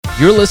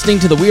You're listening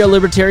to the We Are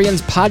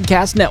Libertarians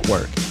Podcast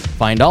Network.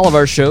 Find all of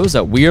our shows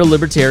at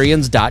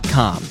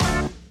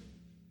wearelibertarians.com.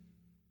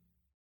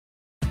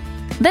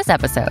 This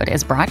episode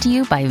is brought to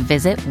you by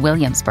Visit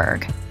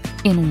Williamsburg.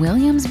 In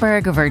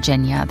Williamsburg,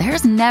 Virginia,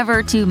 there's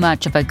never too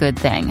much of a good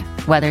thing.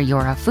 Whether you're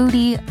a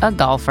foodie, a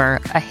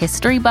golfer, a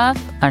history buff,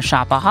 a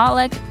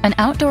shopaholic, an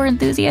outdoor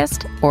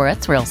enthusiast, or a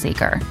thrill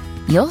seeker,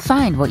 you'll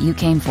find what you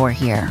came for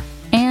here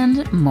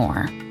and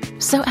more.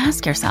 So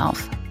ask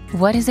yourself,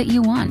 what is it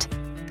you want?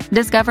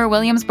 Discover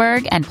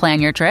Williamsburg and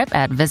plan your trip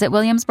at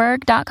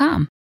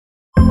visitwilliamsburg.com.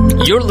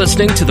 You're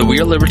listening to the We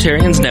Are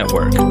Libertarians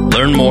Network.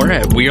 Learn more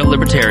at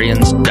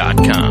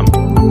wearelibertarians.com.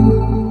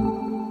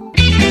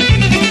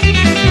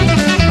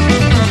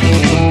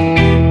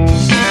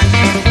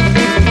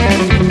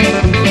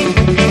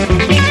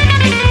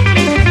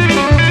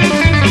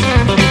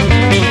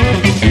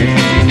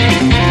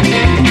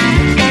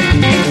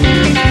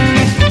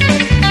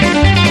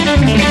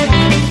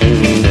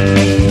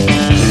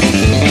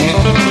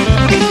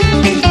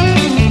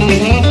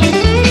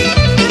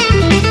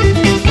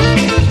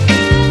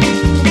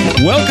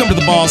 Welcome to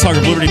the Balls Hog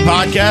of Liberty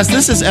podcast.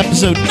 This is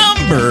episode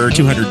number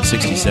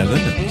 267 of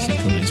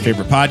Central's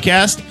favorite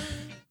podcast.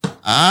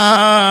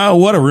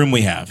 What a room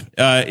we have.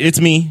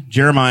 It's me,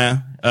 Jeremiah,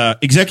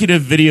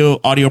 executive video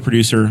audio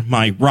producer.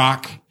 My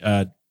rock,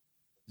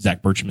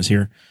 Zach Burcham is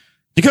here.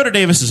 Dakota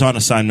Davis is on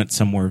assignment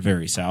somewhere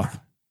very south.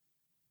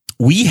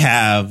 We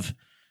have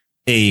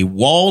a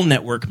WAL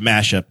Network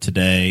mashup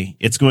today.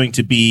 It's going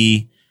to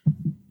be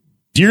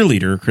Dear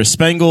Leader, Chris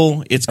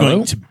Spangle. It's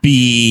going to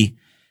be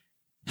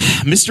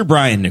Mr.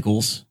 Brian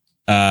Nichols,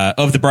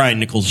 of the Brian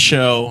Nichols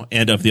Show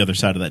and of the other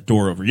side of that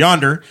door over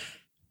yonder.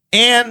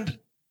 And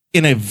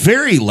in a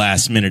very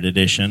last minute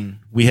edition,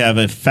 we have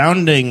a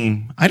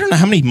founding, I don't know,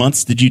 how many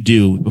months did you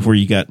do before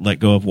you got let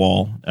go of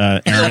WAL?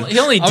 Aaron? He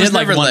only did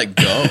like one. Let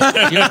go.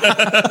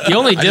 He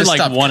only did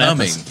like one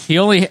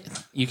episode.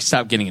 You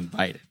stopped getting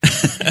invited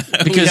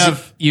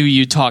because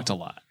you talked a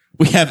lot.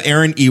 We have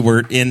Aaron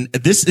Ewert in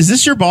this. Is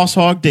this your Boss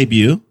Hog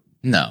debut?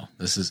 No,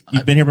 this is.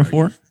 You've been here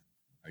before?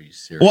 Are you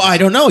serious? Well, I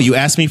don't know. You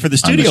asked me for the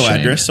studio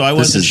address, so I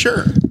wasn't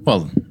sure.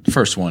 Well,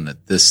 first one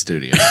at this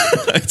studio.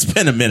 It's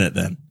been a minute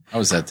then. I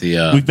was at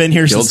the. We've been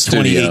here since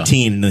studio.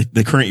 2018.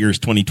 The current year is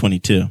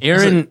 2022.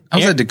 I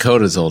was at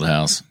Dakota's old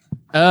house.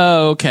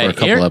 Oh, okay. For a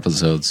couple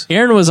episodes.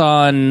 Aaron was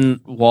on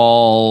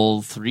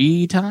WAL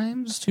 2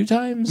 times.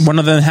 One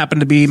of them happened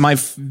to be my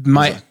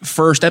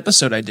first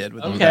episode I did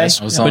with you guys.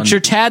 But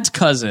you're Tad's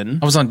cousin.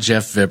 I was on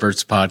Jeff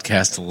Vibbert's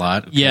podcast a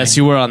lot. Okay? Yes,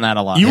 you were on that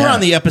a lot. You were on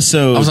the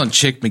episode. I was on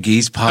Chick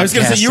McGee's podcast. I was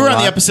going to say you were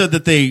on the episode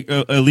that they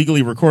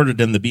illegally recorded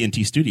in the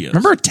B&T studios.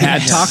 Remember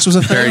Tad Talks was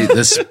a thing?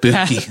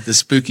 The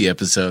spooky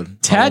episode.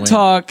 Tad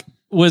Talk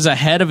was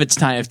ahead of its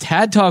time. If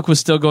Tad Talk was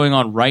still going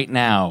on right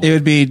now, it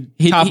would be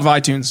top of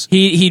iTunes.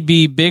 He'd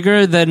be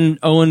bigger than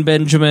Owen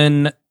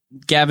Benjamin,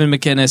 Gavin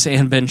McInnes,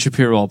 and Ben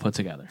Shapiro all put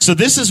together. So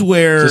this is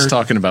where just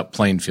talking about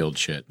Plainfield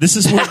shit. This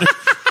is where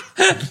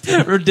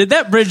did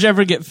that bridge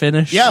ever get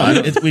finished?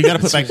 Yeah, we got to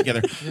put back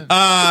together.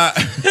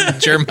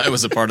 Jeremiah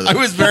was a part of that. I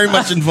was very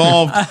much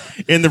involved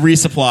in the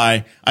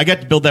resupply. I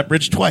got to build that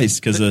bridge twice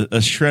because a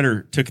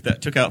shredder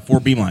took out 4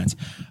 beam lines.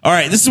 All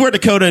right, this is where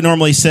Dakota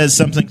normally says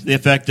something to the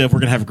effect of, "We're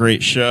going to have a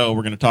great show.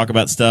 We're going to talk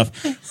about stuff."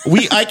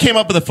 I came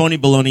up with a phony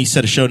baloney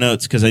set of show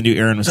notes because I knew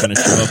Aaron was going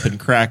to show up and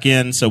crack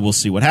in. So we'll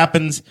see what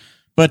happens.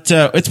 But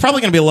it's probably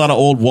going to be a lot of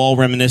old WAL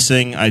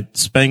reminiscing.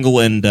 Spangle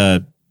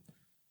and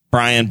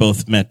Brian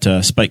both met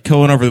Spike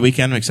Cohen over the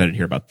weekend. I'm excited to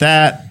hear about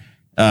that.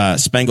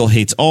 Spangle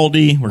hates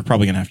Aldi. We're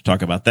probably going to have to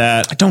talk about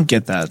that. I don't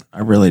get that. I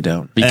really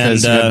don't.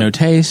 Because you have no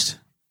taste.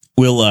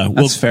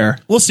 That's fair.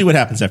 We'll see what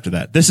happens after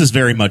that. This is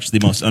very much the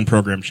most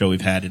unprogrammed show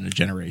we've had in a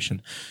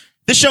generation.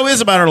 This show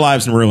is about our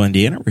lives in rural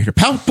Indiana. We're here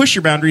to push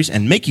your boundaries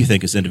and make you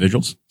think as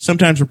individuals.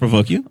 Sometimes we'll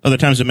provoke you. Other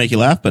times we'll make you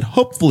laugh. But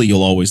hopefully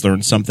you'll always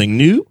learn something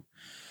new.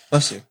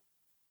 Bless you.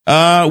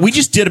 We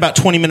just did about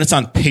 20 minutes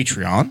on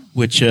Patreon,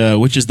 which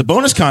is the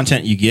bonus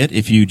content you get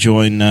if you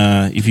join,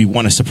 if you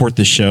want to support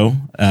this show,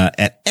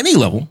 at any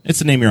level.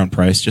 It's a name your own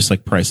price, just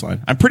like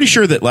Priceline. I'm pretty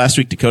sure that last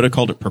week Dakota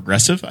called it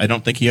progressive. I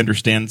don't think he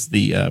understands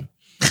the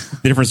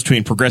difference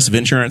between progressive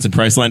insurance and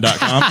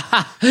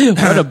Priceline.com.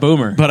 What a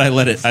boomer. But I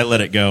let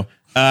it go.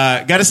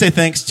 Got to say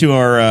thanks to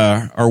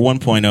our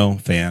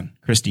 1.0 fan,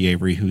 Christy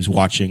Avery, who's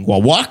watching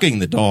while walking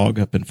the dog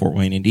up in Fort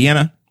Wayne,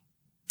 Indiana.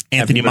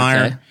 Anthony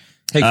Meyer.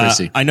 Hey,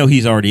 Chrissy. I know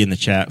he's already in the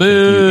chat. Thank you,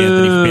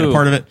 Anthony, for being a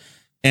part of it.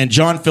 And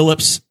John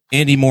Phillips,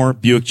 Andy Moore,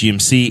 Buick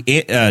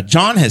GMC.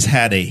 John has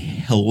had a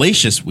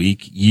hellacious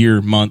week,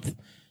 month.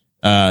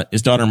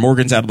 His daughter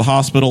Morgan's out of the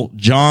hospital.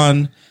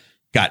 John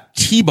got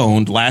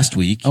T-boned last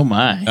week. Oh,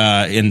 my.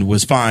 And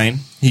was fine.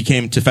 He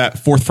came to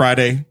Fourth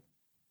Friday.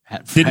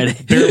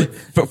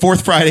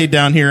 Fourth Friday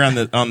down here on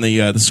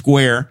the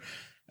square.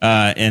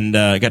 And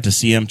got to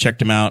see him,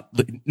 checked him out.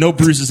 No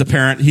bruises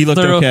apparent. He looked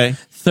okay.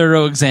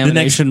 Thorough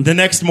examination. The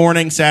next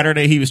morning,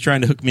 Saturday, he was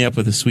trying to hook me up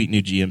with a sweet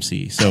new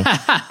GMC. So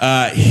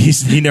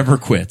he never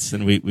quits,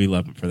 and we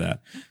love him for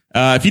that.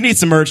 If you need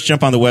some merch,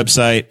 jump on the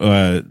website.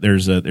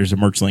 There's a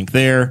merch link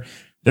there.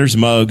 There's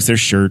mugs, there's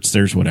shirts,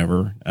 there's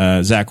whatever.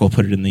 Zach will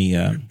put it in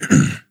the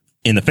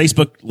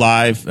Facebook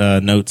Live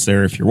notes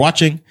there if you're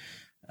watching.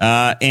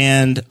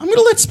 And I'm going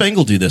to let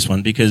Spangle do this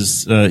one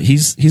because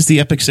he's the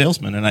epic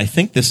salesman, and I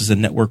think this is a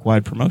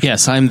network-wide promotion.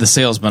 Yes, I'm the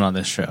salesman on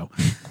this show.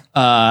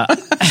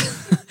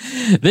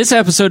 This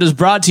episode is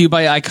brought to you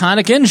by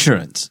Iconic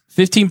Insurance.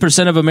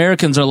 15% of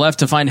Americans are left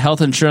to find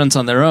health insurance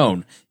on their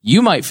own.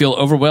 You might feel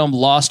overwhelmed,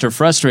 lost, or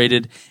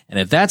frustrated, and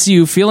if that's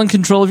you, feel in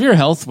control of your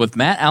health with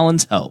Matt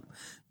Allen's help.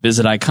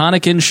 Visit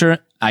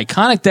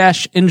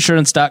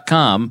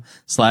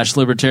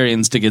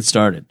iconic-insurance.com/libertarians to get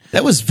started.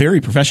 That was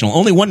very professional.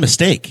 Only one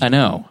mistake. I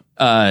know.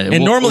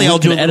 And normally I'll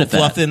do a little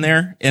fluff in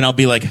there, and I'll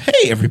be like,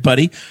 "Hey,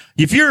 everybody!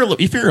 If you're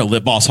a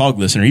Boss Hog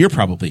listener, you're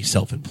probably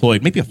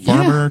self-employed, maybe a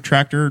farmer,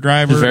 tractor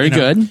driver, very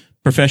good,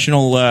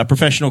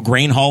 professional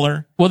grain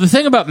hauler." Well, the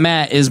thing about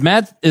Matt is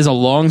a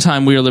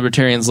longtime We Are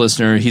Libertarians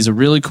listener. He's a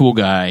really cool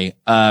guy.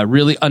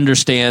 Really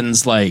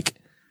understands like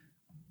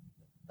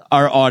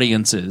our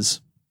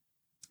audiences.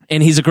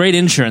 And he's a great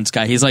insurance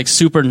guy. He's like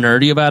super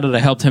nerdy about it. I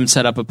helped him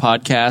set up a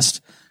podcast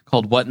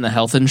called What in the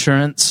Health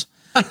Insurance,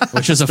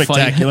 which is a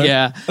spectacular. Funny,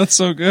 yeah. That's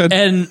so good.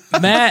 And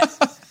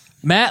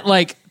Matt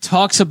like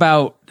talks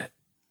about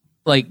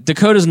like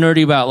Dakota's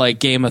nerdy about like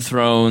Game of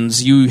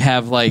Thrones. You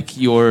have like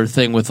your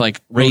thing with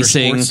like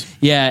racing. Motorsports.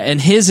 Yeah. And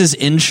his is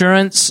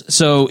insurance.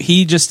 So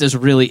he just is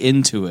really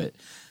into it.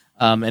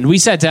 And we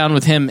sat down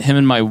with him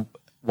and my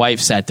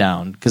wife sat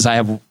down because I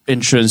have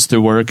insurance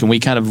through work, and we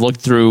kind of looked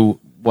through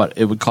what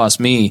it would cost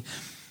me.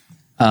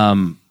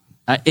 Dakota's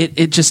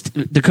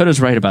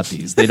right about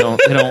these. They don't,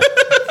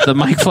 the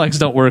mic flags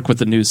don't work with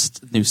the new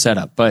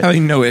setup, but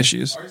having no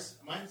issues.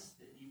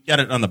 You got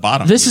it on the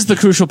bottom. This is the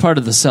crucial part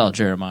of the sell,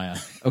 Jeremiah.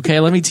 Okay.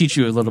 Let me teach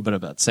you a little bit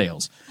about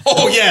sales.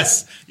 Oh,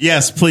 yes.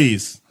 Yes,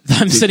 please.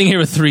 I'm sitting here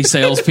with 3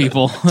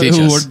 salespeople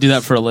who do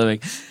that for a living.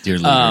 Dear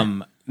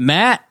leader.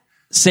 Matt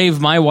saved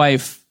my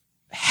wife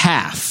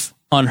half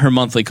on her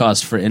monthly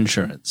cost for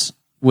insurance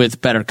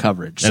with better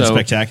coverage. That's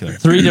spectacular.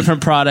 3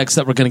 different products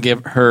that were going to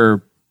give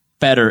her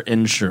better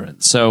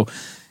insurance. So,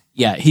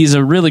 yeah, he's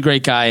a really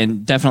great guy,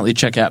 and definitely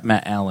check out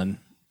Matt Allen.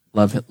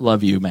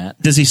 Love you,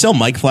 Matt. Does he sell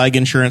Mike Flag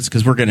insurance?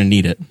 Because we're going to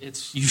need it.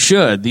 You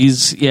should.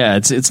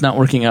 It's not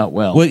working out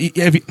well. Well,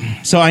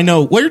 so I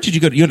know. Where did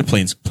you go? You went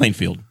to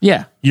Plainfield.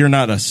 Yeah. You're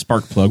not a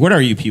spark plug. What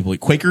are you people?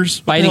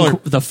 Quakers?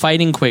 The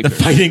Fighting Quakers.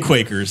 The Fighting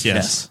Quakers.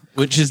 Yes.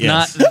 Which is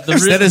not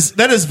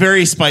that is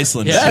very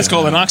Spiceland. Yeah, that's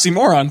called an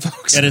oxymoron,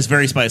 folks. That is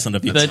very Spiceland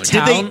of you.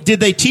 Did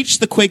they teach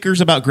the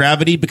Quakers about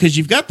gravity? Because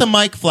you've got the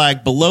mic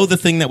flag below the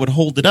thing that would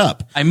hold it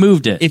up. I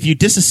moved it. If you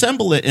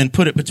disassemble it and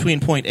put it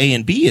between point A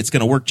and B, it's going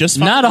to work just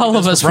fine. Not all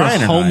of us were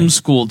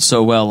homeschooled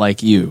so well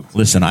like you.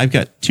 Listen, I've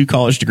got 2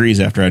 college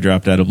degrees after I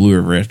dropped out of Blue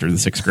River after the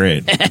 6th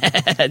grade.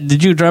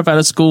 Did you drop out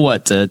of school,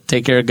 to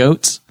take care of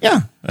goats?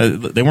 Yeah.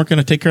 They weren't going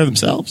to take care of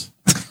themselves.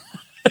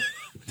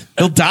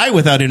 They'll die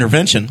without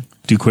intervention.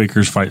 Do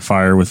Quakers fight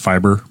fire with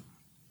fiber?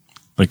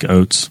 Like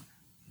oats?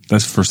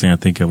 That's the first thing I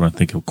think of when I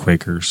think of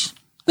Quakers.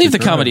 Leave the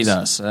comedy to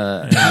us.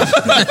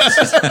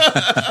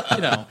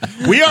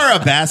 We are a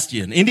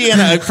bastion.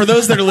 Indiana, for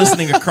those that are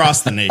listening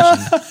across the nation,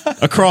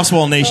 across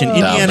WAL Nation,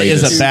 Indiana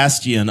is a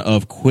bastion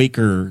of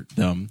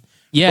Quakerdom.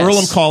 Yes.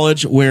 Earlham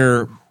College,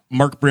 where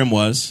Mark Brim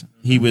was,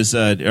 he was,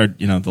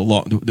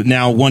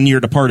 now 1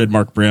 year departed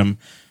Mark Brim.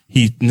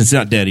 He's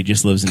not dead. He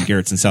just lives in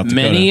Garrettson, South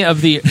Dakota. He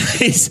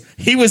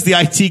was the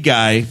IT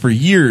guy for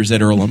years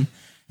at Earlham.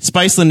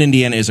 Spiceland,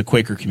 Indiana is a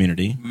Quaker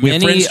community. We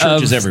have friends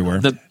churches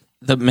everywhere.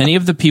 Many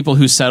of the people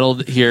who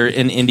settled here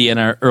in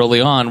Indiana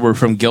early on were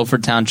from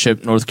Guilford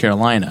Township, North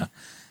Carolina,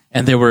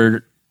 and they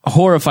were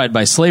horrified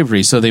by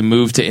slavery, so they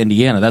moved to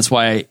Indiana. That's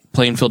why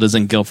Plainfield is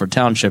in Guilford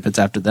Township. It's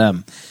after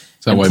them.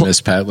 Is that why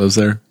Miss Pat lives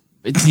there?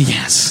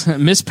 Yes.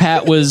 Miss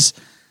Pat was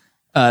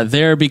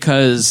there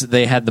because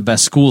they had the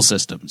best school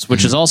systems,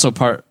 which is also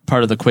part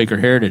of the Quaker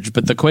heritage.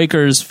 But the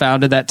Quakers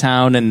founded that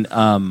town, and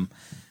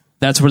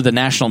that's where the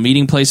national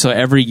meeting place. So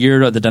every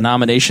year of the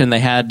denomination, they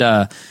had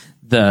so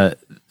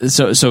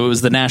it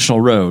was the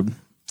National Road.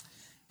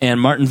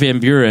 And Martin Van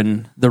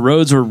Buren, the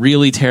roads were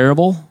really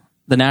terrible.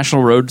 The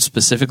National Road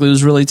specifically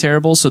was really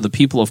terrible. So the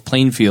people of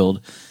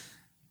Plainfield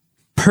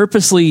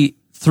purposely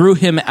threw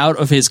him out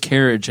of his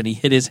carriage, and he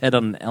hit his head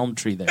on an elm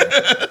tree there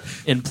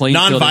in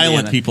Plainfield. Non-violent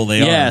Indiana. people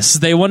they are. Yes,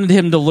 they wanted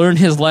him to learn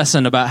his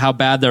lesson about how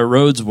bad their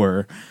roads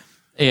were,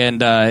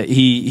 and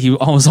he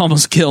was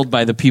almost killed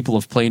by the people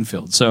of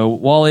Plainfield. So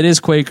while it is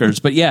Quakers,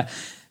 but yeah,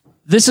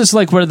 this is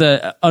like where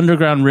the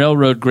Underground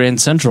Railroad Grand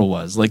Central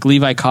was. Like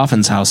Levi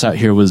Coffin's house out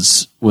here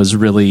was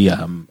really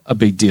a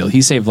big deal.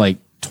 He saved like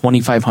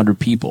 2,500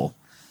 people.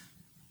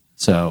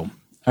 So.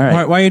 All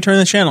right. Why are you turning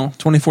the channel?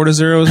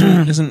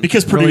 24-0 isn't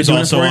because Purdue's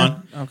also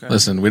on. Okay.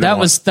 Listen, we don't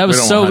want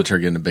Hunter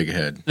getting a big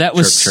head. That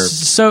was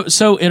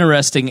so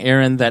interesting,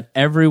 Aaron, that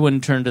everyone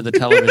turned to the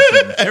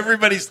television.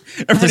 Everybody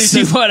to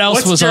see what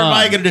else was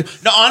Jeremiah on. going to do?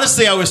 No,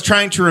 honestly, I was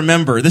trying to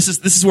remember. This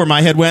is where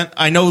my head went.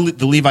 I know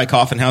the Levi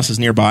Coffin house is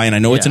nearby, and I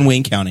know it's in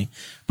Wayne County,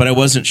 but I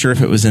wasn't sure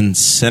if it was in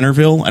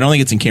Centerville. I don't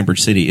think it's in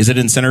Cambridge City. Is it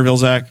in Centerville,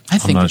 Zach? I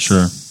think I'm not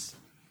sure.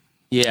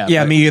 Yeah.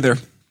 Yeah, me either.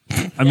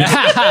 I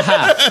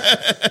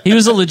mean, He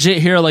was a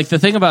legit hero. Like, the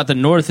thing about the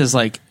North is,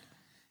 like,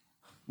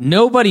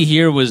 nobody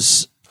here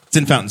was... It's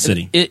in Fountain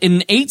City.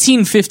 In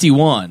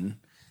 1851,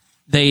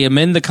 they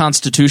amend the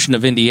Constitution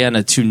of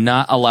Indiana to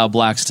not allow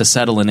blacks to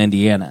settle in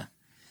Indiana.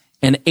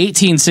 In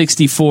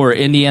 1864,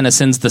 Indiana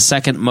sends the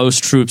second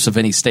most troops of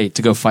any state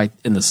to go fight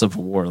in the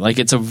Civil War. Like,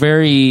 it's a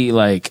very,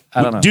 like,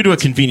 I don't know. Due to a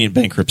convenient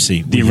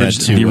bankruptcy, we had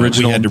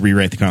to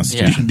rewrite the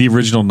Constitution. Yeah. The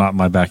original Not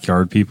My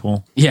Backyard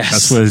people.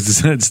 Yes.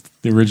 That's what it's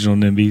the original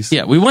NIMBYs.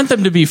 Yeah, we want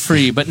them to be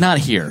free, but not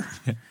here.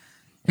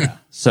 Yeah.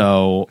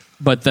 So,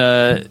 but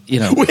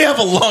we have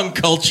a long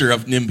culture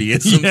of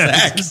NIMBYism.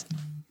 Yes.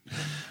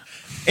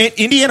 And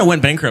Indiana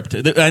went bankrupt.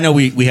 I know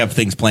we have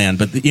things planned,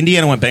 but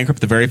Indiana went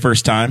bankrupt the very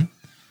first time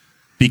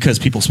because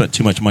people spent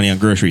too much money on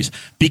groceries.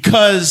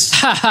 Because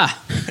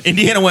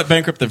Indiana went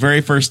bankrupt the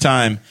very first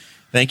time.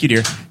 Thank you,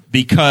 dear.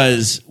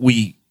 Because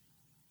we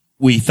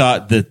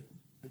thought that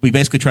we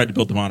basically tried to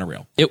build the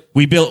monorail.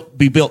 We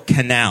built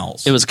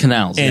canals. It was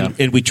canals,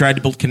 and we tried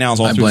to build canals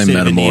all I through the blame state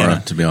of Indiana,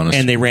 Metamora, to be honest.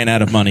 and they ran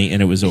out of money,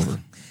 and it was over.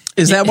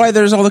 Is that why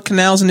there's all the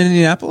canals in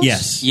Indianapolis?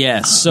 Yes.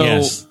 Yes. So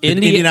Yes. The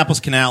Indianapolis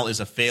Canal is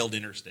a failed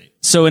interstate.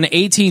 So in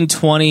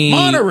 1821,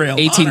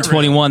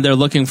 Monorail. they're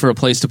looking for a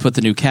place to put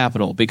the new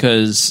capital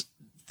because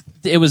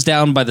it was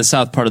down by the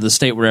south part of the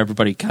state where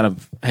everybody kind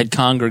of had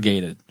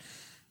congregated.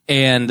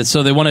 And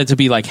so they wanted it to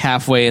be like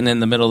halfway and in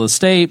the middle of the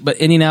state, but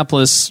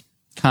Indianapolis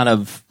kind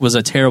of was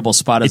a terrible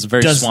spot. It's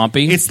very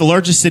swampy. It's the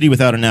largest city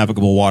without a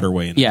navigable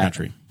waterway in the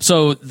country.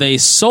 So they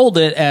sold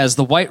it as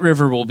the White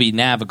River will be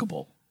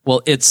navigable.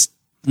 Well, it's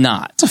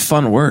not. It's a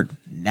fun word,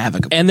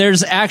 navigable. And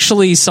there's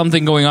actually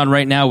something going on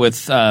right now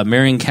with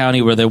Marion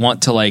County where they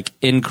want to like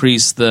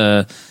increase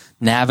the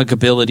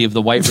navigability of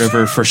the White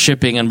River for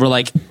shipping, and we're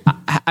like,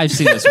 I've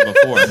seen this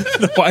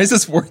before. Why is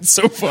this word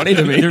so funny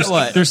to me? There's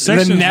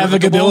sections the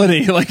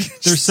navigability,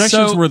 there's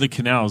sections where the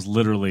canal is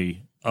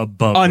literally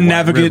above the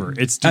Unnavigate- river.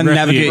 It's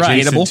directly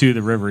adjacent unnavigatable. to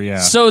the river. Yeah.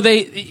 So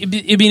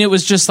it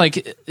was just like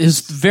it's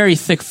very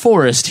thick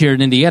forest here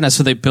in Indiana.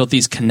 So they built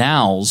these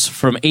canals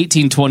from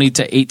 1820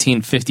 to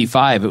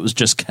 1855. It was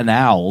just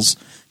canals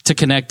to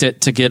connect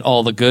it to get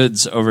all the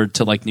goods over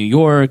to like New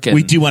York. And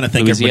We do want to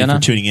thank Louisiana. everybody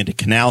for tuning into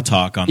Canal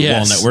Talk on the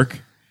Yes. Wall Network.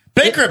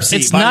 Bankruptcy.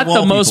 It's by not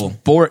Wall the most people.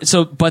 boring.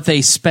 So, but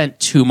they spent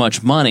too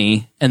much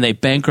money and they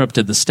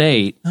bankrupted the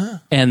state,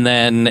 and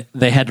then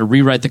they had to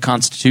rewrite the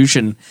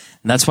Constitution,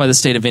 and that's why the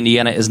state of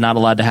Indiana is not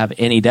allowed to have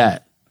any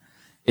debt,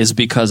 is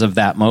because of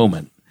that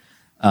moment.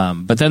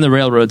 But then the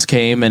railroads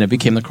came, and it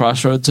became the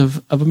crossroads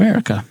of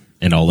America.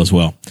 And all is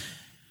well.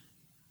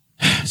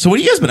 So what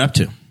have you guys been up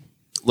to?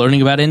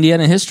 Learning about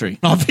Indiana history.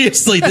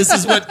 Obviously, this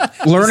is what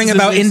Learning this is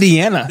about his new-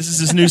 Indiana. This is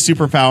his new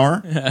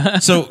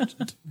superpower. So,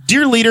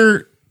 dear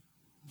leader,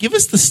 give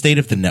us the state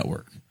of the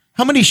network.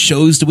 How many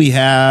shows do we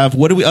have?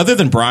 What do we, other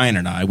than Brian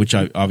and I, which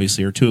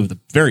obviously are two of the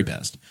very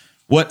best?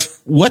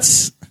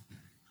 What's?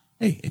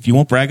 Hey, if you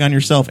won't brag on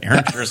yourself,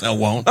 Aaron sure as hell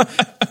won't.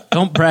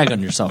 Don't brag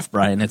on yourself,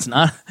 Brian. It's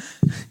not.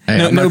 Hey,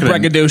 No, I'm not gonna-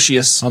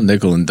 braggadocious. I'll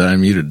nickel and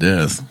dime you to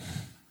death.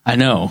 I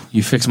know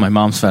you fixed my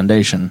mom's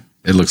foundation.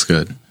 It looks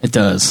good. It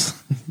does.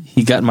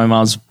 He got in my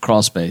mom's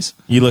crawl space.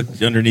 You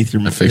look underneath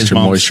your. I fixed your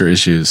moisture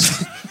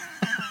issues.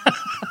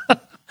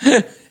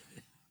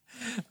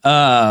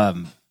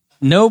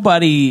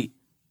 Nobody,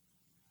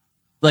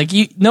 like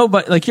you,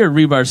 nobody, like you're a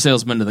rebar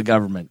salesman to the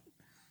government.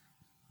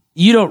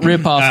 You don't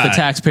rip off the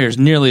taxpayers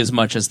nearly as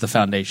much as the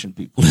foundation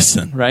people.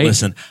 Listen, right?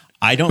 Listen,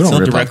 I don't We don't sell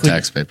rip off directly.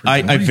 taxpayers.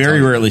 I What are you very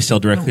talking rarely sell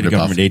directly to rip off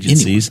government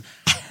agencies.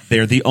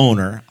 They're the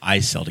owner. I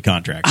sell to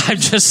contractors. I've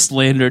just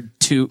slandered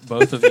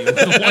both of you.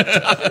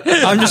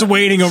 I'm just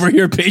waiting over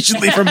here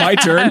patiently for my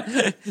turn.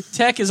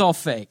 Tech is all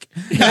fake.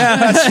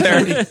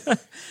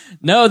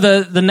 No,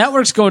 the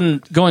network's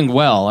going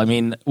well. I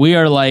mean, we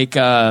are like.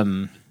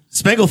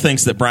 Spangle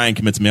thinks that Brian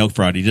commits mail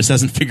fraud. He just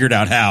hasn't figured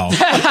out how.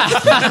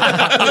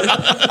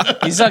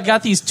 He's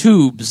got these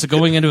tubes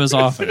going into his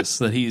office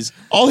that he's.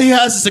 All he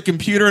has is a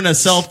computer and a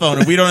cell phone,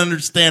 and we don't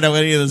understand how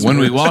any of this When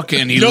we works. walk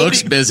in, he Nobody-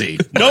 looks busy.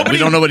 nobody- We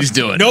don't know what he's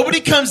doing. Nobody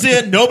comes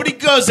in, nobody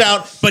goes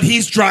out, but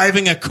he's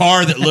driving a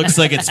car that looks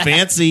like it's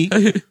fancy.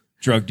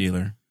 Drug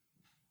dealer.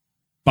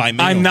 By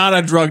mail. I'm not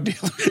a drug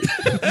dealer.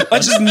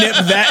 Let's just nip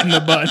that in the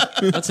bud.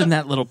 What's in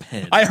that little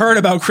pen? I heard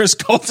about Chris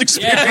Colt's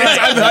experience.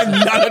 I'm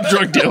not a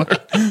drug dealer.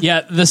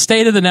 Yeah, the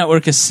state of the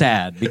network is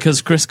sad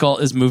because Chris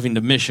Galt is moving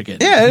to Michigan.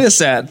 Yeah, it is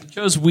sad.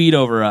 Chose weed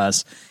over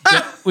us.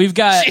 Yeah, we've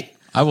got.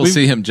 I will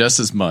see him just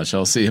as much.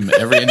 I'll see him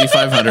every Indy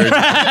 500.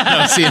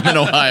 I'll see him in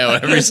Ohio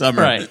every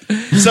summer. Right.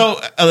 So,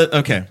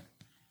 okay.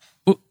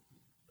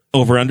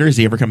 Over under, is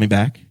he ever coming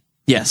back?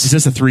 Yes. Is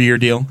this a 3-year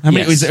deal? How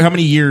many? Yes. How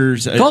many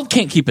years? Galt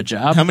can't keep a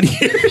job. How many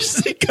years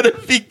is he gonna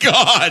be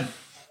gone?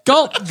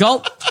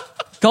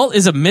 Galt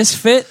is a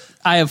misfit.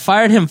 I have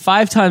fired him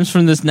 5 times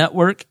from this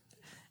network.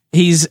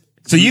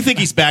 So you think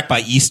he's back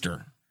by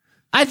Easter?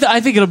 I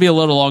think it'll be a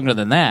little longer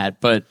than that.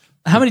 But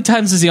how many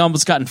times has he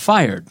almost gotten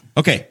fired?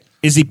 Okay.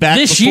 Is he back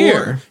This before?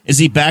 year. Is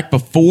he back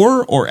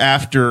before or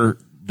after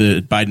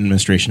the Biden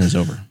administration is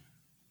over?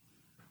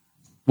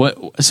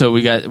 What? So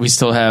we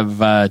still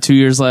have 2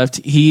 years left.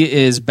 He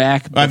is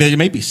back. I mean, it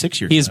may be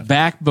 6 years. He's left.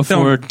 back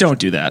before. Don't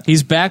do that.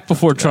 He's back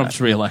before Trump's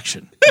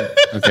reelection.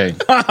 Okay.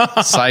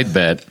 Side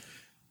bet.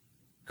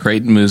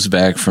 Creighton moves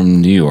back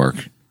from New York.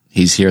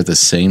 He's here at the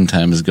same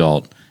time as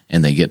Galt,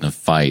 and they get in a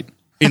fight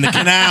in the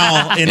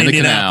canal in the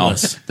canal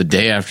Indianapolis. the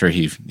day after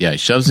he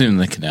shoves him in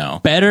the canal.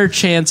 Better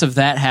chance of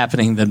that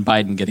happening than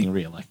Biden getting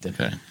reelected.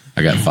 Okay.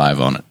 I got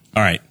 5 on it.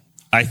 All right.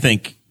 I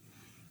think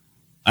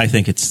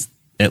it's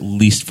at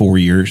least 4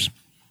 years,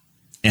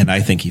 and I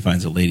think he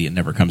finds a lady and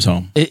never comes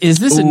home. Is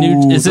this a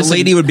new? Is the this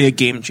lady would be a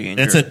game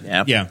changer. That's it.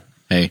 Yeah.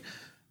 Hey,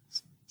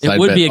 It side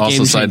would bet. be a Also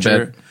game side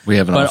changer. bet, we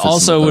have an but office in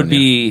also would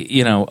Livonia.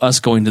 be us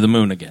going to the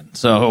moon again.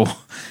 So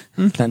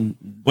then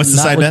What's the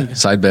not side looking- bet?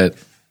 Side bet.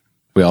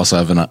 We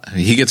also have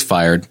he gets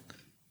fired,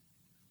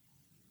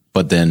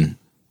 but then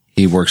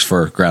he works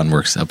for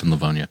Groundworks up in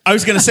Livonia. I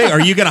was going to say, are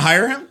you going to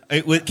hire him?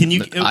 Can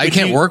you? I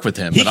can't work with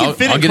him, He but can I'll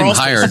fit in get him crawl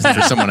hired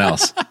spaces. for someone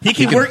else. He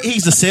can work.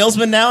 He's a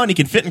salesman now, and he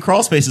can fit in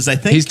crawl spaces. I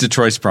think He's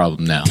Detroit's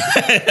problem now.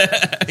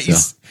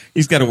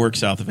 he's got to work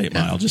south of 8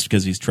 Mile just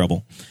because he's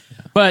trouble.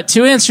 But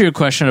to answer your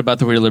question about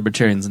the Weird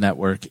Libertarians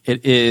Network,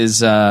 it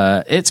is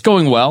it's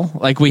going well.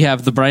 Like we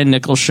have the Brian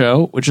Nichols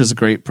Show, which is a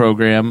great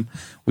program.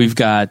 We've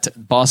got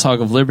Boss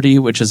Hog of Liberty,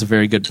 which is a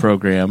very good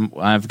program.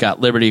 I've got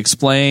Liberty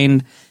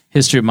Explained,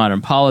 History of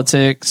Modern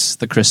Politics,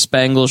 the Chris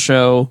Spangle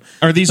Show.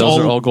 Are these Those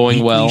all are all going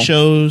weekly well?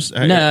 shows?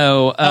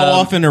 No. How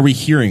often are we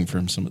hearing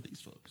from some of these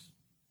folks?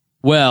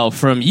 Well,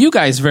 from you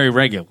guys very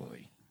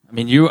regularly. I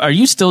mean, you're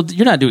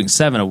not doing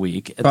 7 a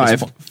week at 5. this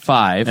point.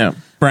 5. Yeah.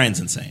 Brian's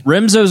insane.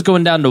 Remzo's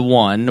going down to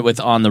 1 with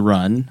On the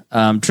Run.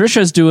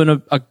 Trisha's doing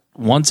a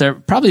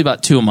probably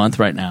about 2 a month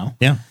right now.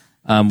 Yeah.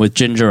 With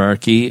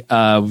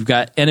Gingerarchy. We've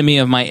got Enemy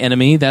of My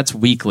Enemy. That's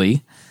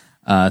weekly.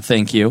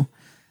 Thank you.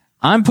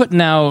 I'm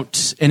putting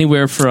out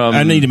anywhere from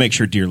I need to make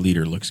sure Dear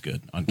Leader looks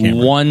good on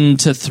camera. 1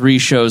 to 3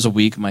 shows a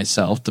week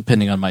myself,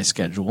 depending on my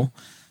schedule.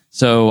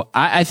 So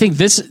I think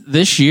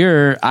this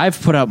year I've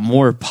put out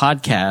more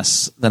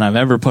podcasts than I've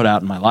ever put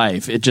out in my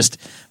life.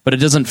 But it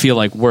doesn't feel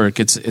like work.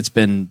 It's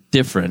been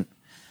different.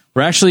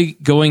 We're actually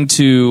going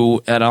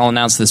to, and I'll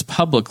announce this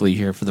publicly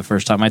here for the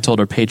first time. I told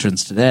our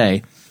patrons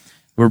today,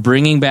 we're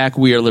bringing back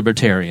We Are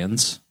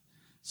Libertarians.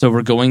 So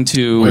we're going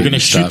to We're going to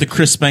shoot the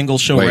Chris Spangle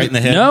show right in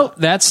the head. No,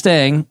 that's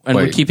staying, and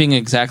we're Wait. keeping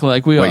exactly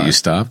like we are. Wait, you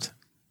stopped?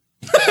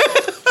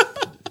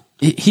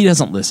 He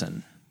doesn't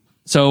listen.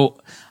 So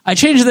I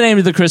changed the name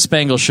to the Chris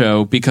Spangle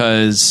Show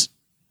because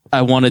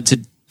I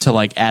wanted to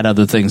like add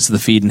other things to the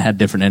feed and had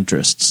different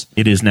interests.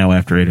 It is now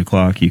after 8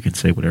 o'clock. You can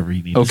say whatever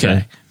you need to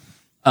say.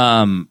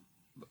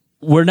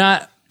 We're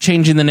not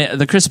changing the name.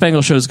 The Chris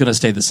Spangle Show is going to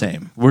stay the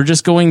same. We're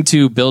just going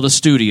to build a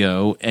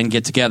studio and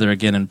get together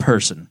again in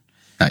person.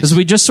 Because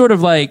we just sort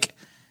of like,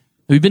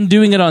 we've been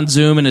doing it on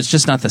Zoom and it's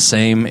just not the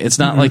same. It's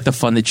not like the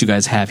fun that you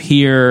guys have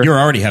here. You're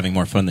already having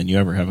more fun than you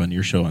ever have on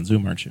your show on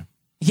Zoom, aren't you?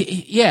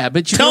 Yeah,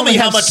 but you Tell can me only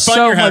how have much fun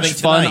so you're much having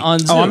fun tonight. on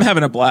Zoom. Oh, I'm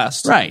having a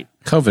blast. Right.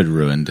 COVID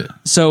ruined it.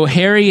 So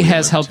Harry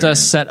has helped us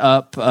set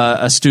up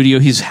a studio.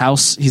 He's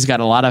got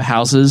a lot of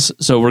houses,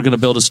 so we're going to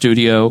build a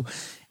studio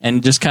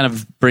and just kind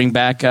of bring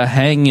back a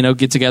hang,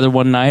 get together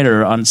one night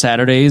or on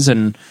Saturdays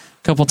and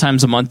a couple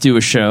times a month do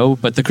a show.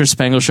 But the Chris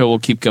Spangle Show will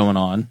keep going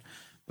on.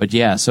 But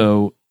yeah,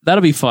 so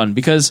that'll be fun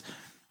because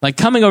like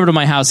coming over to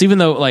my house, even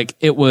though like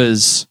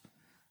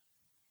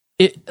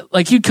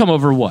you'd come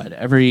over what,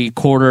 every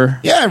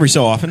quarter? Yeah, every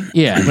so often.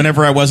 Yeah.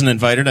 Whenever I wasn't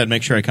invited, I'd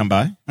make sure I come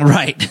by.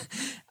 Right.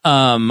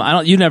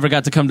 You never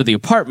got to come to the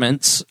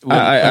apartments. when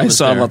I was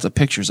saw there. lots of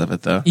pictures of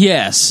it, though.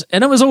 Yes,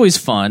 and it was always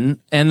fun.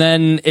 And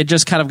then it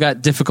just kind of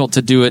got difficult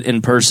to do it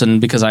in person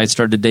because I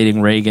started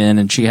dating Reagan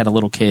and she had a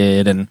little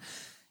kid and,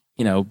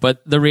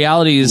 but the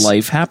reality is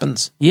Life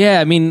happens. yeah,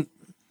 I mean,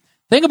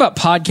 thing about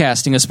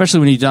podcasting, especially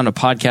when you've done a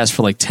podcast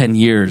for like 10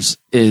 years,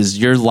 is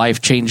your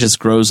life changes,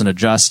 grows, and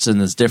adjusts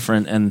and is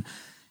different. And,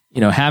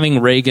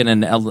 having Reagan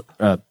and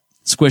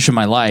Squish in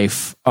my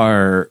life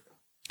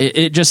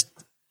it just,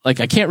 like,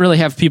 I can't really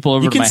have people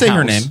over You to can my say house.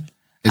 her name.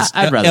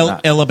 I'd rather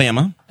not.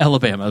 Alabama.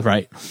 Alabama,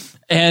 right.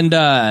 And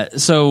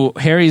so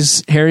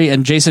Harry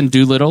and Jason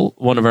Doolittle,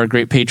 one of our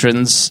great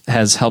patrons,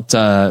 has helped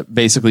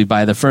basically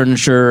buy the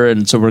furniture,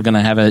 and so we're going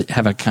to have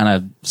a kind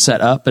of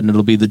set up, and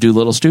it'll be the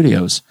Doolittle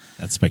Studios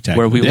That's spectacular.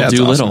 where we will that's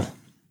do awesome.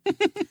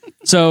 little.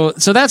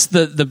 So that's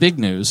the big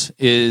news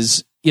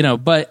is,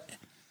 but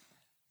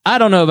I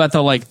don't know about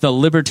the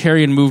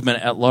libertarian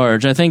movement at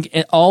large. I think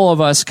all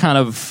of us kind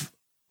of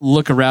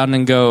look around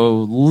and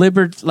go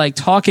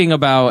talking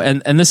about,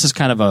 and this is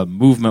kind of a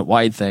movement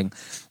wide thing,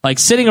 like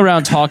sitting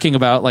around talking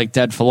about like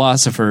dead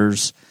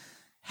philosophers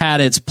had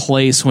its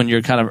place when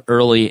you're kind of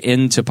early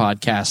into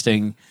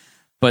podcasting,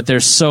 but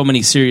there's so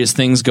many serious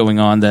things going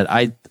on that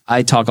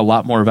I talk a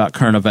lot more about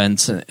current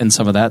events and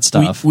some of that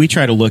stuff. We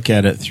try to look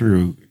at it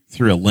through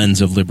a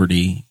lens of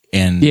liberty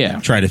and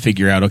try to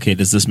figure out, okay,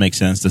 does this make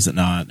sense? Does it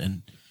not?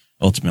 And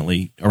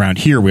ultimately around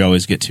here, we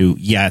always get to,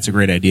 it's a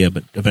great idea,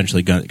 but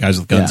eventually guys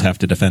with guns have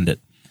to defend it.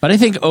 But I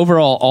think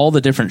overall, all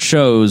the different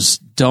shows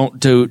don't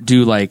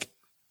do like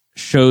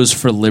shows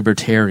for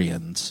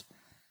libertarians.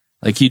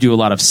 Like you do a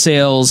lot of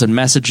sales and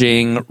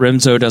messaging.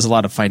 Rimzo does a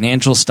lot of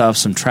financial stuff,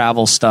 some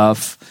travel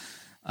stuff.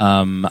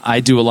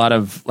 I do a lot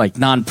of like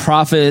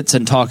nonprofits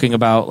and talking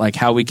about like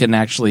how we can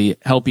actually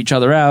help each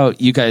other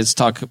out. You guys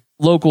talk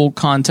local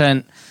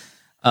content.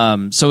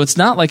 So it's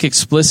not like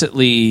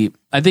explicitly,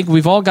 I think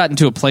we've all gotten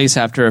to a place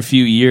after a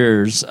few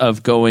years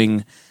of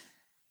going,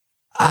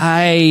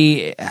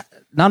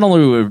 not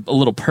only were a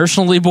little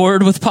personally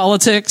bored with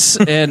politics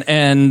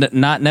and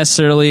not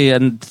necessarily,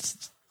 and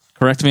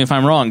correct me if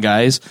I'm wrong,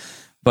 guys,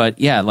 but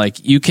yeah,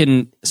 like you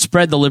can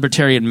spread the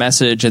libertarian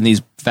message and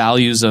these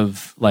values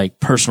of like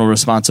personal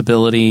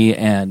responsibility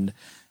and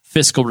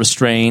fiscal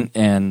restraint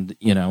and,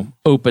 you know,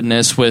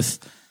 openness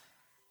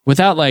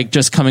without like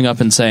just coming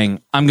up and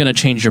saying, I'm going to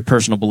change your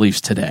personal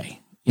beliefs today.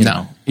 You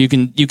know, you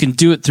can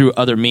do it through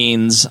other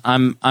means.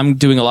 I'm going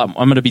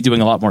to be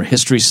doing a lot more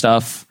history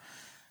stuff.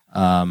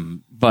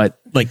 But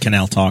like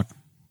Canal Talk.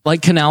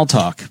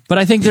 But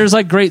I think there's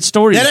like great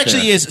stories. That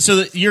actually there. is.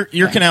 So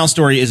your canal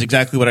story is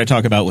exactly what I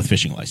talk about with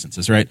fishing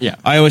licenses, right? Yeah.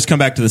 I always come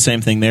back to the same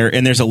thing there.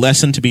 And there's a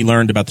lesson to be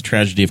learned about the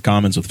tragedy of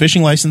commons with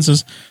fishing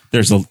licenses.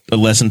 There's a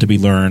lesson to be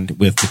learned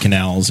with the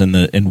canals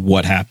and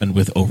what happened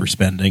with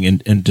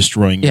overspending and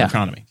destroying the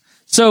economy.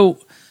 So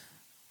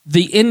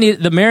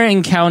the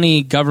Marion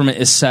County government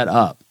is set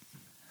up,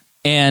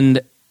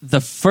 and the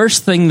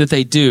first thing that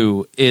they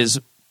do is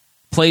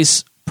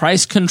place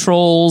price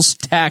controls,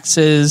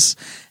 taxes,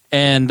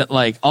 and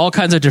like all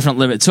kinds of different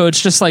limits. So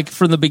it's just like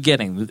from the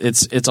beginning,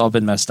 it's all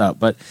been messed up.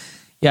 But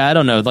yeah, I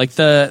don't know. Like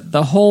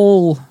the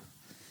whole,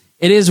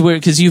 it is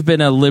weird because you've been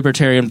a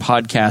libertarian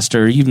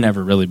podcaster. You've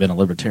never really been a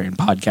libertarian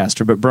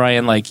podcaster, but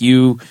Brian, like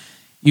you've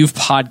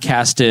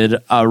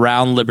podcasted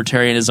around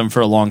libertarianism for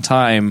a long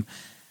time.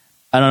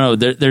 I don't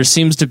know. There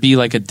seems to be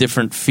like a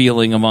different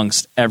feeling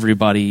amongst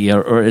everybody,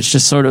 or it's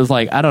just sort of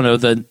like, I don't know,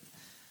 the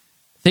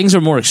things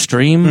are more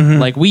extreme. Mm-hmm.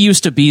 Like we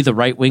used to be the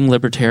right wing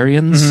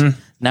libertarians. Mm-hmm.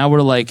 Now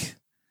we're like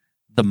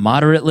the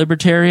moderate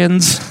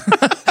libertarians,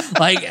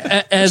 like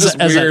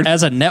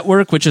as a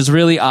network, which is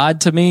really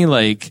odd to me.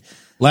 Like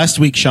last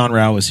week, Sean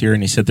Rao was here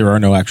and he said there are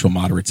no actual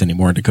moderates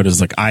anymore. And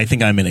Dakota's like, I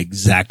think I'm an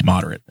exact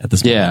moderate at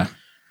this point. Yeah.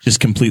 Just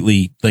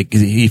completely like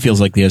he feels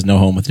like he has no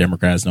home with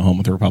Democrats, no home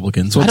with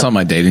Republicans. So what's on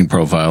my dating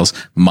profiles?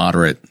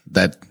 Moderate.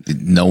 That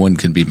no one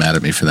can be mad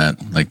at me for that.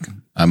 Like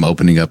I'm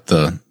opening up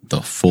the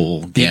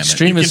full gamut.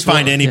 Extremist. You can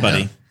find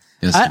anybody. Yeah.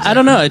 Yes, exactly. I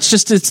don't know.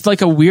 It's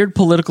like a weird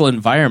political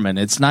environment.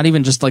 It's not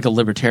even just like a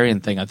libertarian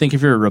thing. I think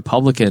if you're a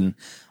Republican,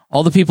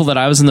 all the people that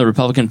I was in the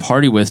Republican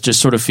Party with just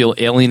sort of feel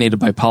alienated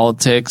by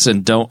politics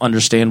and don't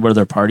understand where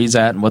their party's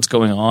at and what's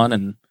going on.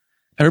 And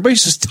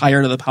everybody's just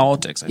tired of the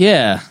politics.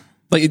 Yeah.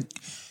 Like,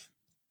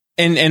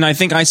 and I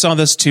think I saw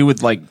this too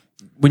with like,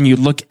 when you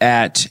look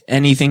at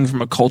anything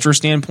from a culture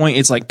standpoint,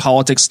 it's like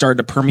politics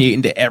started to permeate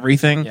into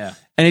everything. Yeah.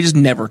 And it just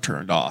never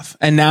turned off.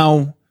 And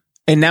now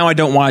I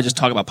don't want to just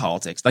talk about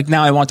politics. Like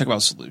now I want to talk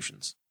about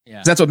solutions.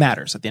 Yeah. That's what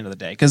matters at the end of the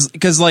day.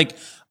 Cause like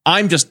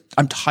I'm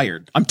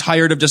tired. I'm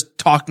tired of just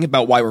talking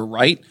about why we're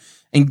right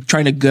and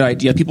trying to good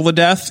idea people to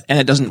death. And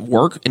it doesn't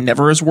work. It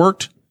never has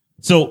worked.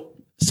 So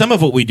some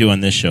of what we do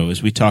on this show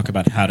is we talk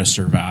about how to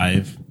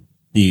survive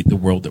the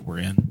world that we're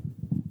in.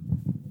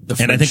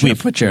 And I think we've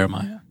put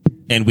Jeremiah,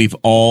 and we've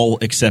all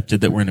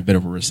accepted that we're in a bit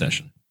of a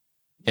recession.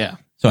 Yeah.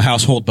 So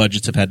household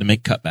budgets have had to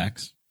make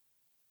cutbacks.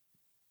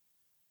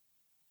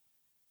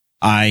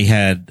 I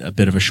had a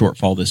bit of a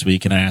shortfall this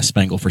week, and I asked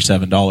Spangle for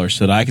 $7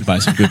 so that I could buy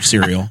some good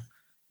cereal,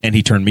 and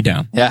he turned me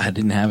down. Yeah, I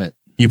didn't have it.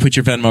 You put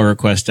your Venmo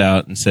request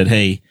out and said,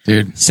 "Hey,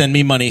 dude, send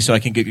me money so I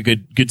can get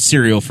good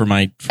cereal for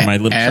my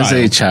little child." As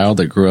a child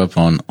that grew up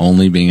on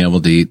only being able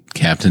to eat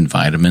Captain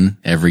Vitamin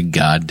every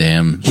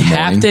goddamn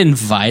morning,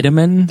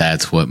 Vitamin?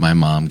 That's what my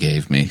mom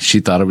gave me. She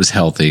thought it was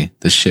healthy.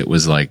 The shit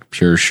was like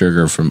pure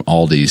sugar from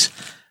Aldi's.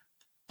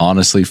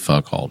 Honestly,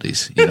 fuck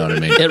Aldi's. You know what I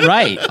mean?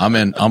 Right.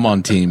 I'm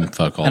on team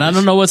fuck Aldi's. And I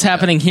don't know what's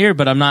happening here,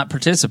 but I'm not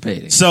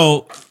participating.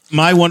 So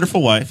my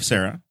wonderful wife,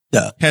 Sarah,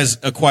 has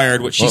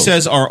acquired what she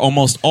says are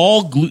almost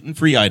all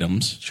gluten-free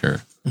items.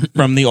 Sure.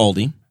 From the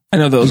Aldi. I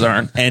know those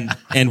aren't. And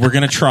we're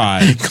going to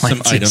try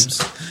some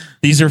items.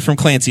 These are from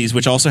Clancy's,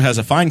 which also has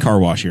a fine car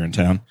wash here in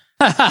town.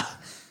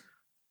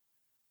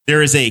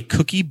 There is a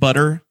cookie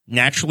butter,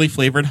 naturally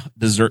flavored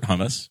dessert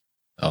hummus.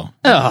 Oh,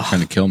 you're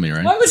trying to kill me,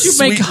 right? Why would you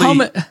make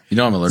hummus? You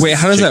know I'm allergic. Wait,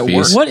 how does that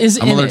work? What is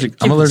I'm allergic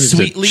to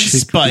sweetly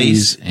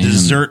spiced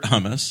dessert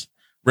hummus,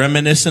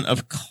 reminiscent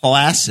of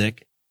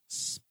classic.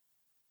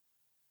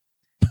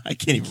 I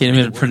can't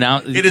even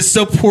pronounce it. Is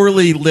so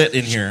poorly lit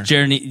in here.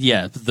 Jeremy,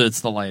 yeah,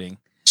 it's the lighting.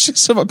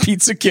 Just of a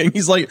Pizza King.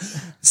 He's like,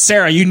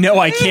 Sarah, you know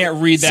I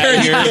can't read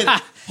that here.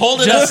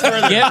 Hold it up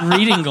further. Get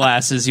reading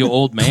glasses, you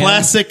old man.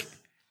 Classic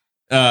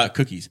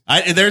cookies.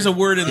 There's a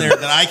word in there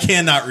that I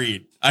cannot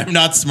read. I'm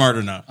not smart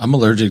enough. I'm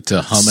allergic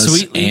to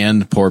hummus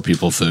and poor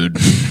people food.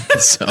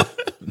 So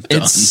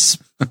it's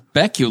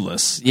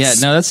speculous. Yeah,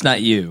 no, that's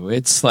not you.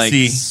 It's like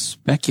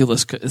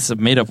speculous. It's a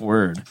made up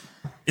word.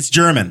 It's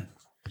German.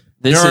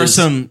 There are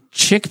some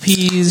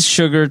chickpeas,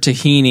 sugar,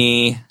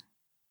 tahini.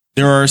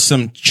 There are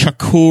some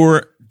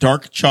Chakur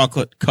dark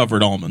chocolate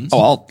covered almonds.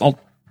 Oh, I'll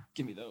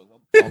give me those.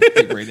 I'll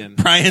dig right in.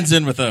 Brian's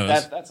in with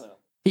those.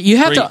 You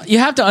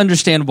have to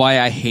understand why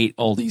I hate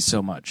Aldi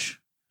so much.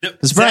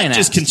 Because Brian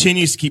just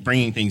continues to keep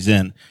bringing things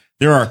in.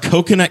 There are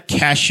coconut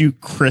cashew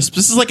crisps.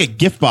 This is like a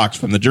gift box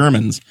from the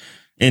Germans,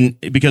 and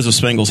because of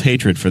Spangle's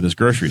hatred for this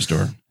grocery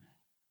store.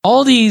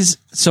 Aldi's.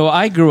 So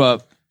I grew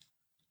up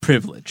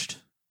privileged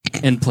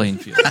in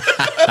Plainfield.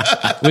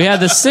 We had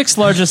the 6th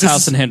largest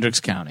house in Hendricks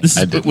County. This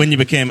is when you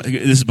became.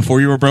 This is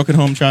before you were a broken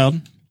home child.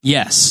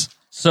 Yes.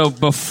 So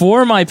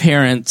before my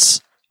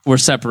parents were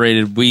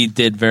separated, we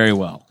did very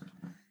well.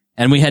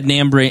 And we had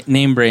name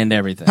brand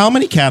everything. How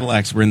many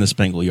Cadillacs were in the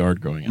Spangle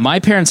yard growing up? My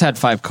parents had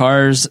 5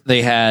 cars.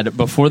 They had,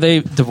 before they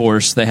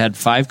divorced, they had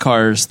 5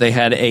 cars. They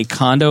had a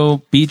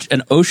condo,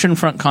 an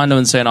oceanfront condo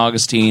in St.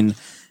 Augustine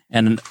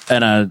and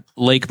a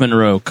Lake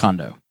Monroe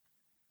condo.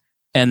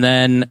 And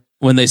then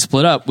when they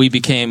split up, we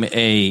became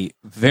a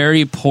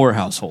very poor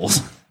household.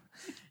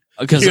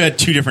 You had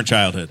 2 different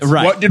childhoods.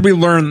 Right. What did we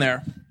learn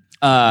there?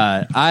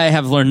 I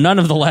have learned none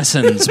of the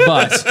lessons,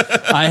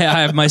 but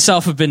I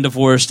myself have been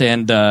divorced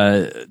and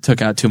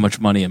took out too much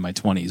money in my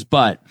 20s.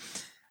 But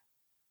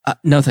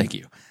no, thank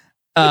you.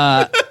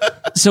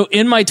 So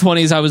in my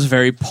 20s, I was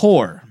very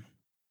poor.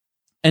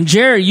 And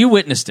Jerry, you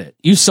witnessed it.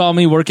 You saw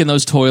me working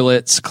those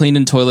toilets,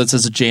 cleaning toilets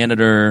as a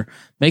janitor,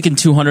 making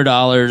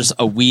 $200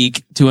 a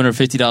week,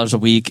 $250 a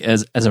week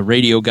as a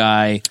radio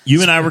guy.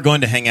 You and I were going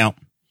to hang out.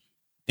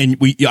 And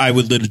I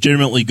would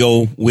legitimately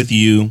go with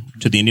you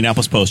to the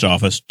Indianapolis post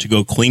office to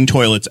go clean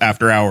toilets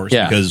after hours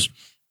because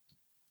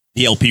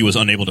the LP was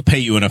unable to pay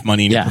you enough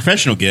money in your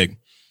professional gig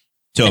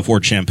to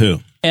afford shampoo.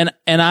 And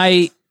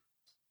I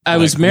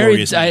was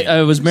married.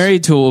 I was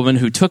married to a woman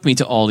who took me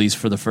to Aldi's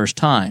for the first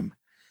time,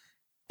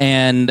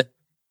 and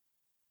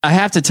I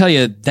have to tell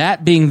you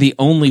that being the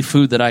only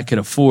food that I could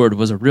afford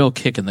was a real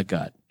kick in the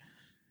gut,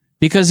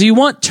 because you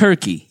want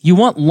turkey, you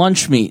want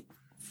lunch meat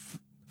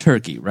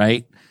turkey,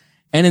 right?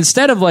 And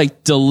instead of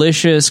like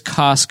delicious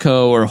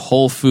Costco or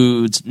Whole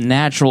Foods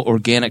natural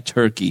organic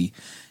turkey,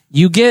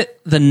 you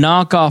get the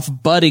knockoff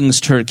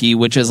Buddings turkey,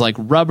 which is like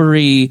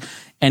rubbery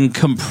and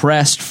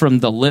compressed from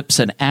the lips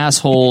and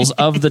assholes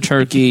of the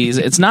turkeys.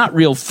 It's not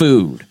real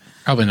food.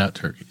 Probably not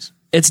turkeys.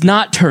 It's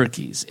not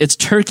turkeys. It's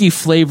turkey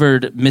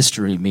flavored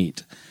mystery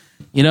meat.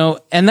 You know,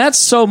 and that's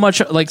so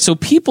much like, so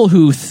people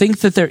who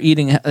think that they're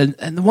eating,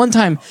 and one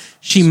time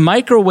she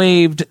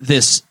microwaved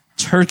this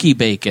turkey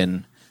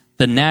bacon,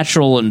 the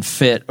natural and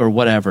fit or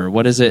whatever.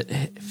 What is it?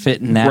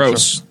 Fit and natural.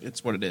 Gross.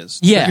 It's what it is.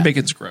 Yeah. Turkey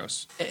bacon's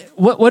gross.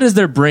 What is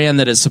their brand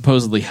that is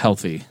supposedly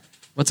healthy?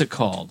 What's it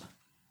called?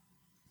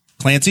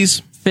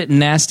 Clancy's? Fit and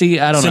nasty?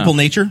 I don't know. Simple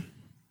Nature?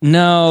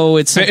 No,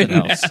 it's something Fit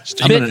and else.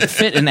 nasty.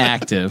 Fit and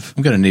active.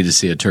 I'm going to need to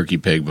see a turkey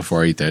pig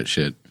before I eat that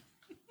shit.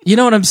 You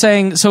know what I'm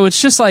saying? So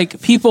it's just like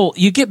people,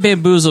 you get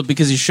bamboozled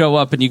because you show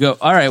up and you go,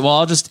 all right, well,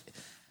 I'll just,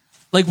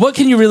 like, what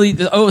can you really,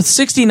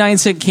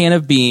 69-cent can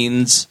of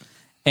beans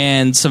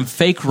and some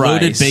fake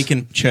rice. Loaded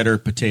bacon cheddar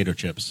potato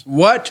chips.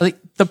 What? Like,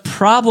 the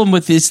problem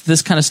with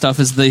this kind of stuff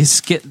is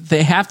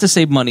they have to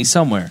save money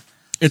somewhere.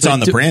 It's on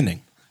the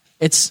branding.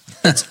 It's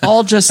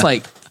all just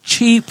like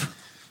cheap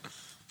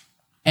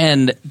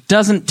and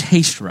doesn't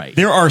taste right.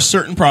 There are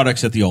certain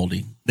products at the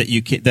Aldi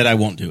that I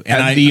won't do.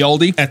 And At the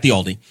Aldi? At the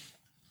Aldi.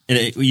 And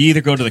you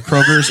either go to the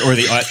Kroger's or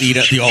eat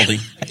at the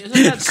Aldi.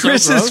 Isn't that so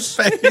Chris's gross?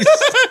 face.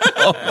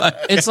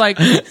 It's like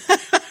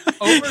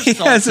He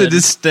has a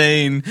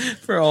disdain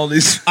for all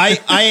these. I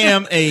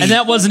am a... And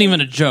that wasn't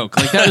even a joke.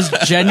 Like, that was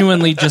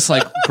genuinely just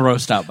like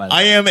grossed out by that.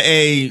 I am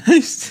a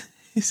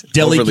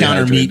deli overly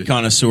counter meat hydrated.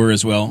 connoisseur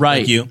as well. Right.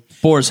 Like you.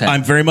 Boar's head.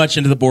 I'm very much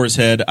into the boar's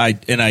head.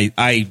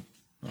 I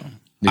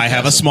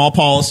have a small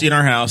policy in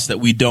our house that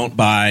we don't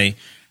buy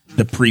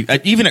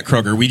the even at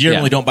Kroger, we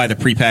generally don't buy the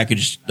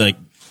prepackaged like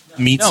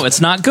meats. No, it's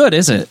not good,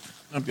 is it?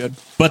 I'm good.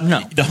 But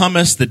No. the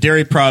hummus, the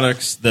dairy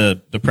products, the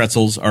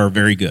pretzels are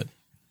very good.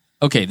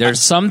 Okay, there's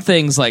some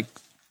things like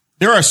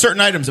There are certain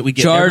items that we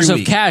get jars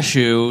every of week.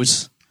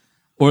 cashews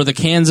or the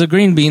cans of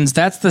green beans.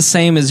 That's the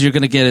same as you're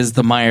going to get as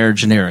the Meijer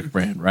generic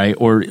brand, right?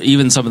 Or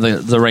even some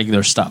of the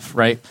regular stuff,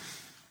 right?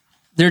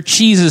 Their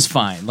cheese is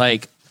fine.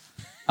 Like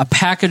a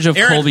package of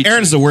Colby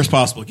Aaron's the worst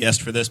possible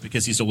guest for this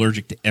because he's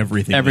allergic to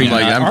everything. Every we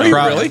have. nut. I'm Are you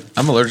really?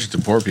 I'm allergic to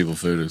poor people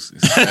food.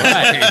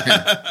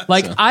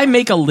 Like, I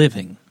make a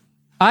living.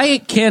 I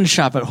can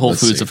shop at Whole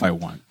Let's Foods see. if I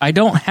want. I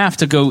don't have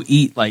to go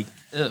eat like.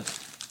 Ugh.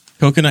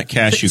 Coconut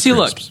cashew See,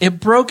 crisps. look, it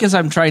broke as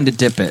I'm trying to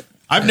dip it.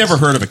 I've never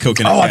heard of a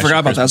coconut. Oh, I cashew forgot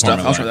about crisp that before stuff.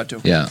 in my I'll try life.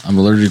 that too. Yeah, I'm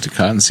allergic to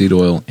cottonseed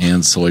oil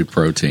and soy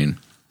protein.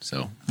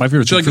 So My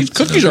favorite So, thing like, these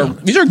cookies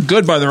are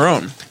good by their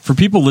own. for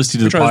people listening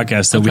to the Try-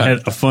 podcast, that we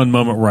had a fun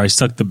moment where I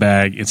stuck the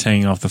bag. It's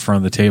hanging off the front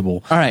of the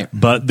table. All right.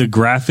 But the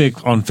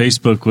graphic on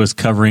Facebook was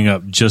covering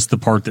up just the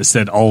part that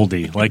said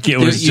Aldi. Like it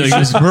was, you it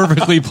was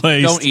perfectly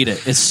placed. Don't eat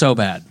it. It's so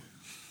bad.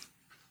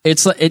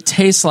 It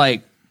tastes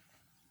like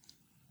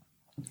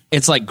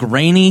it's like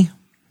grainy.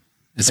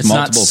 it's, It's not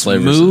multiple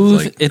flavors. smooth.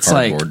 Of like It's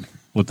cardboard.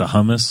 With the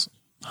hummus.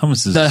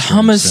 Hummus is The a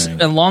strange hummus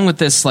thing. along with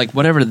this, like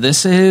whatever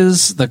this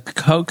is, the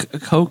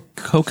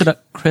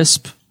coconut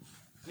crisp.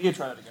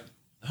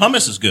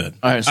 Hummus is good.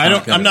 All right, it's I not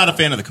don't. good I'm at not a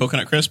fan of the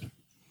coconut crisp.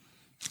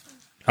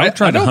 I would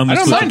try the hummus. I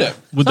don't mind it.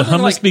 Would the Something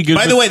hummus like- be good?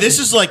 By the way, this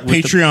is like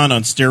Patreon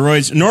on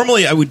steroids.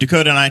 Normally,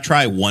 Dakota and I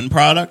try one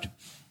product.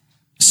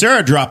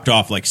 Sarah dropped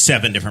off like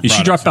 7 different products.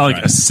 She dropped out like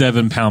to a try.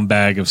 7-pound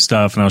bag of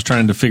stuff, and I was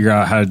trying to figure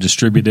out how to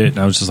distribute it. And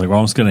I was just like, well,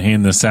 I'm just going to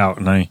hand this out.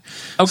 And I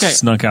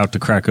snuck out to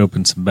crack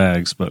open some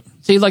bags. But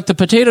See, like the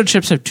potato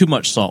chips have too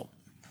much salt.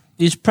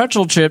 These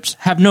pretzel chips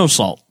have no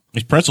salt.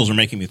 These pretzels are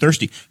making me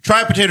thirsty.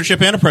 Try a potato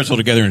chip and a pretzel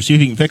together and see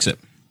if you can fix it.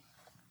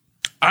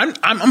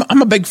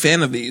 I'm a big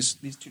fan of these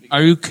two together.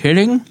 Are you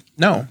kidding?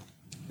 No,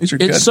 these are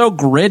good. It's so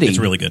gritty. It's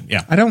really good.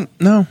 Yeah. I don't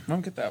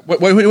get that.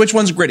 Which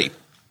one's gritty?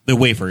 The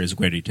wafer is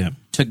gritty, Tim.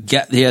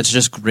 It's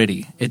just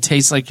gritty. It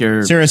tastes like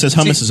your. Sarah says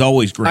hummus is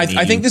always gritty.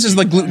 I think this is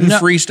like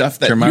gluten-free stuff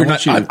that Jeremiah, you're why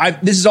not. don't you-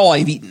 this is all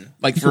I've eaten.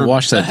 Like You for can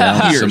wash that down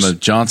with years. some of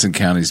Johnson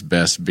County's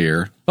best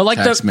beer. But like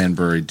Taxman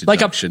Brewery like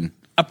deduction.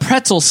 a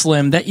pretzel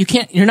slim that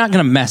you're not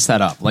going to mess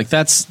that up. Like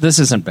this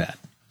isn't bad.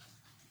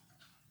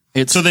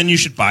 So then you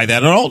should buy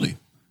that at Aldi.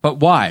 But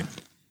why?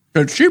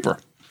 It's cheaper.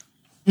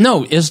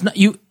 No, it's not.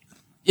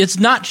 It's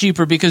not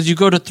cheaper because you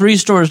go to 3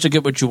 stores to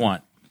get what you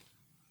want.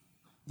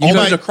 You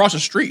go across the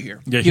street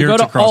here. yeah, You here go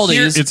it's to across.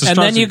 Aldi's, It's a and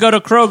then you go to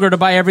Kroger to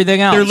buy everything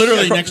else. They're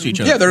literally next to each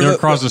other. Yeah, They're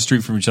across the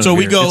street from each other. So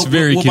we here. go. It's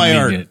very we'll buy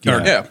convenient.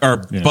 our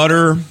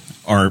butter,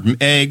 our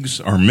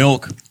eggs, our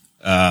milk,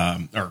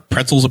 our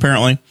pretzels.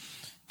 Apparently,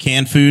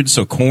 canned food.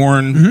 So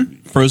corn,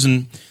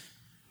 frozen.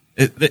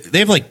 They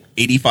have like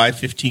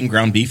 15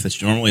 ground beef.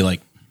 That's normally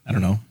like I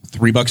don't know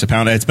 $3 a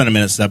pound. It's been a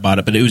minute since I bought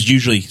it, but it was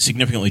usually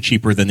significantly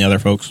cheaper than the other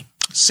folks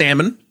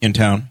Salmon. in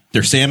town.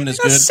 Their salmon is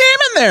good. There's salmon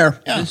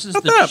there. Yeah. This is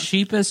Not the bad.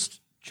 cheapest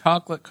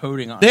chocolate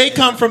coating on They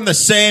come from the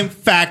same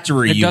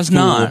factory. it. you Does fool.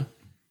 not.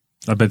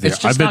 I bet It's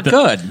just not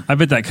good. I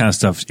bet that kind of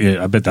stuff.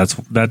 Yeah, I bet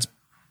that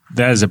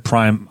is a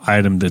prime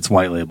item that's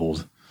white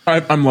labeled.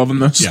 I'm loving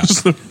this. Yeah.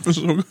 This is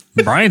so good.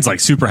 Brian's like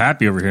super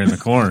happy over here in the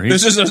corner.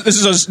 This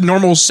is a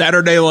normal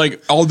Saturday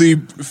like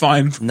Aldi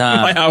find in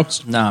my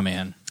house. Nah,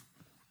 man.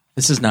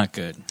 This is not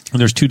good. And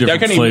there's 2 different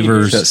I can't even eat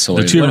flavors. that soy.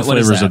 There's 2 different What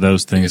is flavors that? of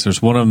those things.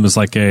 There's one of them is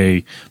like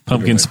a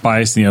pumpkin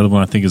spice, and the other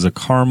one I think is a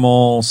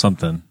caramel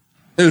something.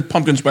 There's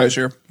pumpkin spice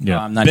here.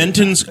 Yeah, I'm not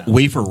Benton's eating that.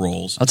 wafer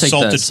rolls. I'll take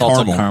salted the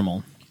salted caramel.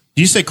 caramel.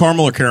 Do you say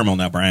caramel or caramel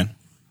now, Brian?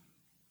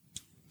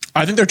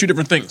 I think they're 2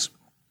 different things.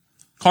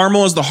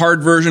 Caramel is the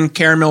hard version.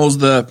 Caramel is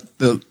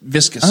the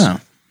viscous. Oh.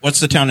 What's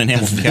the town in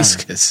Hamilton County?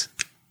 Viscous.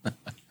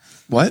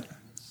 What?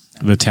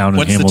 the town in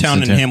What's Hamilton. the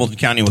town in Hamilton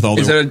County with all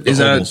the Is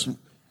that ovals?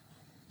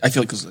 I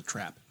feel like this is a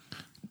trap.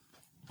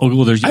 Oh,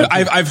 well, there's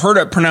I've heard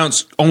it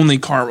pronounced only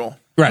caramel.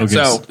 Right. okay,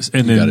 So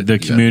and You got then it, the you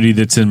got community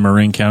that's in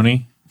Marin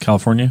County,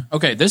 California,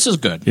 Okay, this is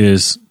good.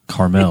 is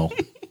Carmel.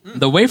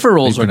 The wafer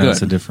rolls They are pronounce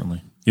good. it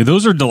differently. Yeah,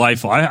 those are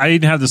delightful. I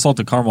didn't have the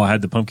salted caramel. I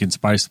had the pumpkin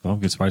spice. The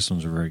pumpkin spice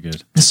ones are very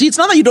good. see, it's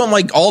not that you don't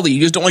like Aldi. You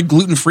just don't like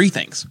gluten-free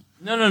things.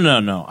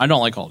 No. I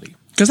don't like Aldi.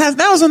 Because that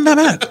wasn't that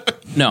bad.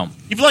 No.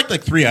 You've liked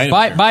like 3 items.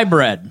 there. Buy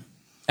bread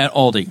at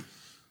Aldi.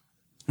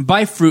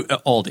 Buy fruit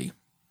at Aldi.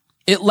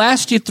 It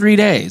lasts you 3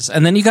 days,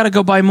 and then you got to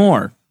go buy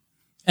more.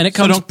 And it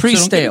comes So don't get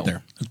pre-stale. it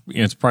there.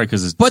 Yeah, it's probably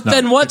because it's. But not,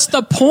 then what's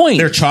the point?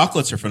 Their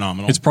chocolates are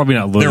phenomenal. it's probably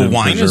not loaded Their with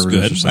wine is preservatives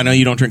or good. something. I know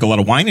you don't drink a lot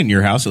of wine in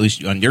your house, at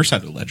least on your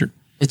side of the ledger.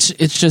 It's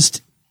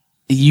just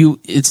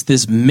it's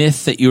this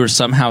myth that you are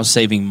somehow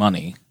saving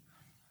money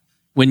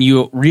when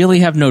you really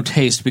have no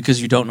taste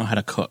because you don't know how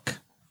to cook.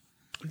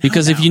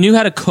 Because if you knew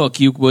how to cook,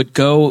 you would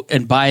go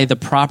and buy the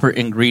proper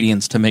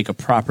ingredients to make a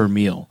proper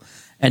meal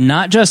and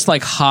not just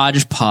like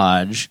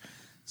hodgepodge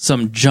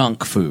some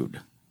junk food.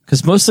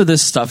 Because most of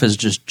this stuff is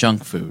just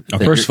junk food.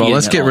 First of all,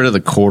 let's get rid of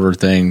the quarter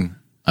thing.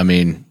 I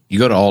mean, you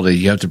go to Aldi,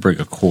 you have to bring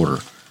a quarter.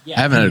 I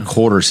haven't had a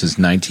quarter since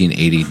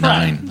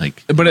 1989.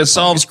 Like, But it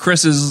solves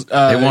Chris's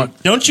they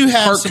want Don't you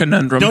have Heart some,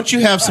 conundrum. Don't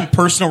you have some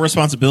personal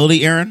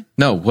responsibility, Aaron?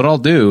 no. What I'll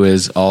do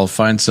is I'll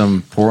find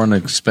some poor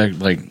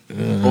unexpected like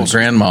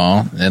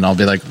grandma, and I'll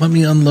be like, "Let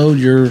me unload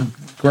your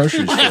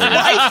groceries." For you.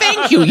 Why,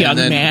 thank you, young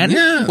then- man.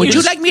 yeah, Would you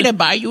yes. like me to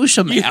buy you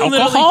some literally-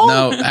 alcohol?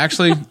 No,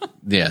 actually,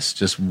 yes,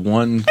 just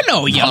one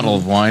Hello, young- bottle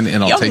of wine,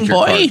 and I'll young take your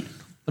boy. card.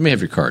 Let me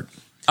have your card.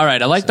 All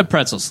right, I like the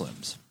pretzel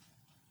slims.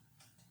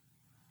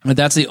 But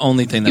that's the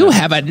only thing that You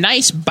have a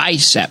nice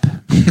bicep.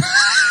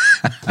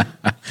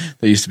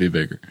 They used to be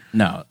bigger.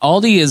 No,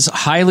 Aldi is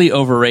highly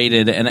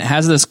overrated, and it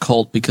has this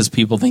cult because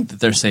people think that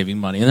they're saving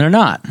money, and they're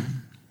not.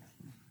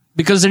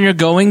 Because then you're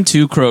going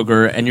to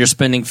Kroger and you're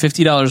spending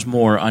 $50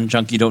 more on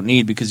junk you don't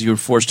need because you were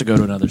forced to go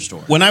to another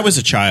store. When I was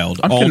a child,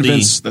 I'm Aldi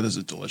convinced that this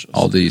is delicious.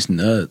 Aldi's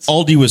nuts.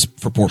 Aldi was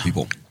for poor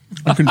people.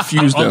 I'm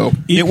confused though.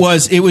 It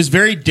was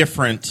very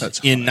different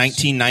in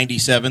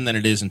 1997 than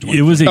it is in 20.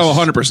 It was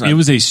 100%. It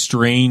was a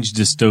strange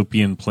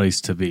dystopian place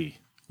to be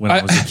when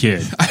I was a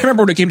kid. I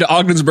remember when it came to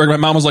Ogdensburg, my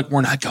mom was like,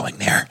 "We're not going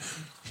there."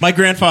 My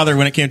grandfather,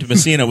 when it came to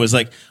Messina, was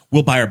like,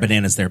 "We'll buy our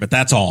bananas there, but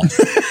that's all."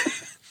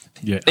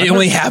 Yeah, They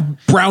only have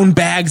brown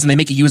bags and they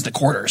make you use the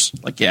quarters.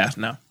 Like, yeah,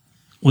 no.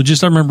 Well,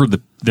 just I remember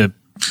the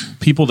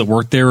people that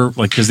worked there,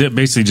 like, because they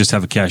basically just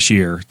have a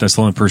cashier. That's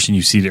the only person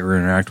you see to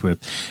interact with,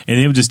 and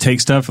they would just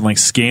take stuff and like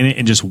scan it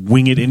and just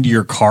wing it into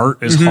your cart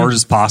as hard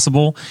as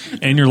possible.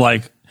 And you're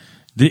like,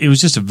 It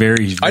was just a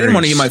very I didn't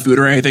want to eat my food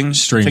or anything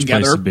strange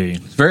together. place to be.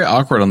 It's very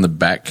awkward on the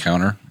back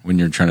counter when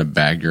you're trying to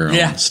bag your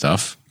Yeah. own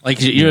stuff. Like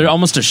you're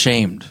almost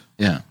ashamed.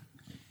 Yeah.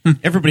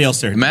 Everybody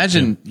else there.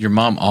 Imagine your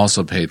mom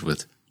also paid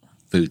with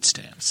food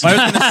stamps. I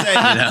was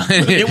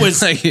going to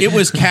say it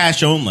was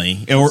cash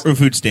only or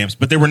food stamps,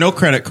 but there were no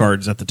credit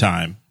cards at the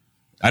time.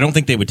 I don't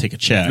think they would take a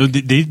check. No,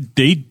 they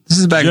This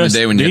is back in the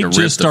day when you they had to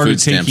rip just the started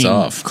food stamps taking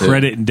off, too.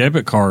 credit and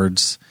debit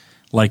cards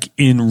like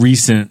in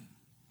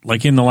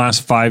the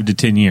last 5 to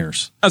 10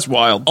 years. That's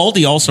wild.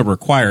 Aldi also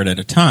required at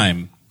a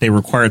time they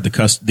required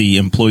the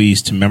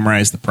employees to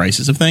memorize the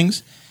prices of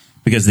things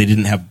because they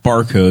didn't have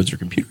barcodes or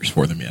computers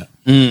for them yet.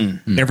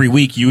 Every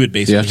week you would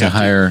basically You have to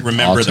hire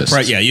remember the autists.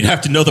 price. Yeah, you'd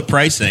have to know the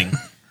pricing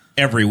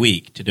every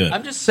week to do it.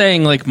 I'm just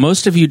saying, like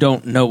most of you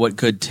don't know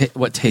what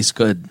what tastes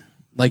good.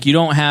 Like you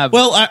don't have.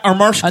 Well, our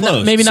marsh I know-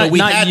 closed, maybe so not- we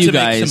not had you to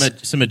guys.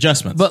 make some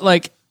adjustments. But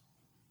like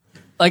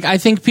I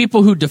think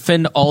people who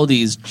defend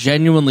Aldi's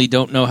genuinely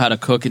don't know how to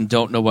cook and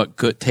don't know what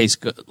good tastes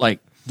good. Like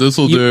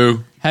This'll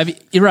do.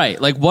 You're right.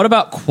 Like what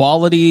about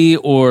quality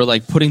or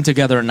like putting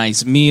together a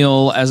nice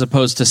meal as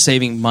opposed to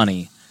saving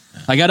money?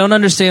 Like I don't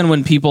understand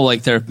when people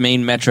like their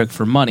main metric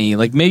for money.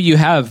 Like maybe you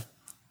have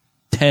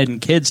 10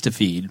 kids to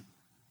feed,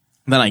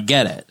 then I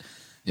get it.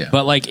 Yeah.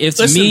 But like if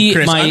Listen, me,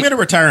 Chris, I'm going to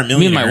retire a millionaire.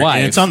 me and my wife.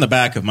 and it's on the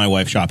back of my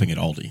wife shopping at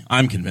Aldi.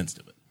 I'm convinced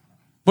of it.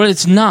 But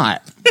it's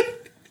not.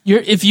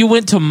 If you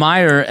went to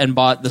Meijer and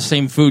bought the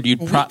same food,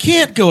 you'd We probably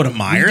can't go to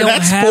Meijer. don't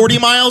That's have- 40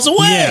 miles away.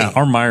 Yeah,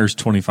 our Myers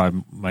 25.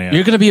 you're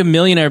going to be a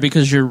millionaire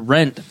because your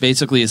rent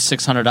basically is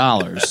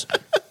 $600.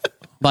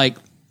 Like,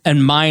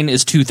 and mine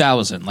is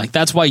 $2,000. Like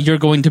that's why you're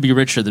going to be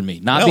richer than me.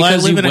 Not Well, I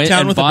because live you in a went town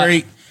and with bought.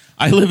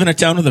 I live in a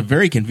town with a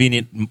very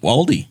convenient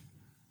Aldi.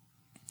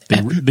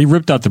 They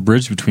ripped out the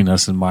bridge between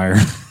us and Meyer.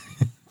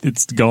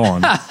 It's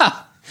gone.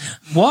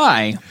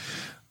 Why,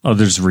 Oh,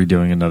 they're just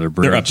redoing another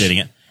bridge. They're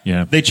updating it.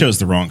 Yeah. They chose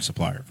the wrong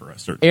supplier for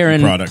us.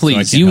 Aaron? Product, so I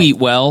Please, can't you help. eat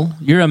well.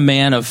 You're a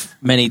man of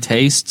many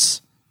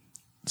tastes.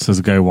 Says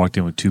the guy who walked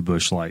in with 2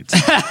 bush lights.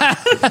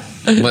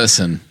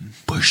 Listen.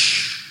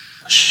 Bush.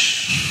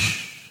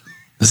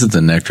 This is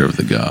the nectar of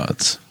the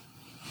gods.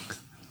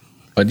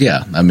 But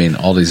yeah, I mean,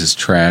 Aldi's is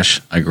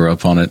trash. I grew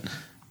up on it.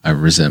 I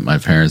resent my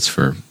parents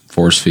for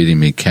force feeding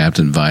me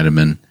Captain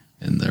Vitamin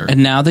in their.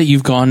 And now that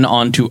you've gone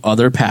on to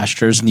other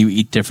pastures and you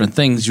eat different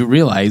things, you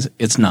realize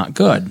it's not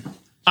good.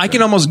 I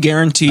can almost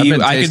guarantee I've you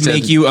been I could tasted-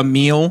 make you a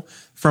meal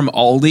from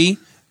Aldi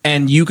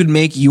and you could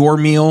make your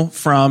meal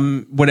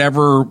from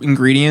whatever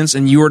ingredients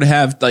and you were to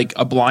have like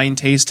a blind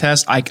taste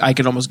test, I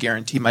could almost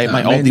guarantee my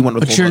Aldi one would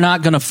But hold you're up.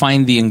 not going to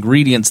find the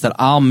ingredients that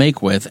I'll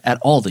make with at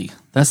Aldi.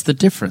 That's the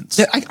difference.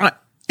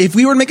 If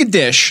we were to make a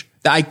dish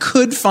that I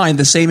could find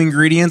the same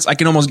ingredients, I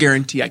can almost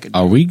guarantee I could.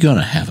 Are we going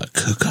to have a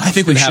cook-off? I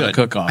think we have should a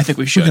cook-off. I think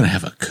we We're should. going to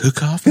have a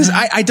cook-off? Because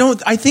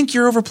I think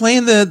you're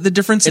overplaying the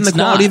difference in the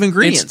quality of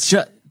ingredients.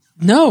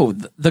 No,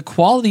 the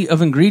quality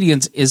of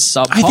ingredients is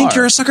subpar. I think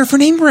you're a sucker for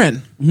name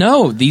brand.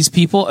 No, these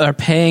people are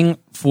paying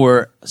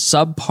for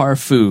subpar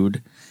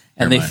food,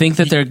 and they think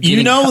that they're getting.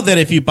 You know that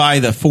if you buy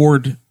the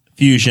Ford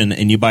Fusion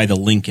and you buy the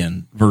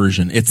Lincoln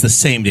version, it's the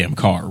same damn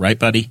car, right,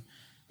 buddy?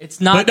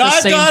 It's not But the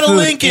I've same got a food.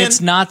 Lincoln.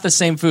 It's not the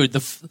same food.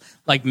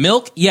 Like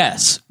milk,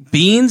 yes.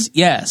 Beans,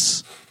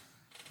 yes.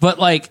 But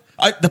like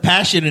The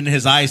passion in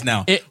his eyes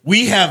now.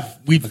 We've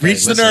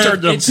reached the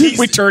listen. nerve.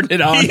 We turned it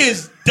on. He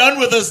is done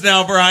with us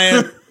now,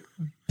 Brian.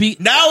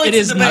 Now it it's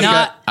is the-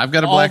 not. I've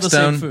got a all the same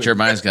Blackstone. food.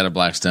 Jeremiah's got a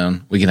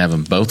Blackstone. We can have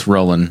them both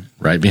rolling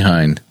right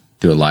behind.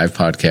 Do a live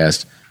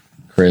podcast.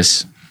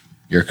 Chris,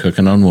 you're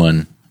cooking on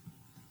one.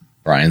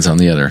 Brian's on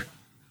the other.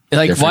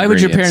 Like, different why would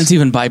your ingredients. parents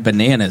even buy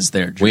bananas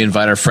there? We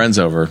invite our friends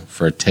over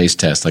for a taste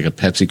test, like a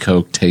Pepsi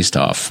Coke taste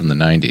off from the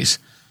 90s.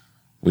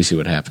 We see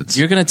what happens.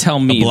 You're going to tell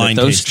me that blind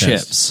those taste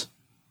test. chips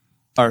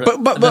are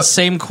But- the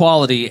same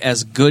quality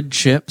as good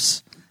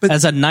chips,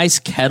 as a nice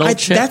kettle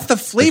chip? That's the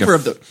flavor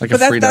of the. like a but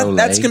that, Frito-Lay.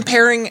 that's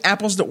comparing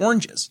apples to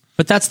oranges.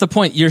 But that's the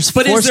point. You're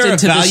But is forced there a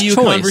into value this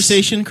choice.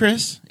 conversation,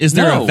 Chris? Is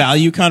there No. a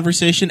value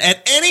conversation?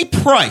 At any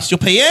price, you'll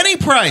pay any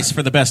price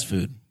for the best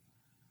food.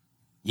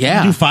 You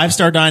Yeah, do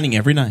 5-star dining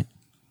every night.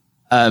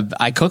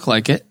 I cook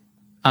like it.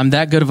 I'm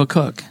that good of a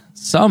cook.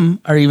 Some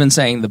are even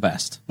saying the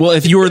best. Well,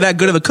 if you were that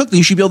good of a cook, then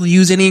you should be able to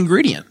use any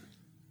ingredient.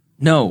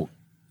 No,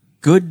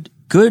 good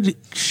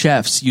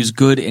chefs use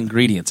good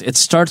ingredients. It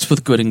starts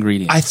with good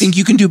ingredients. I think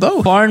you can do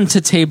both. Farm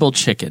to table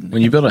chicken.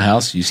 when you build a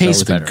house, you start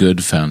Tastes with better. a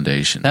good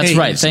foundation. That's Hey,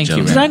 right. ladies and Thank you.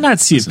 gentlemen. Did I not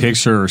see a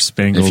picture of If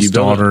Spangle's you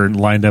build daughter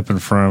lined up in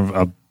front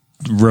of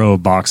a row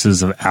of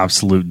boxes of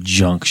absolute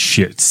junk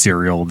shit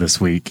cereal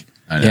this week?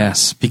 I know.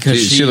 Yes,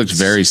 because she looks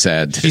very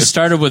sad. She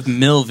started with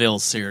Millville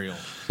cereal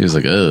He was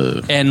like,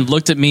 ugh. and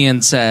looked at me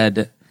and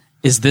said,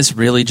 "Is this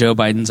really Joe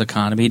Biden's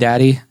economy,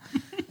 Daddy?"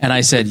 And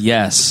I said,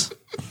 "Yes."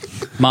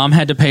 Mom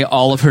had to pay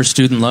all of her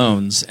student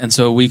loans, and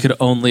so we could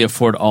only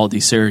afford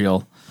Aldi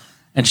cereal.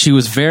 And she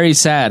was very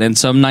sad, and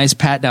some nice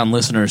pat-down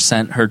listener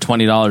sent her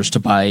 $20 to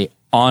buy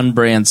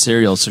on-brand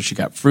cereal. So she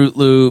got Fruit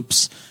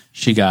Loops,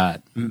 she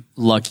got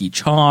Lucky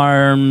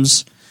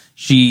Charms,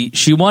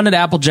 She wanted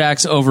Apple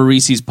Jacks over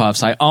Reese's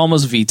Puffs. I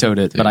almost vetoed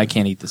it, but I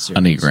can't eat the cereal.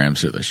 Honey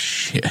grams are the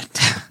shit.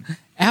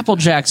 Apple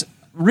Jacks.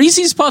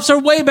 Reese's Puffs are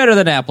way better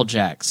than Apple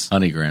Jacks.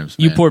 Honey grams,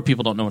 You man. poor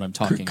people don't know what I'm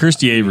talking about.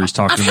 Christy Avery's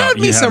talking about. Had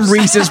me some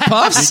Reese's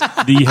Puffs.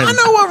 I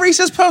know what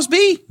Reese's Puffs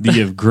be. You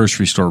have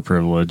grocery store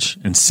privilege,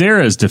 and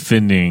Sarah is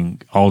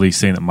defending Aldi,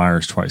 saying that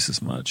Meijer's twice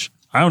as much.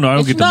 I don't know. I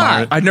don't get to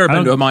not. Meijer. I've never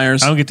been to a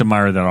Meijer's. I don't get to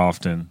Meijer that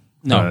often.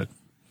 No.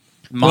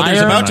 Well, there's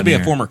Meijer- about to be a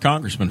Here. former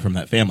congressman from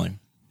that family.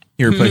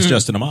 He replaced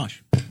Justin Amash.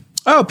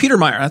 Oh, Peter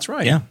Meyer. That's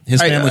right. Yeah,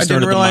 his family I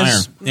started didn't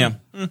realize. the Meijer.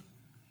 Yeah,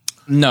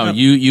 No,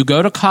 you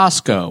go to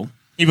Costco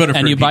he voted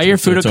and for you buy impeachment, your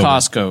so food at it's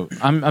over. Costco.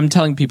 I'm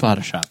telling people how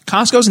to shop.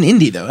 Costco's in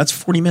Indy, though. That's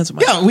 40 minutes of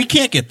my Yeah, we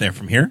can't get there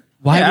from here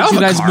Why Yeah, I would you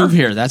have a guys car. move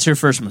here? That's your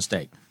first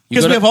mistake. You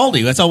because go we to- have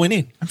Aldi. That's all we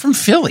need. I'm from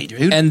Philly,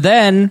 dude. And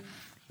then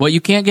what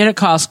you can't get at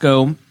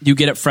Costco, you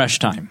get at Fresh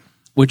Time,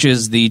 which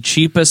is the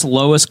cheapest,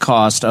 lowest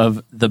cost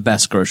of the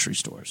best grocery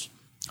stores.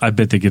 I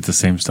bet they get the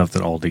same stuff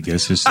that Aldi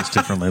gets, just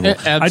different label.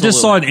 Absolutely. I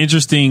just saw an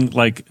interesting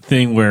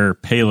thing where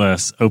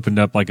Payless opened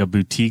up like a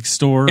boutique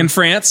store in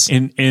France.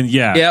 and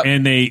yeah, Yep.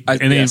 and they Yes.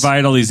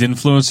 invited all these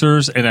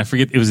influencers, and I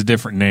forget it was a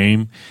different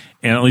name.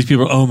 And all these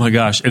people, oh my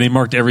gosh! And they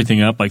marked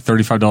everything up. Like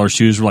 $35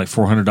 shoes were like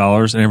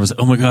 $400, and everyone's like,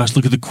 oh my gosh,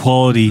 look at the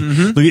quality!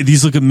 Look at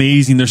these, look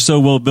amazing. They're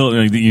so well built.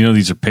 And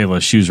these are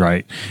Payless shoes,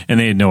 right? And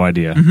they had no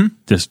idea.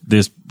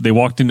 They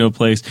walked into a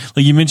place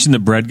like you mentioned the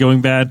bread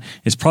going bad.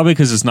 It's probably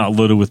because it's not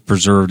loaded with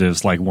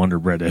preservatives like Wonder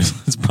Bread is.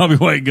 It's probably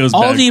why it goes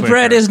bad Aldi quicker.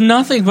 bread is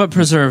nothing but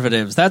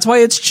preservatives. That's why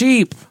it's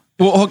cheap.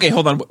 Well, okay,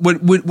 hold on.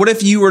 What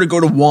if you were to go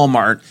to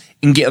Walmart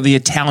and get the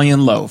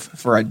Italian loaf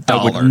for $1?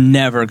 I would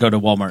never go to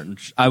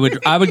Walmart. I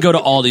would go to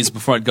Aldi's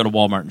before I'd go to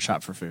Walmart and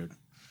shop for food.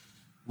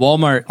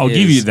 Walmart. I'll is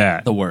give you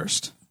that. The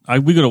worst.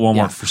 We go to Walmart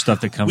Yeah. for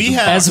stuff that comes. We in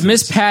have- boxes. As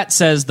Miss Pat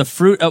says, the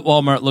fruit at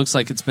Walmart looks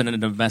like it's been in a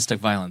domestic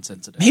violence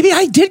incident. Maybe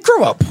I did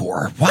grow up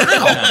poor.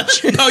 Wow.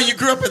 No, you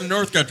grew up in the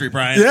North Country,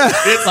 Brian. Yeah,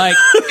 Like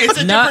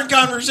it's a not- different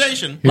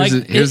conversation. Here's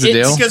like, the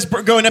deal. it's-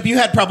 Because growing up, you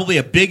had probably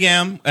a Big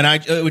M,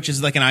 which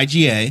is like an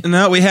IGA.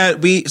 No,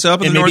 so up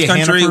in And the North maybe a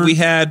Country, Hannaford? we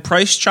had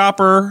Price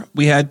Chopper,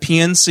 we had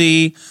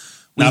PNC,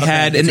 we Not a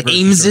had fan, an it's a grocery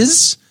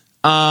Ames's,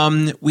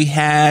 we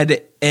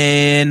had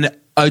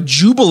a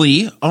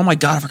Jubilee. Oh my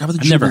God, I forgot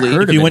about the never Jubilee.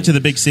 heard If of you it. went to the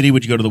big city,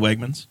 would you go to the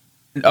Wegmans?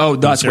 Oh,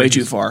 that's way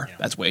Syracuse? too far.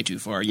 That's way too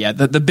far. Yeah,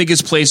 the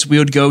biggest place we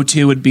would go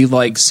to would be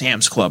like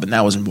Sam's Club, and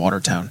that was in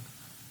Watertown.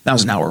 That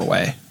was an hour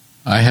away.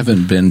 I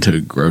haven't been to a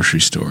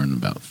grocery store in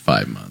about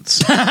 5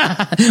 months.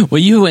 Well,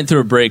 you went through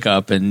a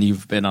breakup and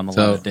you've been on a lot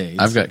So of dates.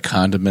 I've got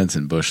condiments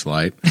and Busch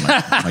Light.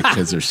 My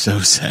kids are so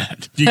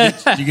sad. Do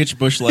you get your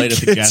Busch Light at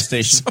the gas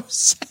station?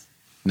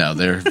 No,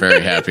 they're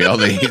very happy. All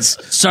they eat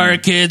Sorry,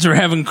 kids, we're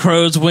having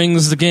crow's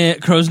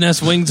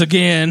nest wings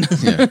again.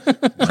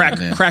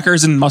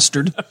 Crackers and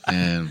mustard.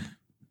 and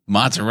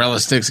mozzarella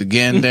sticks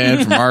again,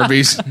 Dad, from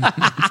Arby's.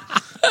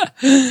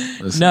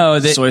 No,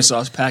 Soy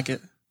sauce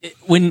packet.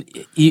 when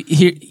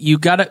you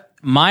got to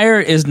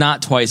Meijer is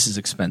not twice as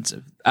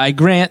expensive. I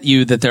grant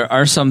you that there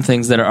are some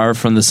things that are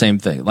from the same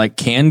thing, like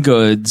canned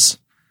goods,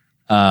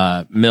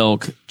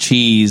 milk,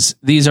 cheese.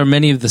 These are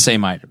many of the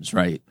same items,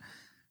 right?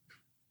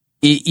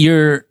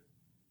 Your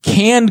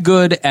canned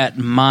good at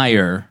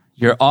Meijer,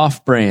 your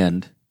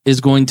off-brand, is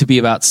going to be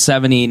about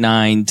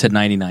 79 to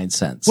 99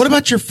 cents. What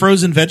about your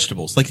frozen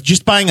vegetables? Like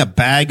just buying a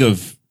bag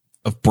of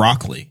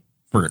broccoli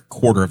for a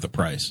quarter of the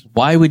price.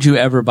 Why would you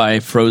ever buy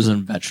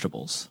frozen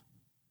vegetables?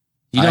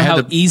 You know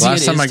how easy it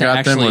is last time I to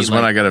got them actually, was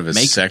when I got a make-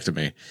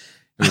 vasectomy.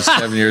 It was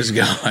 7 years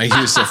ago. I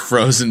used a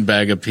frozen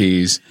bag of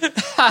peas,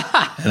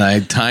 and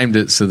I timed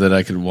it so that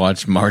I could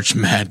watch March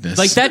Madness.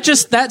 Like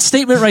that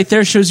statement right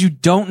there shows you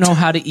don't know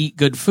how to eat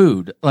good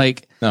food.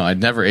 Like No, I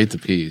never ate the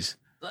peas.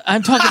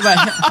 I'm talking about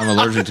I'm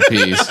allergic to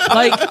peas.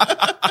 like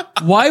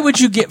why would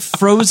you get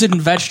frozen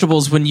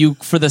vegetables when you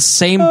for the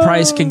same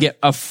price can get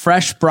a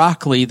fresh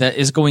broccoli that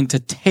is going to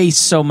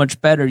taste so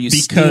much better? You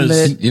steam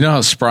Because- it. You know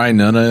how spry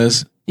Nona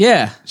is?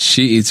 Yeah.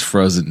 She eats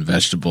frozen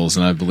vegetables,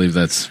 and I believe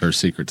that's her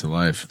secret to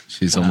life.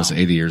 She's almost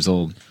 80 years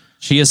old.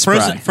 She is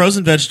spry.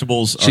 Frozen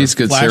vegetables are She's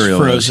good flash cereal,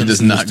 though. frozen. She does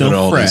so they're not still go to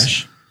all these.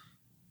 fresh.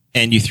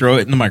 And you throw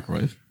it in the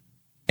microwave,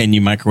 and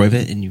you microwave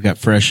it, and you've got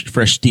fresh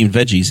steamed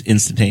veggies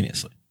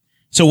instantaneously.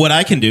 So what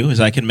I can do is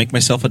I can make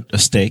myself a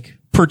steak,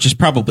 purchase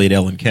probably at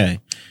L&K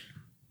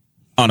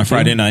on a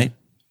Friday night,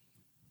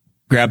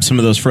 grab some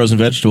of those frozen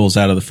vegetables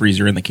out of the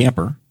freezer in the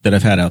camper that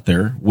I've had out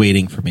there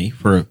waiting for me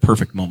for a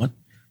perfect moment,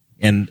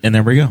 and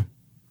there we go.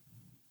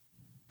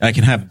 I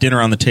can have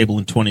dinner on the table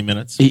in 20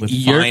 minutes with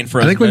fine I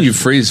frozen think when you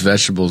vegetables. freeze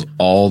vegetables,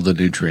 all the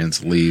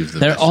nutrients leave.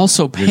 They're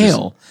also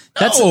pale.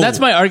 That's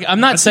my argument. I'm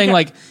not saying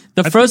like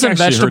the I think frozen I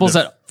actually heard vegetables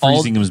that that all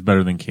freezing them is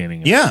better than canning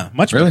them. Yeah,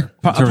 much Really? better.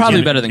 In terms of probably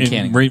canning- better than in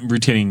canning.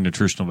 retaining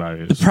nutritional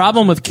values.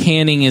 problem with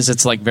canning is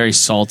it's like very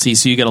salty,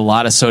 so you get a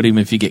lot of sodium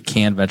if you get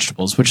canned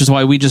vegetables, which is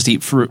why we just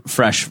eat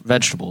fresh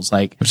vegetables.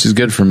 Like Which is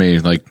good for me,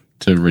 like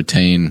to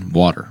retain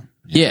water.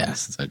 Yeah.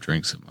 Since I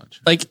drink so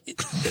much. like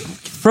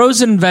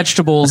frozen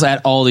vegetables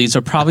at Aldi's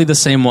are probably the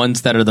same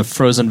ones that are the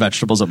frozen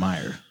vegetables at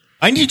Meijer.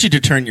 I need you to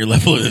turn your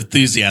level of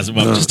enthusiasm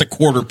up just a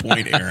quarter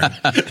point, Aaron.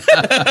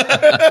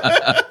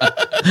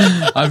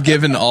 I've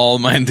given all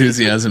my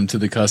enthusiasm to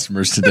the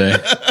customers today.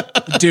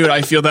 Dude,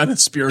 I feel that at a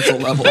spiritual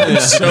level. I'm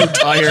so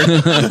tired.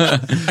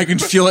 I can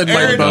feel it in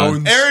my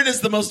bones. Aaron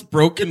is the most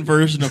broken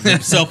version of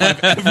himself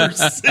I've ever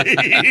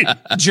seen.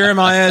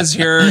 Jeremiah is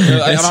here.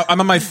 I'm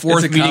on my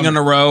fourth meeting in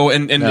a row,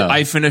 and No.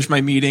 I finish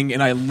my meeting,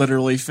 and I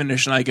literally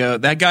finish, and I go,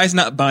 that guy's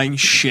not buying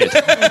shit.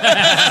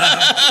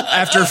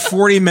 After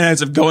 40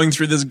 minutes of going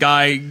through this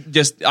guy,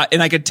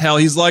 and I could tell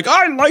he's like,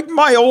 I like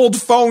my old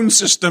phone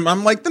system.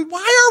 I'm like, then why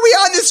are we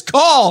on this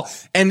call?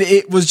 And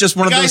it was just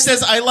one The of guy those.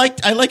 says, I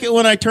like it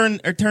when I turn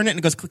it and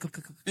it goes click, click,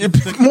 click,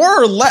 click.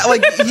 More or less,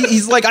 like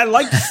he's like, I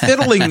like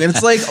fiddling, and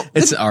it's like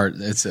It's art.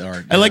 It's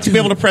art. I like to be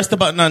able to press the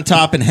button on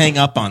top and hang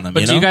up on them.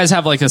 But do you guys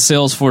have like a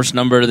Salesforce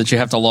number that you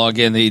have to log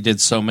in that you did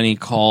so many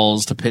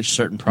calls to pitch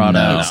certain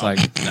products?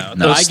 No.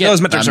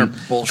 those metrics are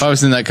If bullshit. I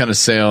was in that kind of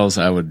sales,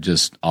 I would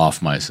just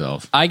off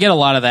myself. I get a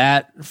lot of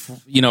that,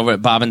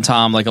 at Bob and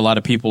Tom, like a lot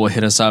of people will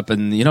hit us up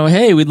and,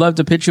 hey, we'd love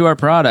to pitch you our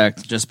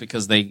product just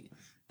because they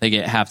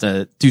have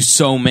to do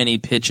so many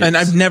pitches. And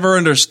I've never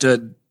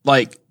understood,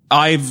 like,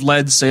 I've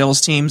led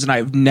sales teams and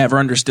I've never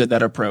understood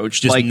that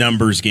approach. just like,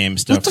 numbers game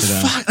stuff what the for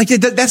them? fuck? Like,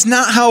 that's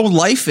not how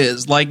life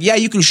is. Like, yeah,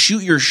 you can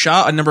shoot your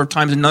shot a number of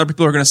times and other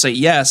people are going to say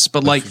yes,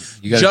 but like,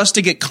 just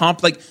to get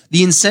like,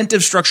 the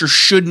incentive structure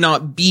should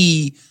not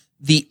be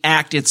the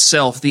act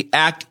itself. The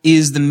act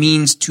is the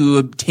means to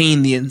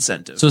obtain the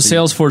incentive. so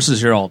Salesforce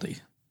is your Aldi.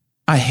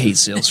 I hate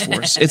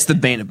Salesforce. It's the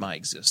bane of my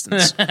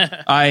existence.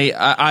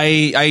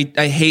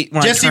 I hate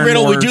when Jesse I turn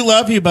Riddle, we more do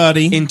love you,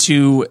 buddy.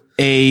 into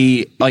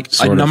a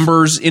Sort of.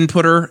 numbers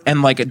inputter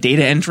and like a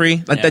data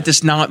entry. Like that's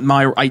just not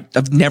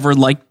I've never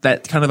liked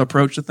that kind of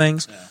approach to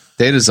things.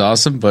 Data's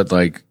awesome, but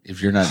like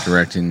if you're not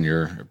directing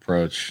your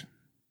approach,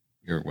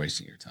 you're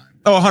wasting your time.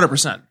 Oh,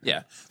 100%.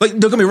 Yeah. Like,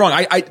 don't get me wrong.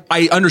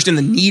 I understand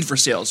the need for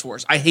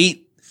Salesforce. I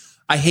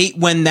hate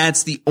when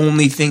that's the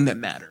only thing that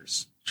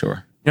matters.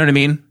 Sure. You know what I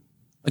mean?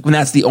 Like when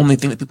that's the only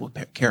thing that people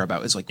care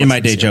about is like, In what's my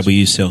the day job, Salesforce? we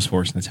use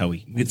Salesforce, and that's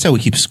how we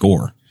keep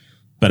score.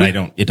 But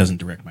it doesn't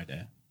direct my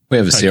day. We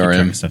have a Try to keep track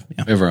CRM. of stuff.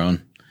 Yeah. We have our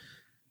own.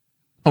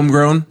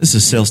 Homegrown. This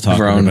is sales talk,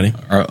 Our own,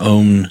 everybody. our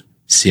own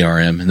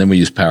CRM, and then we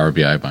use Power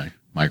BI by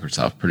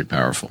Microsoft. Pretty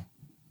powerful.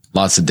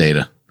 Lots of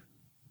data.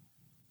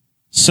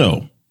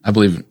 So, I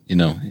believe,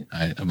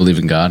 I believe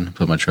in God. I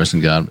put my trust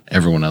in God.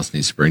 Everyone else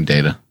needs to bring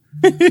data.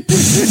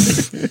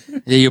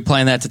 You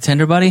applying that to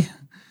Tinder, buddy?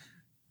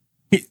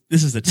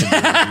 this is a Tinder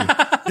interview.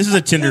 This is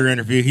a Tinder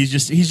interview. He's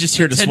just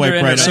here to Tinder swipe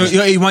right interview. on.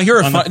 So you want to hear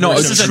a On the fun? No,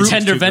 first this of is two a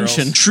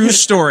Tendervention. true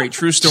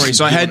story.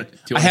 So I had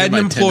an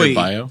employee.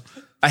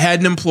 I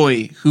had an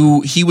employee who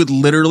he would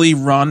literally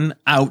run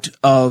out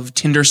of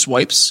Tinder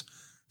swipes.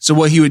 So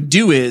what he would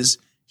do is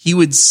he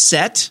would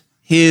set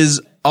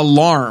his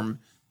alarm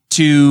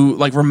to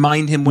like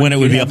remind him when it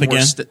would he'd be have up more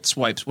again?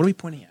 Swipes. What are we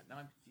pointing at?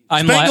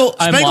 Spangle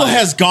live.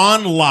 has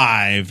gone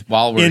live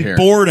While we're in here.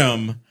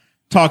 boredom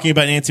talking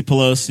about Nancy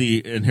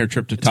Pelosi and her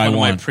trip to One of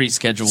Taiwan. my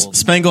pre-scheduled.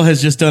 Spangle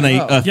has just done a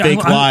Yeah,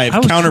 fake live I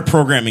was-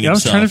 counter-programming I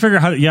was himself. trying to figure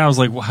out I was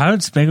like, well, how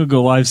did Spangle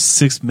go live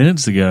 6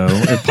 minutes ago?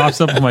 It pops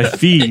up on my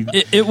feed.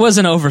 It was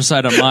an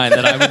oversight of mine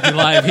that I would be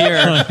live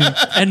here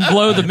and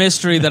blow the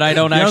mystery that I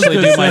don't Yeah, I was actually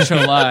gonna do my say.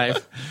 show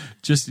live.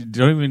 Just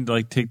don't even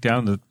like take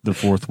down the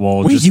fourth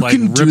wall. Wait, just you like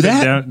can do rip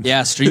that? it down.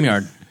 Yeah,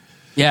 StreamYard.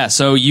 Yeah,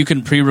 so you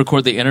can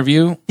pre-record the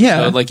interview.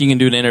 Yeah. So, like you can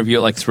do an interview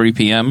at like 3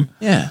 p.m.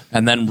 Yeah.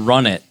 And then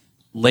run it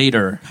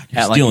later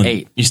at like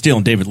 8. You're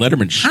stealing David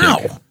Letterman's shtick. How?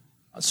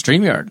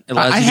 StreamYard. It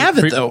allows I you to have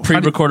it, though.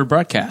 Pre-recorded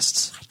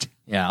broadcasts.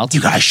 Yeah, I'll do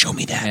You guys show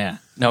me that. Yeah.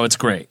 No, it's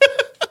great.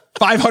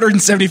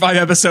 575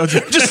 episodes.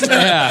 Just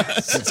Yeah.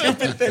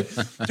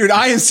 dude,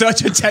 I am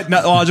such a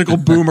technological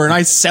boomer, and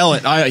I sell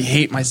it. I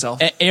hate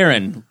myself.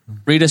 Aaron,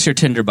 read us your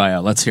Tinder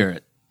bio. Let's hear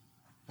it.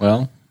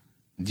 Well,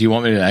 do you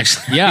want me to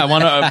actually? Yeah, I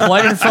want to pull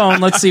out your phone.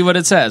 Let's see what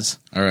it says.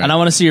 All right. And I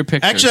want to see your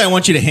pictures. Actually, I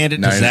want you to hand it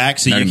to No, Zach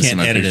so no, you this is can't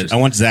my edit pictures. it. I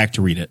want Zach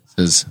to read it.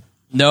 Says,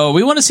 No,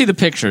 we want to see the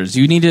pictures.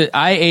 You need to.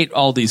 I ate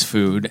Aldi's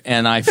food,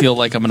 and I feel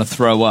like I'm going to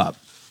throw up.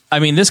 I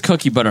mean, this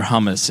cookie butter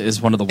hummus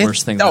is one of the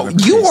worst things. Oh, I've ever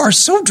you tasted. are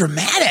so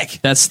dramatic.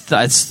 That's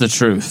the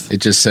truth. it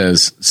just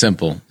says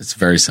simple. It's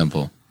very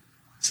simple.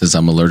 It says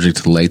I'm allergic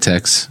to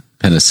latex,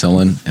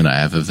 penicillin, and I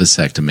have a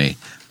vasectomy.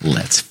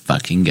 Let's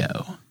fucking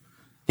go.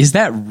 Is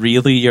that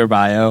really your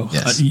bio?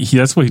 Yes.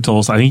 That's what he told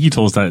us. I think he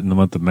told us that in the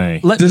month of May.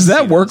 Does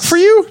that work for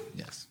you?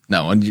 Yes.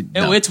 No. And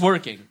Oh, no. it's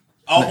working.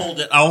 I'll hold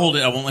it. I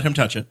won't let him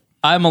touch it.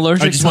 I'm I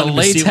allergic just to wanted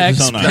to see it with latex.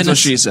 his own eyes. That's what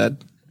she said.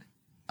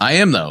 I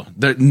am though.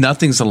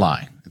 Nothing's a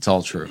lie. It's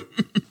all true.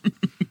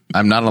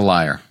 I'm not a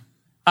liar.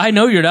 I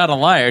know you're not a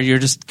liar. You're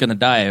just going to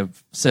die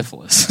of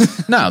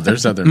syphilis. No,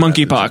 there's other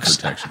Monkeypox. methods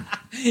of protection.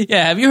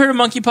 Yeah. Have you heard of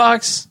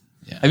monkeypox?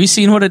 Yeah. Have you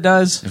seen what it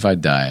does? If I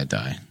die, I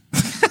die.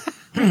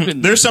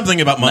 There's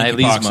something about monkeypox.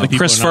 Nihilismo. that people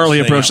Chris are not Farley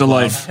saying approach out to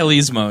loud. life.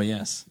 Helismo,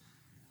 yes.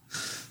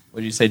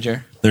 What did you say,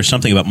 Jer? There's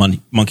something about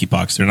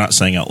monkeypox they're not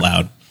saying out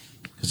loud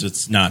because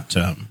it's not.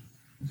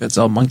 That's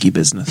all monkey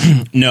business.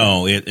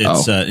 No, it's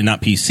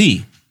not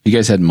PC. You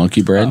guys had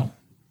monkey bread?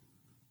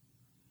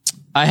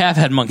 I have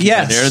had monkey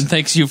Yes. bread, Aaron.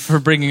 Thanks you for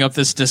bringing up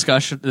this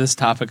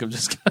topic of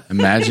discussion.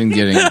 Imagine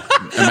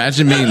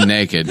being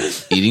naked,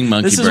 eating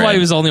monkey This is bread, why he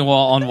was only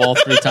on wall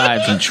 3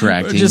 times.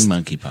 contracting Just-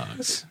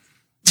 monkeypox.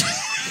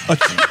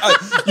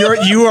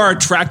 You are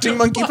attracting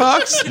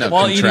monkeypox? No,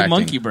 While eating contracting.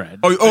 monkey bread.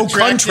 Oh, And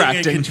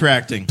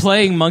contracting.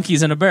 Playing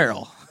monkeys in a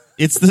barrel.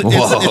 It's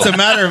a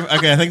matter of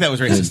okay. I think that was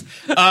racist.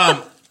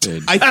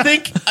 Dude.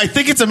 I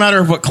think it's a matter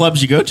of what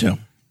clubs you go to.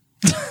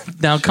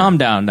 Now, calm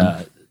down,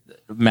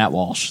 Matt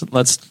Walsh.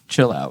 Let's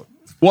chill out.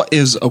 What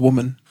is a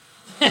woman?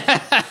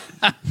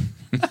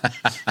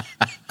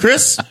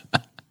 Chris,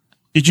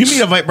 did you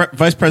meet a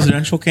vice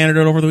presidential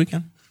candidate over the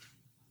weekend?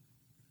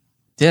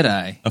 Did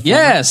I? former-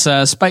 Yes,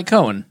 Spike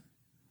Cohen.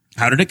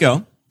 How did it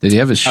go? Did he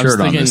have his I was shirt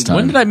on thinking, this time?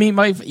 when did I meet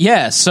my?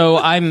 Yeah, so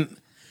I'm.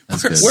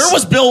 That's good. Where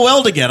was Bill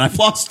Weld again? I've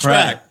lost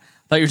track.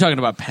 Thought you were talking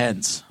about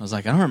Pence. I was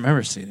like, I don't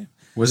remember seeing him.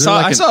 Was there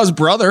I saw his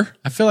brother.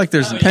 I feel like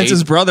there's an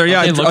Pence's eight- brother.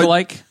 Yeah, They look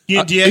alike. He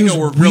and it Diego was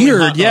were really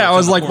weird. hot Yeah, I dogs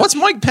was on like, the "What's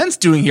Mike Pence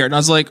doing here?" And I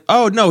was like,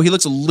 "Oh no, he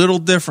looks a little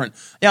different."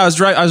 Yeah, I was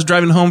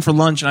driving home for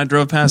lunch, and I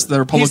drove past the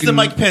Republican. He's the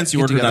Mike Pence you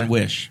ordered get-together. on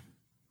Wish.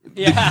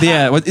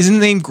 Yeah, what isn't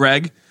his name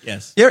Greg?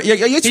 Yes. Yeah.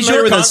 He's He's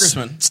your with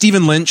congressman.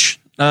 Stephen Lynch.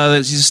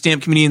 He's a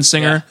stand-up comedian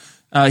singer.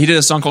 He did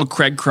a song called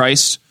Craig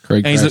Christ.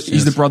 Craig and Christ,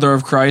 he's the yes. brother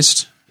of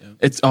Christ.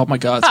 It's oh my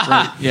god, it's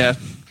great. Yeah,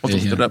 we'll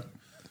Yeah, look it up.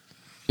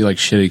 You like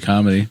shitty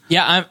comedy?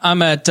 Yeah,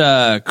 I'm at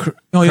Oh, you Craig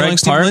don't like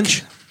Stephen Park.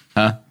 Lynch?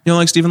 Huh? You don't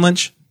like Stephen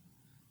Lynch?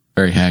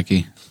 Very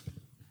hacky.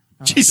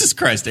 Jesus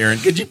Christ, Aaron,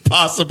 could you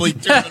possibly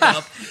turn it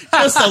up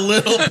just a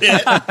little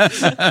bit?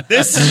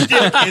 This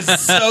shit is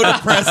so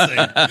depressing.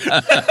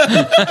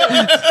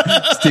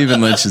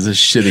 Stephen Lynch is a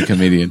shitty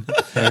comedian.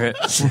 We're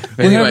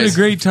having a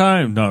great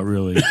time. Not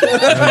really.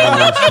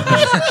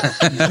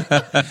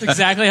 That's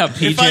exactly how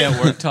PJ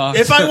at work talks.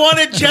 If I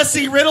wanted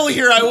Jesse Riddle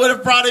here, I would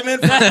have brought him in.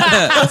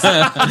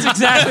 That's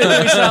exactly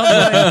what he sounds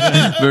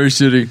like. Very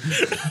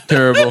shitty.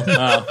 Terrible.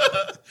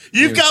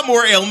 You've got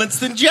more ailments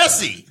than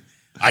Jesse.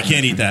 I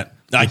can't eat that.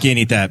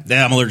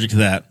 Yeah, I'm allergic to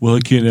that. Well, I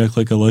can't act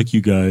like I like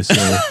you guys.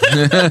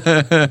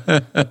 So.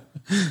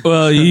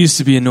 Well, you used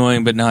to be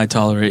annoying, but now I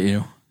tolerate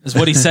you. Is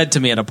what he said to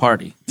me at a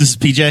party. This is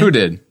PJ. Who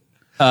did?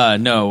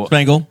 No,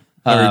 Spangle?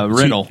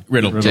 Riddle.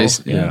 Riddle.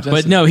 Jason. Yeah.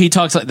 But no, he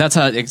talks like that's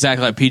how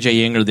exactly like PJ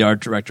Yinger, the art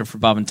director for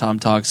Bob and Tom,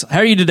 talks. How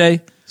are you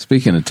today?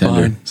 Speaking of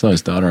Tinder, Fine. saw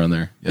his daughter on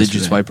there. Did you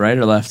yesterday. swipe right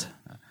or left?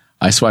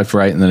 I swiped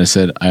right, and then I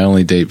said, I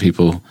only date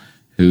people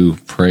who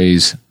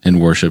praise and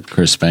worship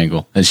Chris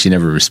Spangle. And she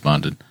never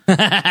responded.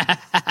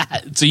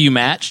 So you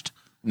matched.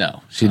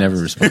 No, she never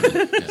responded.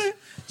 Yeah.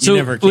 So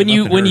never came when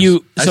you up in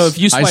hers. if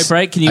you swipe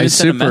right, can you I even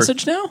send a super-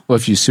 message now? Well,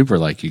 if you super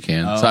like, you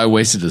can. So I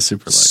wasted a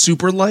super like.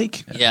 Super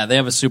like? Yeah, they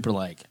have a super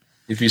like.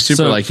 If you super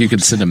So- like, you can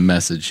send a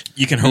message.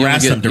 You can You only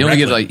harass get- them You only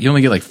directly. get you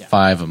only get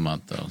 5 a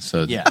month though,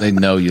 so Yeah. they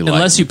know you like.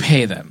 Unless them. you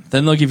pay them,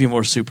 then they'll give you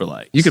more super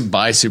likes. You could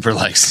buy super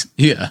likes.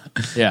 Yeah.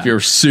 Yeah. If you're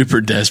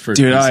super desperate.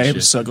 Dude, piece of I am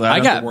shit. so glad I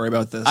don't have to worry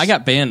about this. I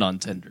got banned on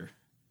Tinder.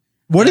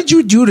 What did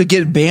you do to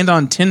get banned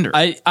on Tinder?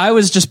 I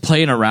was just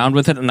playing around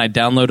with it, and I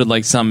downloaded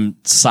like some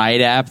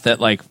side app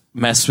that like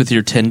messed with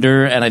your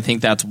Tinder, and I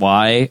think that's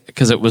why,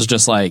 because it was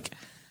just like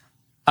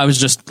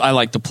I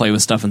like to play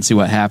with stuff and see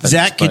what happens.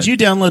 Zach, could but- you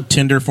download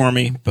Tinder for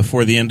me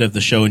before the end of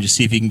the show and just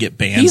see if you can get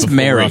banned? He's before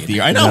we're married. off the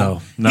air? I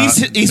know. No,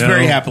 he's no.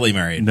 very happily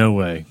married. No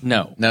way.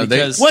 No, No, they-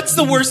 because What's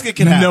the worst that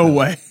can happen? no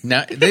way.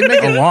 Now they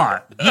make A it.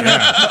 lot.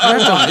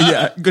 Yeah.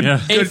 Yeah, good,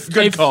 Yeah.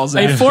 good calls.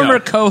 a Zach. former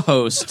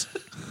co-host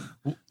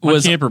My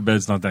was camper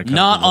bed's not that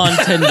not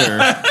comfortable.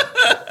 on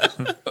Tinder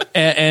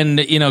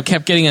and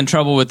kept getting in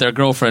trouble with their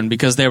girlfriend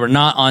because they were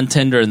not on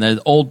Tinder and their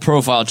old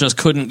profile just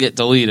couldn't get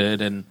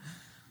deleted, and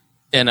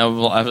I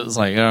was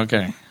like,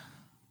 okay,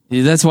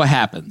 that's what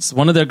happens.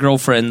 One of their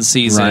girlfriends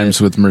sees Rhymes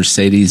it. with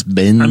Mercedes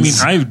Benz. I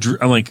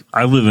mean,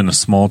 I live in a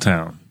small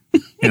town,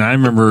 and I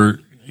remember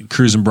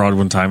cruising abroad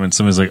one time, and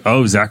somebody's like,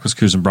 "Oh, Zach was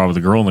cruising abroad with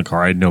a girl in the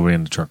car." I had nobody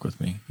in the truck with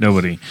me.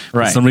 Nobody. But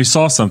Right. somebody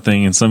saw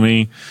something, and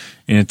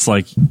it's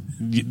like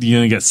you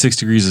only got 6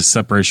 degrees of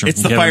separation.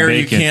 It's from the Kevin fire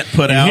you Bacon. can't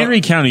put in out. Henry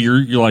County,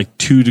 you're like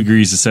 2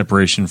 degrees of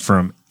separation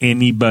from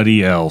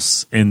anybody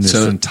else in this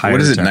so entire.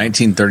 what is it? town.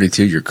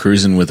 1932. You're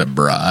cruising with a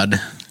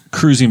broad.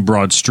 Cruising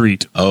Broad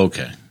Street. Oh,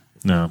 okay,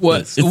 No,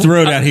 What It's the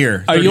road out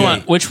here. are you 38. on?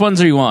 Which ones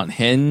are you on?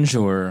 Hinge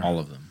or all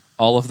of them.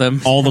 all of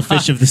them? All the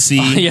fish of the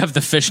sea. You have the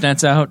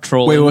fishnets out.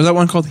 Trolling. Wait, was that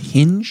one called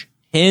Hinge?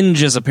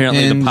 Hinge is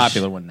apparently Hinge. the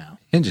popular one now.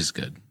 Hinge is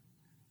good.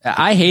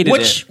 I hated it.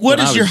 What when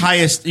I is your was-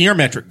 highest? You're a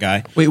metric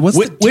guy. Wait, what's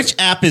the- which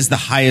app is the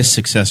highest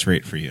success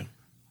rate for you?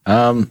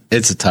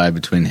 It's a tie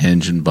between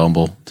Hinge and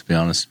Bumble, to be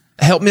honest.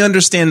 Help me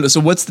understand. So,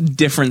 what's the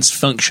difference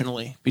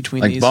functionally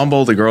between Like these?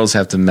 Bumble, the girls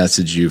have to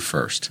message you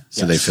first,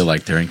 so they feel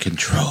like they're in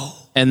control.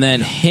 And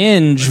then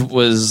Hinge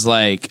was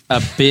like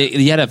a big.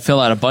 You had to fill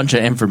out a bunch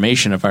of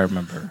information, if I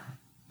remember.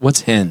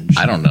 What's Hinge?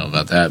 I don't know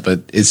about that,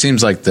 but it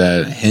seems like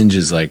the Hinge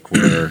is like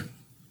where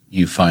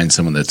you find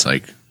someone that's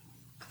like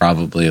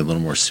probably a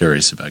little more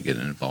serious about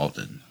getting involved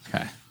in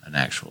Okay. an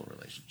actual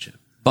relationship.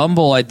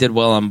 Bumble, I did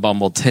well on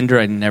Bumble. Tinder,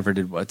 I never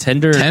did well.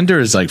 Tinder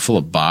is like full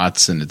of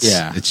bots, and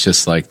it's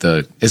just like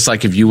it's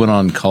like if you went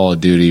on Call of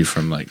Duty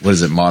from like, what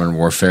is it, Modern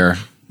Warfare,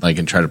 like,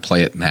 and try to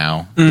play it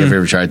now. You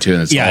ever tried to?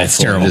 And it's it's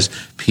awful. terrible. Just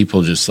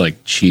people just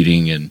like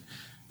cheating, and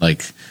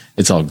like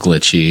it's all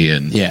glitchy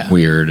and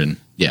weird, and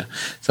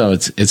so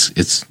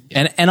it's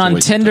and on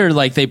Tinder,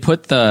 like they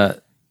put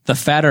the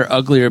fatter,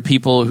 uglier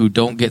people who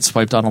don't get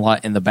swiped on a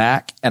lot in the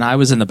back, and I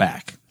was in the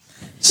back.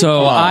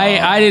 So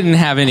I didn't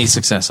have any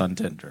success on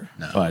Tinder,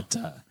 but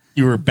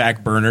You were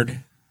backburnered.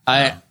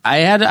 I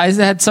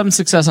had some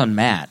success on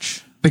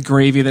Match. The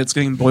gravy that's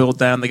getting boiled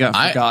down, they got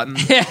forgotten.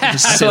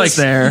 Just sits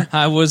there.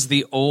 I was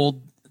the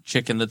old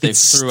chicken that they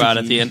threw out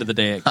at the end of the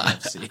day at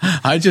KFC.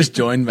 I just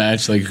joined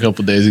Match like a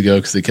couple days ago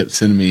because they kept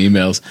sending me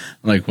emails.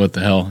 I'm like, what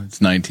the hell? It's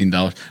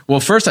 $19. Well,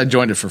 first I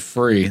joined it for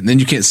free, and then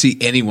you can't see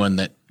anyone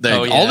that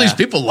all these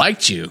people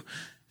liked you.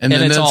 And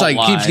then it's like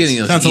lies. keeps getting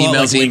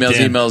those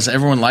emails.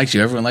 Everyone likes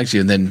you.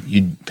 And then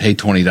you pay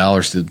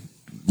 $20 to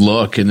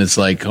look, and it's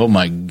like, oh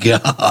my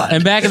God.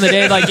 And back in the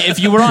day, like if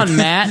you were on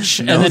Match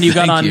and then you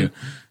got on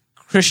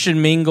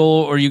Christian Mingle,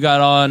 or you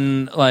got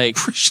on like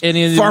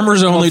any of the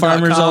Farmers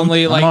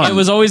Only, like it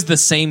was always the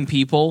same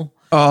people.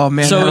 Oh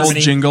man, So that it's- old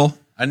jingle.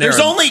 There's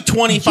only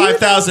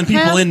 25,000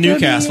 people in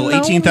Newcastle,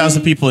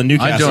 18,000 people in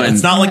Newcastle.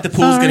 It's not like the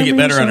pool's going to get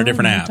better on a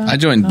different app. I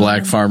joined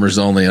Black Farmers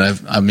Only, and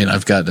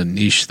I've got a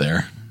niche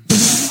there.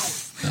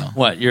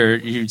 What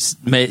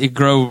you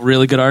grow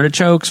really good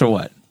artichokes or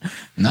what?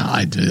 No,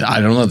 I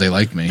don't know. They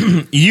like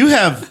me. You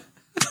have,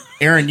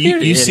 Aaron, You're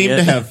an you seem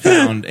idiot. to have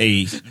found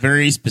a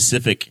very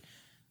specific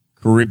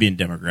Caribbean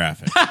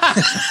demographic.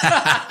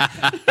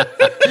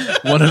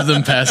 One of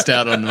them passed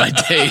out on my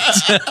date.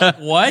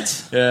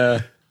 What?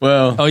 Yeah.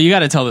 Well, Oh, you got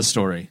to tell the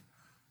story.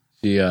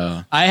 you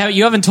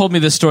haven't told me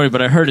this story,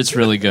 but I heard it's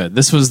really good.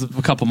 This was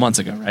a couple months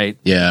ago, right?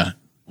 yeah.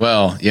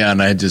 Well, yeah,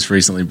 and I just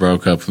recently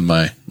broke up with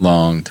my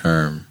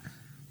long-term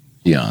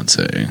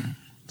fiance.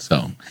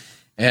 So,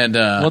 and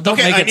Well, don't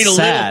make I it need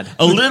sad.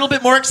 a little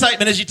bit more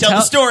excitement as you tell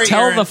the story.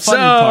 Tell Aaron. the funny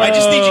So- part. I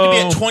just need you to be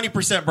at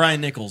 20%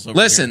 Brian Nichols. Over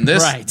listen, here.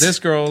 this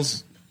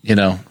girl's,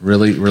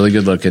 really, really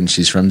good looking.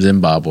 She's from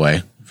Zimbabwe.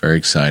 Very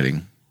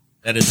exciting.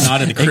 That is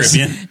not in the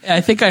Caribbean.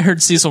 I think I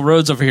heard Cecil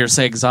Rhodes over here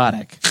say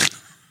exotic.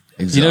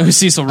 You know who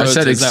Cecil Rhodes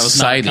I said is? That was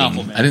not a exciting.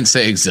 compliment. I didn't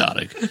say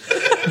exotic.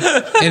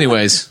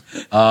 Anyways,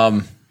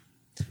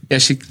 yeah,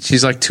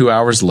 she's like 2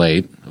 hours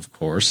late, of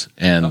course,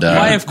 and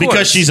Why, of course?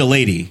 Because she's a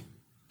lady.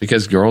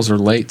 because girls are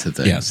late to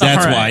things. Yes,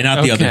 that's All right. why,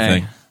 not the other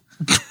Okay.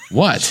 thing.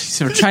 What?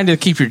 So we're trying to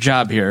keep your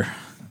job here.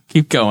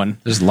 Keep going.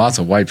 There's lots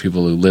of white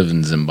people who live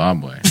in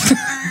Zimbabwe.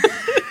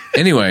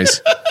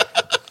 Anyways,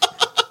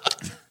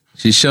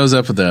 she shows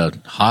up with a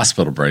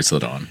hospital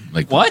bracelet on.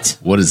 Like, What?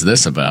 What is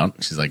this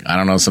about? She's like, I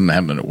don't know. Something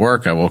happened at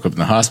work. I woke up in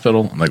the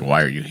hospital. I'm like,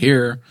 why are you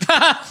here?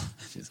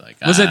 She's like,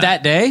 Was it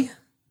that day?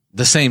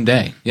 the same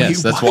day?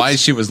 Yes, that's why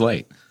she was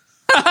late.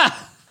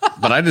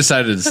 But I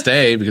decided to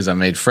stay because I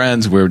made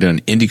friends. We were doing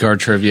IndyCar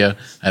trivia.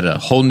 I had a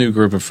whole new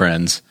group of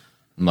friends.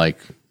 I'm like,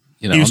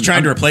 He was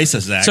trying to replace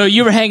us, Zach. So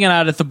you were hanging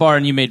out at the bar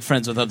and you made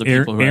friends with other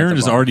people. Who Aaron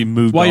has has already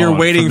moved While you're on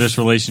waiting from this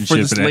for relationship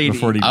this lady.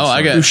 before it even Oh, I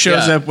started. got Who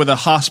shows yeah. up with a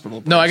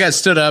hospital? No, I got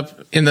stood up,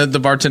 and the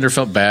bartender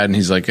felt bad, and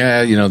he's like,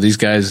 these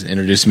guys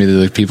introduced me to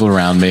the people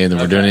around me, and then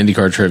we're doing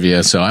IndyCar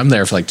trivia, so I'm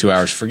there for like 2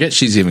 hours. Forget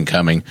she's even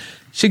coming.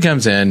 She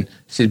comes in.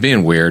 She's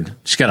being weird.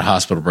 She's got a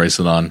hospital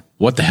bracelet on.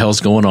 What the hell's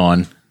going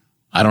on?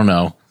 I don't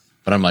know.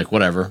 But I'm like,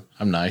 whatever.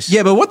 I'm nice.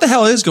 Yeah, but what the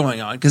hell is going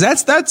on? Because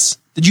that's.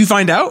 Did you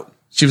find out?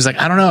 She was like,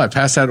 I don't know. I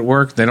passed out at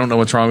work. They don't know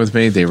what's wrong with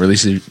me. They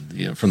released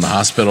it from the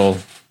hospital.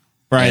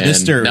 Brian, this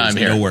and story now is I'm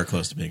here. nowhere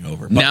close to being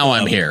over. Now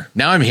I'm here.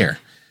 Now I'm here.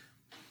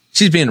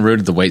 She's being rude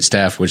to the wait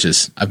staff, which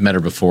is, I've met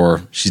her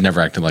before. She's never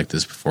acted like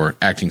this before.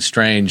 Acting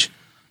strange.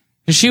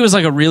 She was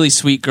like a really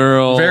sweet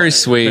girl. Very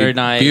sweet. Very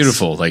nice.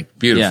 Beautiful. Like,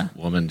 beautiful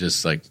Yeah. woman.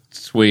 Just like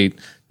sweet,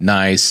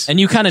 nice. And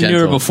you kind of knew her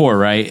gentle. before,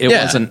 right? It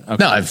Yeah. wasn't. Okay.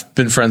 No, I've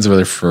been friends with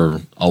her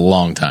for a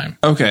long time.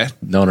 Okay.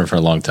 Known her for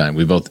a long time.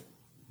 We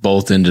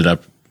both ended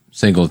up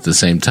single at the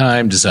same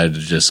time, decided to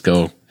just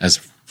go as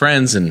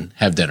friends and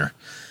have dinner.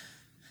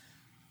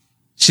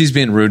 She's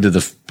being rude to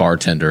the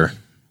bartender.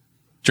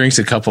 Drinks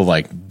a couple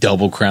like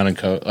double Crown and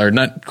Coke, or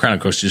not Crown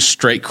and Coke, just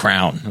straight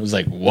Crown. I was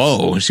like,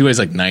 whoa. She weighs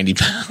like 90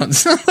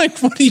 pounds. I'm like,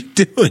 what are you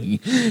doing?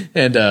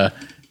 And I'm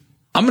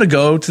going to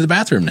go to the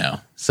bathroom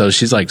now. So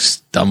she's like,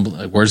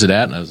 where's it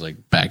at? And I was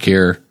like, back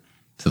here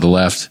to the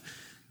left.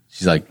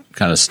 She's like,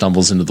 kind of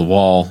stumbles into the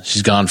wall.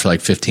 She's gone for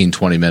like 15,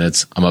 20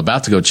 minutes. I'm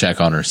about to go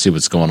check on her, see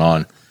what's going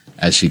on.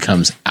 As she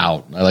comes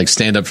out, I like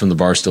stand up from the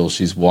bar stool.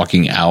 She's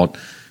walking out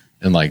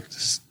and like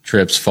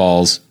trips,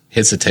 falls,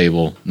 hits a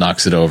table,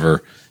 knocks it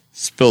over,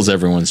 spills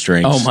everyone's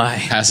drinks. Oh, my.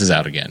 Passes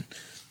out again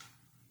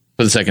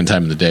for the second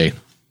time of the day,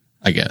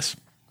 I guess.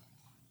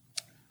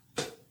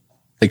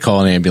 They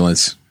call an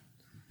ambulance,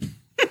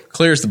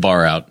 clears the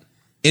bar out.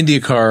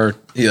 IndyCar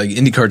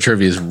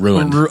trivia is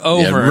ruined.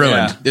 Over, ruined.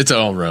 yeah. It's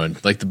all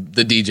ruined. Like the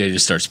DJ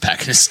just starts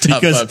packing his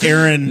stuff Because up.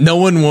 Aaron- no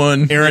one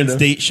won. Aaron's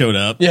date showed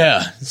up.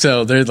 Yeah.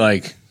 So they're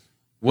like,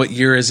 what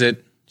year is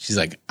it? She's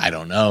like, I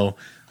don't know.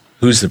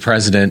 who's the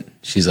president?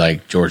 She's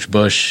like, George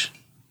Bush.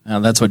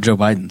 That's what Joe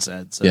Biden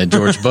said. So. Yeah,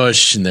 George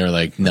Bush. And they're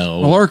like,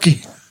 no.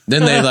 Malarkey.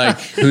 Then they like,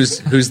 who's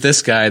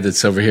this guy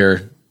that's over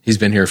here? He's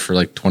been here for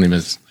like 20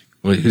 minutes.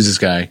 Like, who's this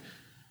guy?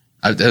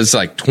 It was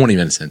like 20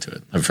 minutes into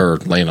it of her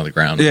laying on the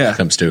ground. Yeah. When it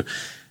comes to,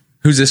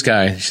 who's this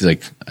guy? She's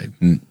like, I've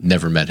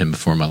never met him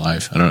before in my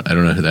life. I don't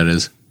know who that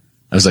is.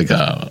 I was like,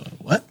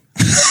 what?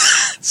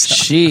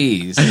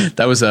 Jeez.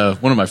 That was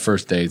one of my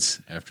first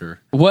dates after.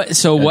 What?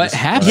 So what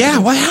happened? Yeah,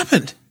 what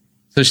happened?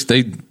 So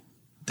they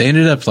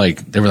ended up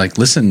like, they were like,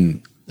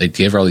 listen, they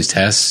gave her all these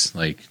tests.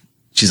 Like,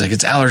 she's like,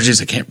 it's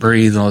allergies. I can't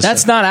breathe. And all this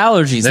That's stuff. not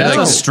allergies. They're That's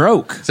like, a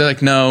stroke. So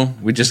like, no,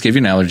 we just gave you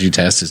an allergy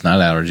test. It's not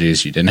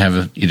allergies. You didn't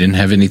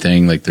have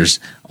anything. Like,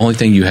 only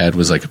thing you had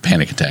was like a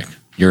panic attack.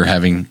 You're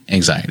having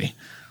anxiety.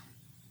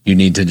 You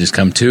need to just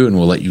come to, and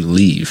we'll let you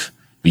leave,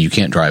 but you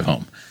can't drive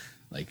home.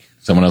 Like,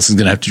 someone else is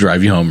going to have to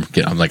drive you home.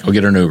 I'm like, I'll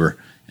get her an Uber.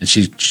 And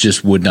she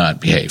just would not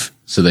behave.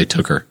 So they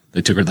took her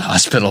to the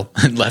hospital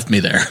and left me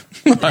there.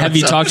 Have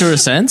you talked to her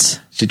since?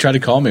 She tried to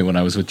call me when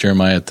I was with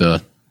Jeremiah at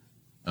the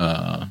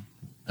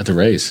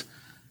race.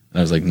 And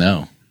I was like,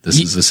 no, this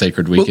is a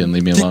sacred weekend.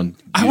 Leave me alone.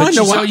 I want to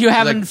know So what you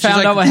haven't found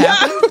like, out what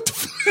happened?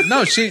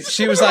 No,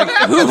 she was like,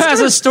 Who has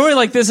a story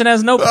like this and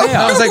has no payoff?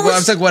 I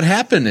was like, what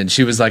happened? And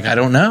she was like, I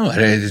don't know.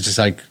 It's just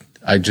like,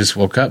 I just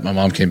woke up. My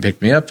mom came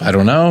pick me up. I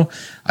don't know.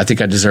 I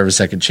think I deserve a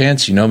second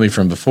chance. You know me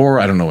from before.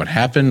 I don't know what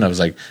happened. I was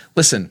like,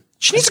 listen.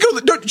 She needs to go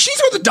to the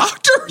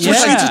doctor. That's what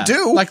she needs to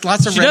do. Like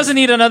lots of She doesn't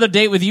need another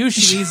date with you.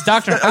 She needs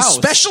Dr. a House.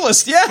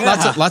 specialist.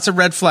 Yeah. Lots of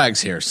red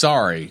flags here.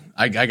 Sorry.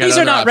 I got These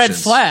are other not red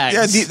options.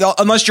 flags. Yeah,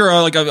 unless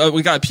you're we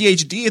got a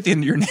PhD at the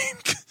end of your name.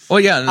 Well,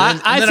 yeah. And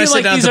then, I and then feel sit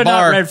like down these at are the not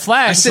bar. red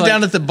flags. I sit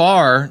down at the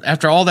bar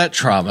after all that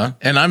trauma,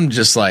 and I'm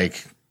just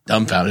like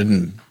dumbfounded.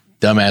 And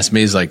dumbass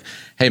me is like,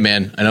 hey,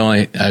 man, I know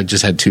I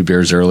just had 2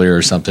 beers earlier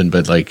or something,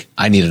 but like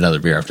I need another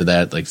beer after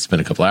that. Like, it's been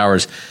a couple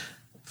hours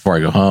before I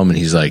go home. And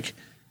he's like,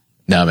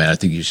 no, man, I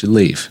think you should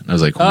leave. And I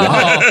was like, why?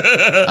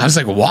 I was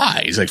like,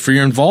 why? He's like, for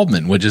your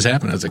involvement. What just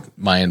happened? I was like,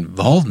 my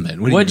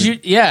involvement? What did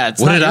it's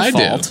what not did your I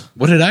fault. do?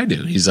 What did I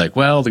do? He's like,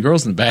 well, the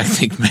girls in the back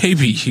think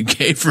maybe you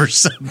gave her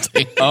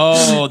something.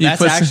 Oh, You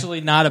that's put-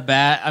 actually not a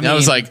bad. And I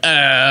was like,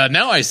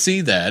 now I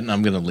see that, and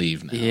I'm going to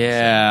leave now.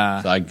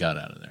 yeah, So I got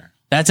out of there.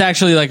 that's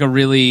actually like a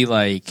really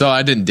like. So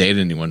I didn't date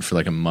anyone for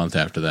like a month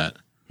after that.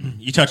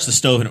 You touched the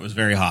stove and it was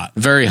very hot.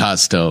 Very hot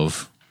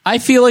stove. I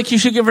feel like you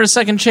should give her a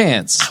second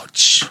chance.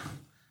 Ouch.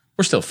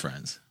 We're still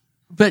friends.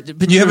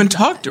 But You haven't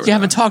talked to her. You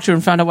haven't talked to her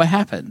and found out what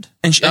happened.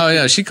 And she, Oh,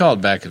 yeah, she called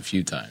back a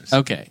few times.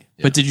 Okay,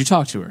 but did you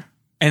talk to her?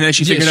 and then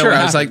she Yeah, figured out sure. what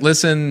I was happened. like,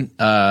 listen.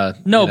 No,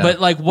 you know, but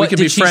like, we what could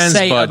did be she friends,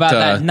 say but, about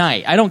that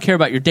night? I don't care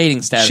about your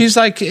dating status. She's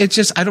like, it's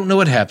just, I don't know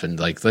what happened.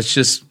 Like, let's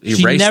just erase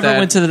She never that.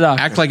 went to the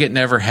doctor. Act like it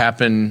never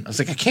happened. I was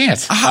like, I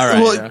can't. all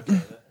right.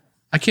 well,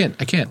 I can't.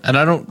 And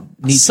I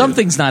don't need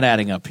Something's not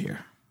adding up here.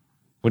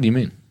 What do you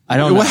mean? I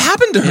don't know. what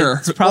happened to her?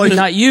 It's probably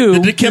not you.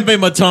 The Dikembe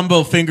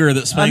Mutombo finger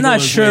that Spangle I'm not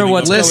is sure waving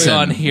what's over. going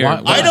on here.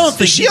 I don't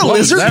think Is she a What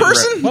was lizard that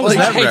person? What was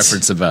Like, that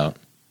reference about?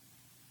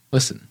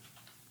 Listen,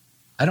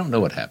 I don't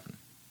know what happened.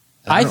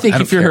 I think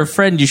don't if you're care. her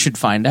friend, you should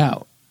find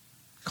out.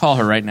 Call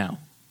her right now.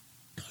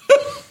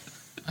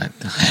 I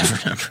have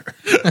her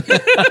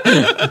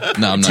number.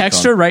 No, I'm not.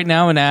 Text calling. her right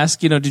now and ask.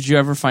 Did you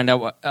ever find out?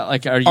 What,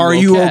 like, are Are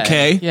you you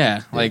okay?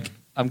 Yeah. Like,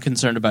 I'm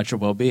concerned about your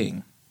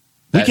well-being.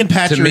 We can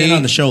patch To her in me-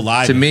 on the show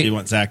live to if me, you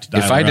want Zach to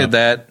dial If I her did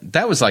up.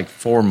 that was like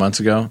 4 months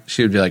ago.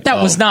 She would be like, That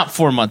oh. was not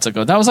 4 months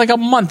ago. That was like a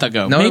month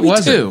ago. No, maybe it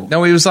wasn't. 2.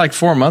 No, it was like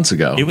 4 months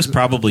ago. It was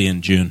probably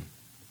in June.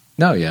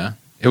 No, yeah,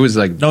 it was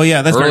like. No,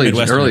 yeah, that's very early.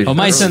 Midwestern. Early. Well,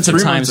 my early. sense of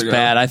 3 time's months ago.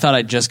 bad. I thought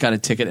I just got a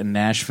ticket in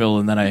Nashville,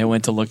 and then I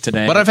went to look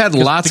today. But I've had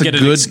lots to of get it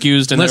good.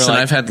 excused. And they were Listen,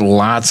 like, I've had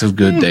lots of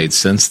good dates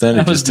since then. It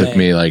That was just took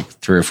May. me like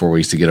 3 or 4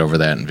 weeks to get over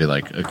that and be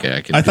like, okay,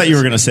 I can. I do thought you this.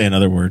 were going to say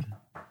another word.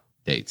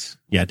 Dates.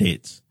 Yeah,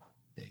 dates.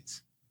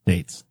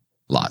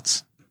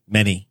 Lots.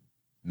 Many.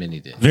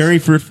 Many dates. Very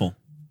fruitful.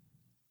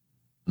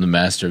 I'm the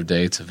master of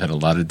dates. I've had a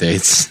lot of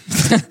dates.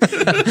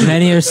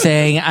 many are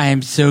saying I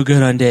am so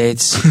good on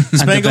dates. I'm the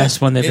Spangle,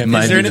 best one they've is ever.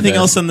 might there be the anything best.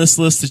 else on this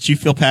list that you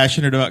feel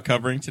passionate about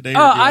covering today? Oh,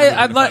 Or do you wanna go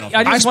to I'd the like. final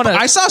I thought? just want to.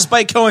 I saw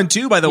Spike Cohen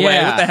too, by the way.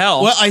 Yeah. What the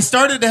hell? Well, I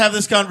started to have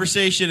this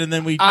conversation and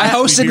then we I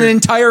hosted an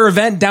entire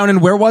event down in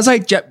where was I?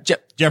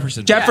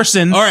 Jefferson.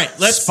 Jefferson. All right,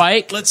 let's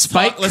Spike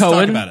talk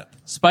Cohen. about it.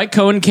 Spike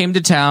Cohen came to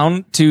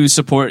town to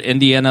support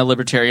Indiana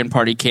Libertarian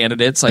Party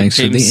candidates like Thanks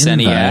for James the Seniak.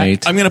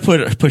 invite. I'm going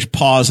to push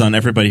pause on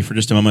everybody for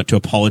just a moment to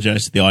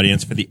apologize to the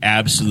audience for the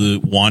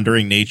absolute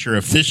wandering nature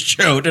of this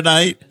show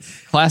tonight.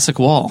 Classic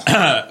Wall.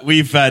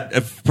 We've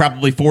had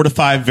probably 4 to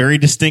 5 very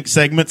distinct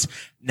segments.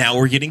 Now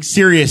we're getting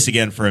serious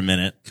again for a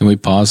minute. Can we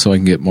pause so I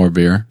can get more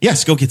beer?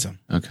 Yes, go get some.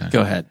 Okay.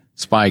 Go ahead.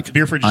 Spike,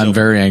 Beer fridge is I'm open.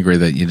 very angry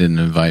that you didn't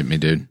invite me,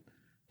 dude.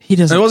 He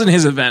doesn't. It wasn't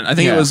his event. I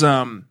think Yeah. it was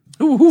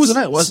who was the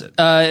event? Was it?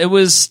 It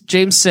was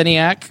James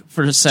Seniak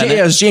for Senate.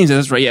 Yeah, it was James.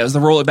 That's right. Yeah, it was the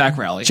Roll It Back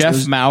rally. It Jeff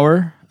was,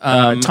 Maurer.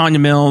 Tanya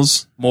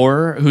Mills.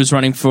 Moore, who's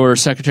running for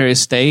Secretary of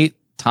State,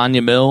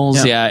 Tanya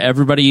Mills. Yeah,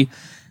 everybody,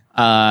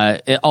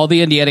 all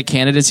the Indiana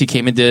candidates, he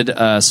came and did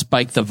a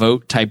spike the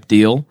vote type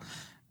deal.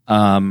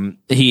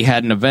 He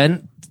had an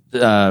event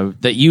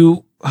that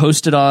you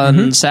hosted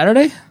on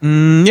Saturday.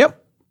 Yep.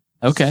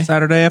 Okay,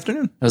 Saturday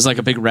afternoon. it was like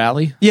a big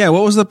rally. Yeah.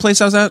 What was the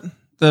place I was at?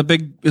 The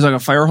big, it was like a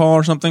fire hall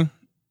or something.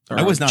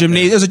 I was not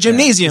Gymnasium. there. It was a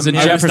gymnasium.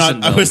 Yeah.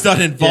 I was not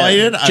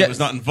invited. I was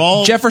not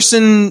involved.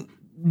 Jefferson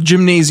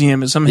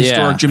Gymnasium is some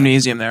historic Yeah.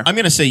 gymnasium there. I'm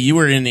going to say you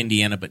were in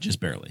Indiana, but just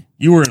barely.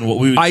 You were in what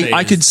we would say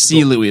I could is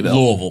see Louisville.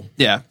 Louisville.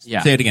 Yeah.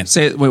 Yeah, Say it again.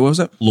 Wait, what was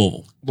that?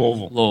 Louisville.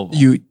 Louisville.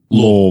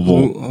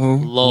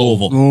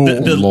 Louisville.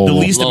 The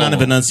least amount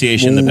of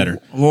enunciation, the better.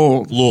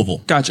 Louisville.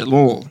 Gotcha.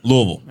 Louisville.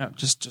 Louisville. Yeah,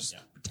 just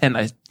pretend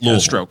I had a Louisville.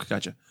 stroke.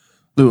 Gotcha.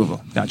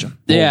 Louisville. Gotcha.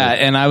 Yeah,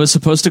 and I was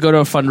supposed to go to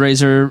a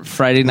fundraiser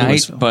Friday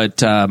night, Louisville.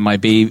 but I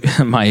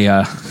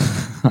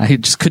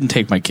just couldn't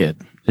take my kid.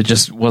 It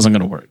just wasn't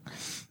going to work.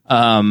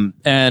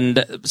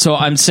 And so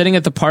I'm sitting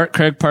at the park,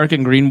 Craig Park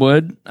in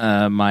Greenwood.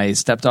 My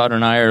stepdaughter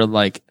and I are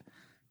like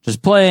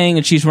just playing,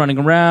 and she's running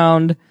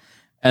around.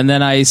 And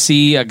then I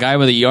see a guy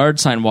with a yard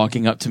sign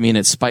walking up to me, and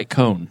it's Spike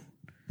Cohn.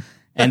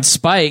 And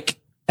Spike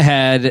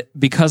had,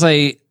 because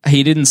he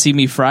didn't see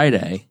me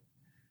Friday,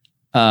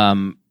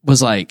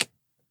 was like,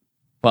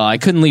 well, I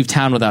couldn't leave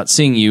town without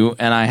seeing you,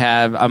 and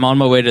I'm on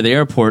my way to the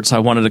airport, so I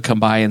wanted to come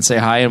by and say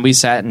hi. And we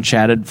sat and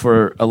chatted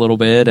for a little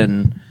bit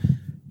and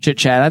chit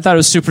chat. I thought it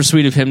was super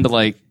sweet of him to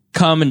like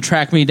come and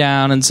track me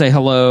down and say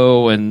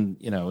hello, and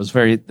it was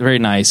very, very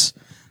nice.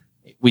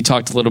 We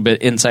talked a little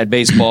bit inside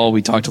baseball.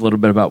 We talked a little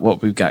bit about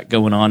what we've got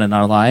going on in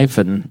our life,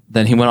 and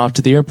then he went off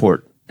to the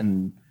airport,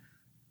 and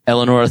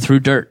Eleanor threw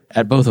dirt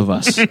at both of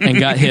us and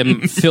got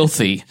him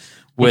filthy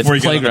with Before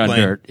he got on the playground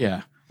plane. dirt.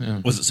 Yeah.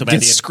 Was it so bad?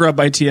 Get scrubbed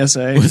by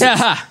TSA.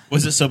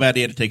 Was it so bad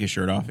he had to take his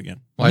shirt off again?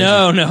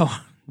 No,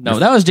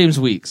 that was James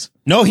Weeks.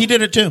 No, he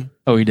did it too.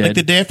 Oh, he did? Like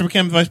the day after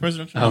becoming vice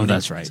president. Oh,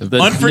 that's right.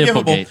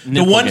 Unforgivable. Nipplegate.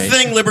 The one Nipplegate.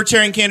 thing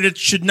libertarian candidates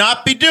should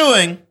not be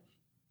doing.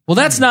 Well,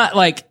 that's not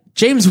like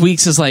James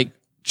Weeks is like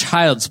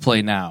child's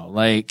play now.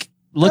 Like,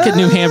 look at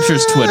New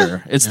Hampshire's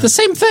Twitter. It's the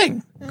same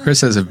thing. Chris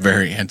has a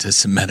very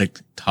anti-Semitic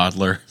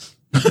toddler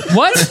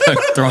What?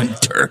 throwing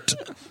dirt.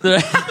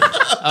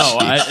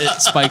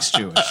 Spike's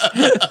Jewish.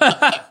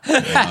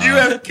 You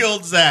have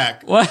killed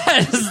Zach. What?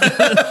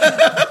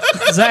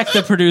 Zach,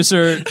 the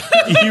producer,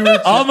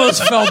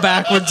 almost fell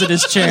backwards in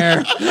his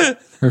chair.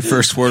 Her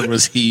first word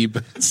was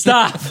heeb.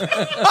 Stop.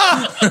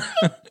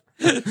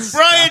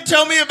 Brian,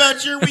 tell me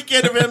about your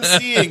weekend of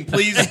MCing,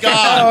 please, Oh,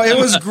 God. it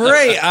was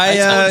great. I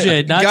told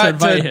you not to got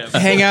invite him.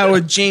 hang out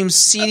with James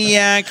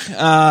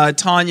Seniak,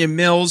 Tanya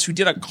Mills, who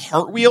did a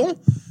cartwheel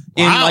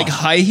in Wow. like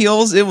high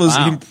heels. It was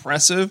Wow.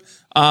 impressive.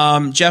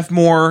 Jeff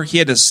Moore, he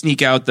had to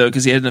sneak out though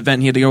because he had an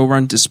event he had to go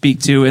run to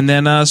speak to, and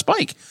then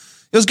Spike.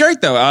 It was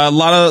great though. A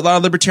lot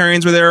of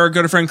libertarians were there. Our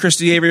good friend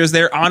Christy Avery was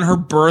there on her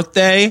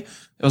birthday.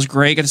 It was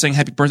great. Got to sing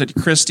happy birthday to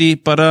Christy.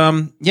 But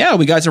yeah,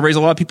 we got to raise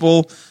a lot of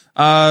people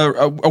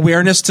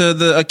awareness to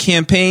the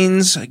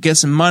campaigns, get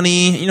some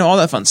money, all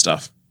that fun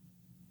stuff.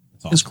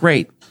 It was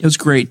great. It was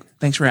great.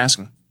 Thanks for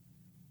asking.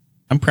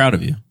 I'm proud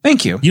of you.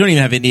 Thank you. You don't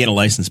even have Indiana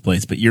license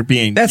plates, but you're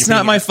being. That's you're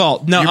not being- my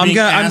fault. No, you're I'm being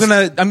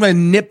asked- gonna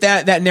nip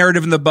that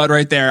narrative in the bud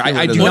right there.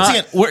 I do Once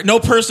not. again, no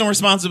personal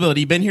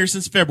responsibility. You've been here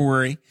since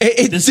February.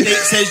 It- The state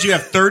says you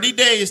have 30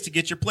 days to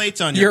get your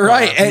plates on your You're car,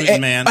 right.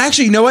 Gluten man.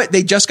 Actually, you know what?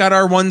 They just got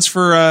our ones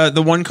for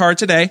the one car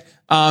today.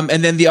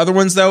 And then the other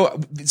ones though,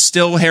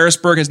 still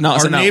Harrisburg has not. Our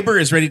sent out. neighbor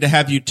is ready to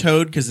have you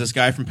towed because this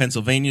guy from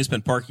Pennsylvania has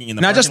been parking in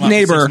the Not parking just lot for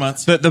 6 neighbor,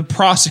 months. the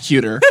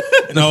prosecutor.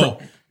 No.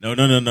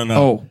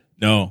 Oh.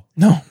 No.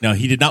 No,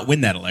 he did not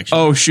win that election.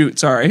 Oh shoot!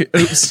 Sorry.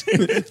 Oops.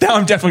 Now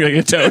I'm definitely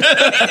gonna get towed.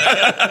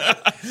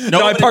 No,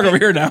 I but park if over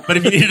you- here now. But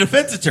if you need a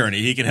defense attorney,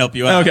 he can help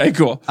you out. Okay,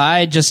 cool.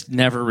 I just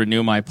never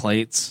renew my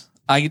plates.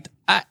 I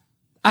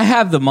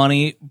have the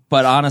money,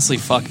 but honestly,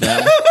 fuck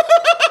them.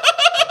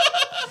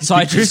 So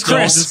I just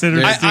Chris,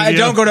 don't. I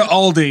don't go to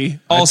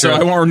Aldi. Also,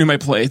 tried. I won't renew my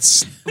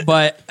plates.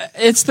 But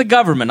it's the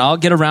government. I'll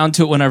get around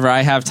to it whenever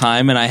I have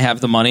time and I have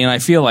the money and I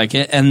feel like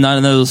it. And none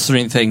of those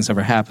three things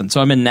ever happen.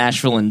 So I'm in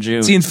Nashville in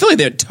June. See, in Philly,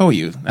 they'd tow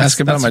you. Ask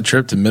about my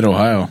trip to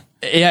Mid-Ohio.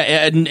 Yeah,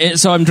 and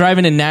so I'm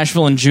driving in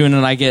Nashville in June,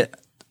 and I get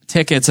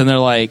tickets, and they're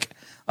like,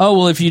 "Oh,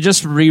 well, if you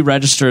just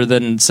re-register,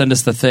 then send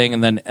us the thing."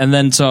 And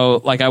then so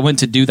like I went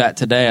to do that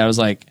today. I was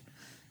like,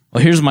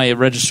 "Well, here's my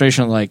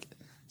registration." I'm like,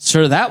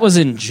 "Sir, that was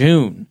in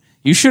June.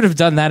 You should have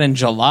done that in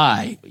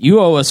July. You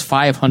owe us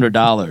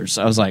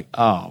 $500." I was like,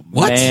 "Oh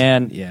What?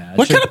 man, yeah."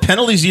 What kind of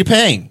penalties are you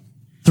paying?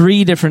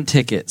 3 different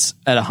tickets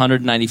at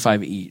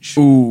 $195 each.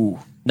 Ooh.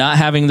 Not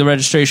having the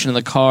registration in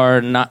the car,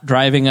 not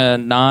driving a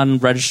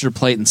non-registered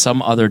plate, and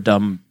some other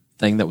dumb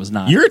thing that was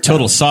not. You're a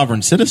total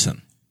sovereign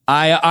citizen.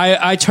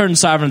 I turned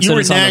sovereign You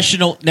were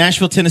citizen on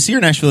Nashville, Tennessee,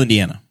 or Nashville,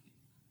 Indiana?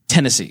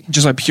 Tennessee.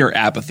 Just like pure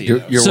apathy.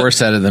 You're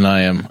worse at it than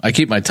I am. I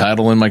keep my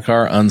title in my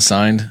car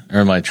unsigned, or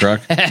in my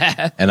truck,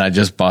 and I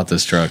just bought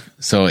this truck.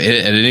 So at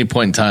any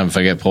point in time, if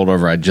I get pulled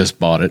over, I just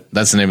bought it.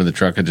 That's the name of the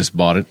truck. I just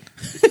bought it.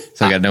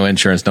 So I got no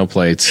insurance, no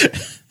plates,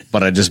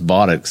 but I just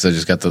bought it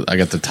because I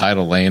got the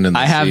title laying in the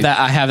I have seat.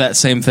 I have that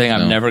same thing.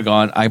 I've No. never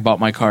gone. I bought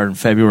my car in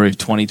February of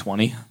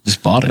 2020,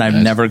 Just bought it. and I've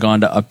guys. never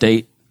gone to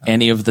update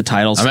any of the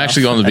titles. I'm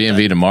actually going to the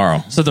B&V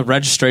tomorrow. So the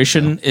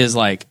registration is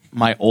like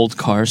my old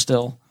car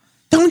still.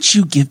 Don't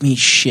you give me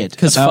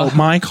shit about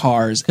my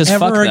cars Fuck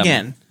ever them.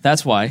 again.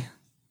 That's why.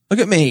 Look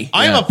at me.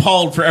 I'm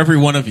appalled for every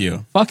one of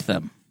you. Fuck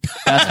them.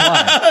 That's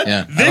why.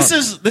 Yeah. This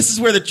is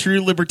where the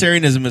true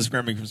libertarianism is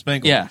coming from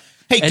Spangle. Yeah.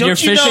 Hey, And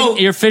don't you know?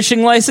 your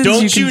fishing license?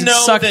 Don't you you can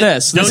know suck that?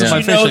 this. Don't This is my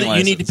you know fishing that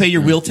you need to license. pay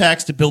your wheel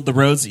tax to build the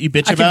roads that you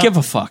bitch I about? could give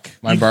a fuck.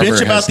 My You barber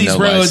bitch about has these no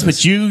roads, license.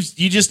 but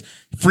you just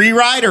free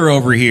rider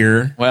over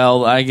here.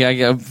 Well,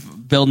 I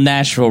build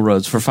Nashville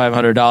roads for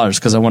 $500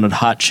 because I wanted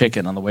hot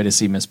chicken on the way to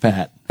see Miss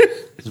Pat.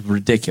 It's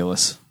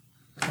ridiculous.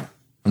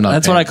 I'm not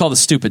That's paying. what I call the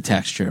stupid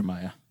tax,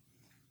 Jeremiah.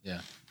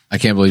 Yeah. I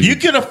can't believe You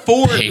could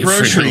afford pay for your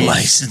groceries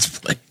license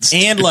plates.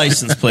 and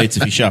license plates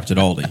if you shopped at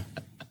Aldi.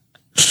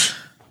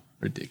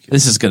 Ridiculous.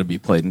 This is going to be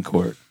played in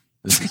court.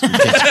 They're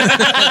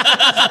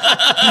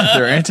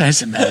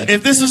anti-Semitic.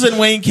 If this was in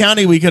Wayne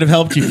County, we could have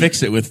helped you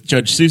fix it with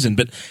Judge Susan.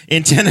 But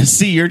in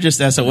Tennessee, you're just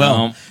SOL.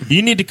 No.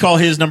 You need to call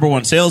his number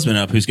one salesman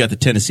up who's got the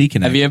Tennessee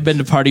connection. Have you ever been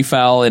to Party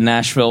Foul in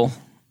Nashville?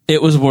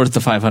 It was worth the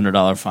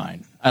 $500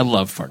 fine. I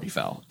love Party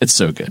Foul. It's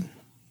so good.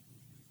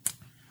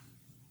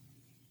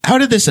 How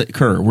did this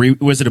occur?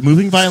 Was it a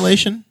moving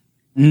violation?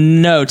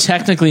 No,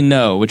 technically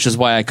no, which is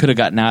why I could have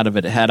gotten out of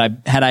it had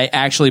I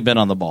actually been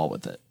on the ball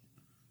with it.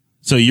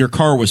 So your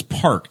car was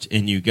parked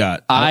and you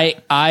got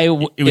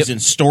it was in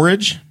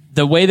storage?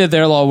 The way that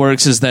their law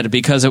works is that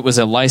because it was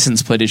a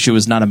license plate issue, it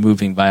was not a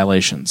moving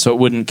violation, so it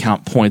wouldn't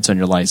count points on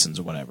your license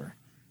or whatever.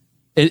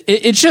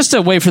 It's just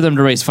a way for them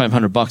to raise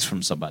 $500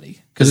 from somebody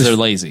because they're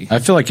lazy. I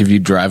feel like if you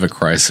drive a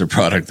Chrysler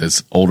product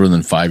that's older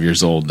than 5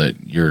 years old, that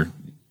you're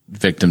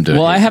victim to.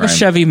 Well, I have a crime.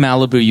 Chevy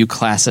Malibu, you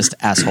classist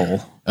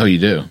asshole. Oh, you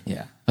do?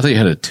 Yeah. I thought you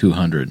had a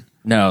 200.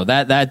 No,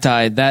 that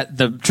died. That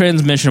the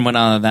transmission went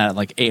on that at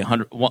like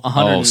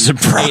 108,000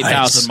 surprise.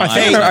 miles.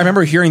 I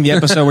remember hearing the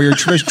episode where your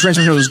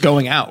transmission was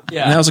going out.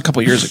 Yeah. And that was a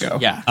couple years ago.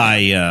 Yeah.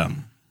 I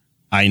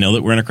know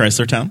that we're in a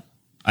Chrysler town.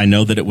 I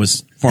know that it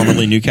was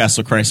formerly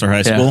Newcastle Chrysler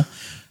High School. Yeah.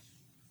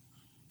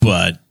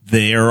 But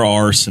there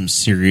are some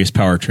serious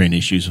powertrain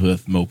issues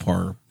with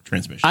Mopar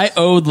transmission. I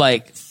owed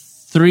like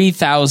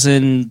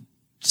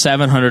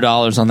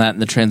 $3,700 on that,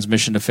 and the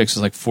transmission to fix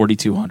was like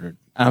 $4,200.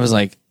 I was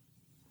like,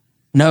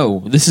 no,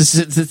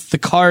 the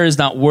car is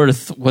not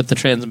worth what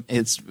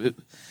the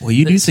well,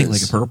 you do think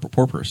like a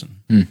poor person.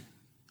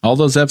 All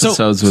those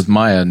episodes with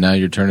Maya, now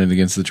you're turning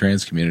against the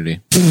trans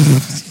community.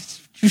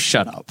 You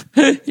shut up.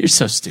 You're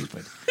so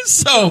stupid.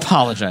 So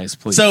Apologize,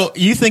 please. So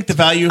you think the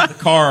value of the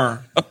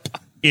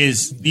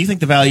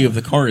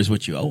car is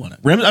what you owe on it?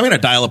 I'm going to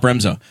dial up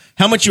Remzo.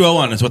 How much you owe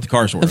on it is what the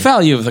car's worth. the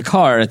value of the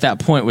car at that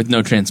point with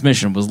no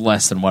transmission was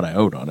less than what I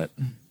owed on it.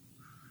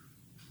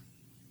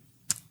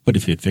 But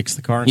if you had fixed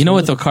the car, You know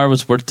what the car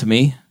was worth to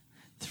me?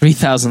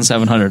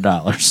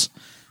 $3,700.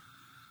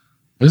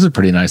 It was a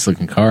pretty nice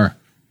looking car.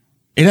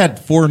 It had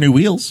 4 new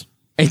wheels.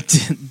 It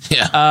did.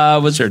 Yeah.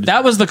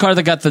 That was the car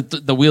that got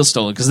the wheel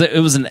stolen because it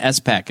was an S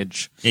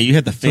package. Yeah, you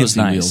had the So it was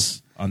fancy nice.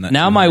 wheels on that.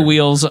 Now my 200.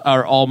 wheels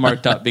are all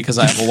marked up because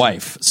I have a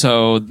wife,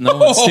 so no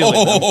one's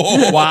stealing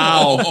them.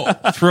 Wow.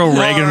 Throw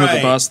Reagan under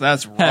the bus.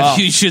 That's rough.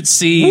 You should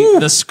see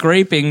the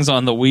scrapings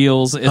on the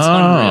wheels. It's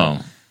unreal.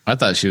 Oh. I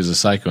thought she was a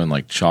psycho and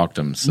like chalked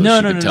them so No,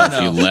 she no, could no, tell no,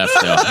 if no. you left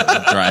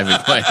the driving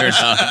way or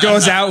not.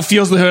 Goes out,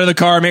 feels the hood of the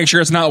car, make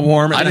sure it's not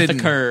warm. At the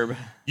curb.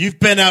 You've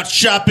been out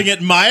shopping at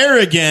Meijer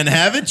again,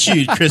 haven't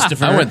you,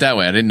 Christopher? I went that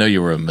way. I didn't know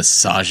you were a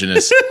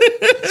misogynist,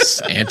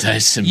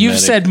 anti-Semitic. You've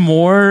said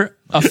more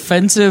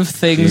offensive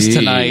things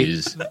tonight.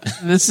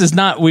 This is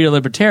not We Are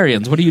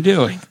Libertarians. What are you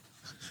doing?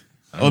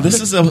 Oh,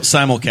 this is a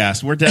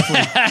simulcast. We're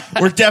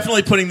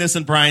definitely putting this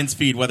in Brian's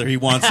feed, whether he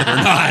wants it or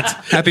not.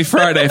 Happy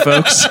Friday,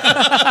 folks.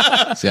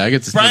 See, I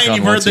get to Brian, sneak on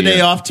you've heard once the a day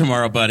year. off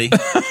tomorrow, buddy.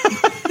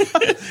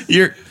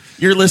 Your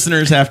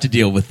listeners have to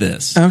deal with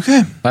this.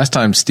 Okay. Last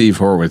time Steve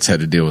Horowitz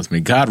had to deal with me.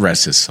 God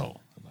rest his soul.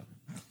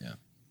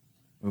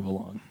 Move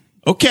along.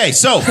 Okay,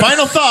 so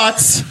final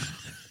thoughts.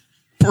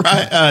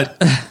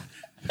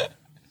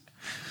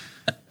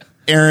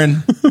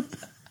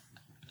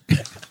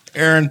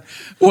 Aaron,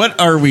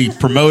 what are we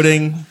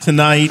promoting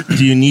tonight?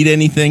 Do you need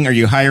anything? Are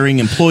you hiring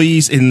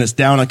employees in this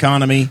down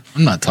economy?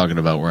 I'm not talking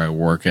about where I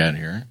work at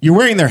here. You're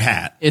wearing their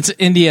hat. It's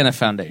Indiana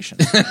Foundation.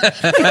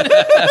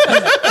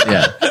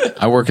 Yeah.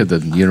 I work at the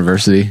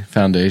University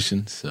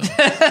Foundation. So,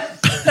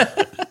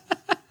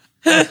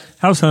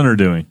 How's Hunter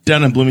doing?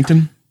 Down in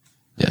Bloomington.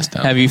 yes,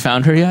 down Have you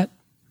found her yet?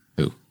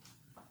 Who?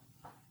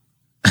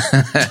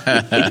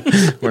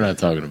 We're not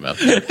talking about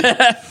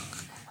that.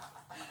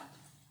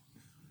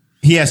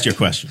 He asked you a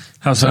question.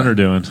 How's Hunter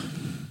doing?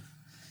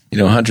 You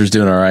know, Hunter's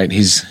doing all right.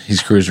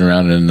 He's cruising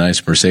around in a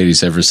nice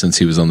Mercedes ever since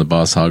he was on the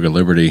Boss Hog of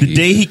Liberty. The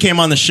day he came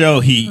on the show,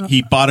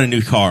 he bought a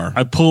new car.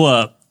 I pull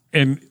up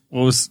and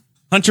what was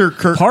Hunter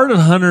Tuck.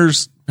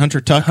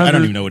 I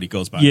don't even know what he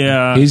goes by.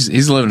 yeah.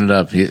 He's living it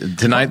up.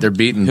 Tonight they're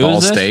beating Who Ball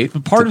is this? State.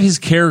 But part of his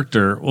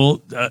character,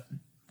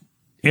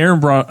 Aaron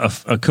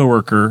brought a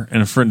coworker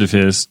and a friend of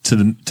his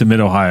to Mid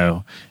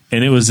Ohio,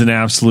 and it was an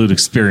absolute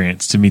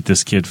experience to meet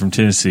this kid from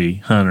Tennessee,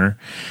 Hunter.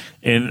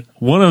 And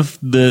one of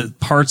the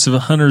parts of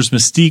Hunter's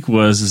mystique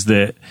is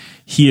that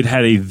he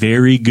had a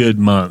very good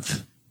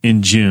month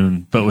in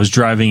June, but was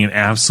driving an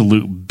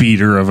absolute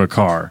beater of a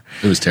car.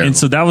 It was terrible. And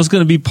so that was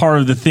going to be part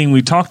of the thing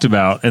we talked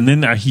about. And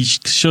then he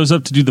shows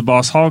up to do the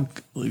Boss Hog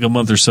like a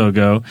month or so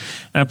ago.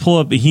 And I pull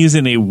up and he's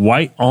in a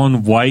white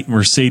on white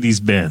Mercedes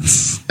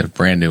Benz. A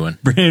brand new one.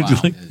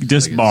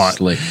 Just bought.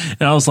 Slick.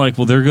 And I was like,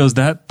 well, there goes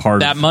that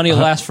part. That money will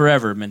last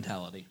forever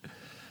mentality.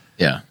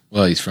 Yeah.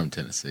 Well, he's from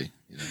Tennessee.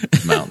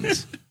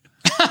 Mountains.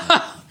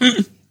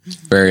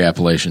 Very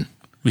Appalachian.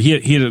 He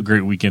had a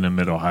great weekend in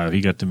Mid-Ohio.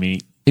 He got to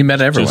meet He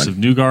met everyone. Joseph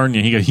Newgarden.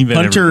 Yeah, he met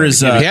Hunter everybody.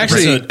 is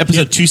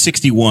episode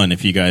 261.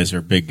 If you guys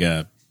are big,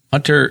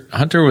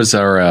 Hunter was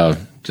our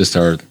just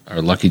our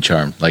lucky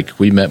charm. Like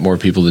we met more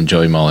people than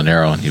Joey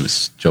Molinaro,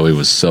 and Joey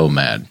was so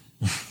mad.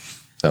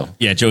 So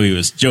yeah, Joey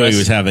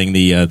was having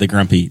the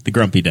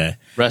grumpy day.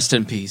 Rest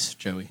in peace,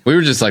 Joey. we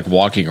were just like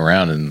walking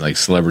around, and like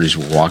celebrities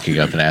were walking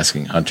up and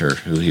asking Hunter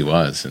who he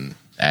was, and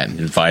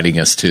inviting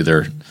us to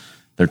their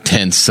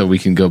tents so we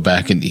can go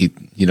back and eat,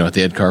 at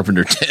the Ed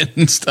Carpenter tent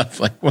and stuff.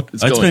 Like what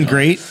is going on? It's been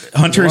great.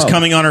 Hunter is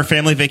coming on our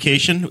family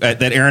vacation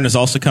that Aaron is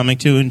also coming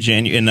to in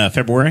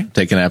February.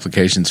 Taking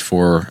applications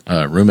for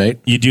roommate.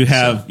 You do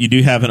have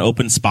an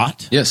open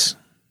spot. Yes.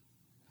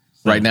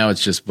 Right now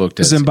it's just booked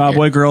as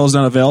Zimbabwe girl is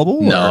not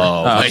available?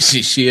 No,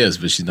 she is,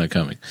 but she's not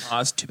coming. Oh,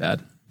 that's too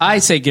bad. I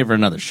say give her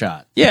another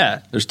shot.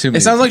 Yeah. There's too many.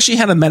 It sounds like she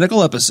had a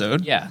medical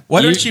episode. Yeah.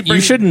 Why don't you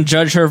shouldn't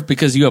judge her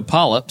because you have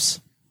polyps.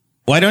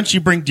 Why don't you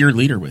bring Dear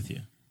Leader with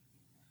you?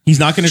 He's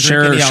not going to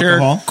drink any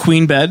alcohol.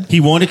 Queen bed. He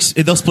won't.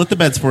 They'll split the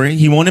beds for you.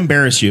 He won't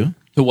embarrass you.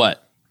 To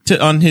what?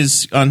 On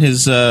his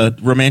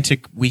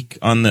romantic week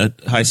on the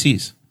high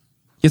seas.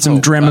 Get some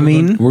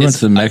Dramamine. We're going to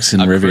the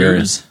Mexican Riviera.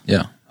 cruise?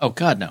 Yeah. Oh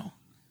God, no.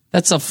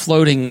 That's a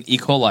floating E.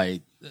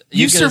 coli.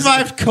 You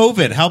survived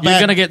COVID. How bad? You're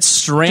gonna get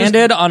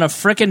stranded on a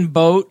frickin'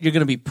 boat. You're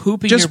gonna be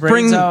pooping your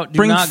brains out.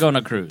 Do not go on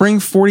a cruise. Bring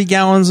 40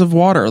 gallons of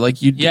water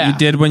like you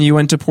did when you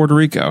went to Puerto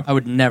Rico. I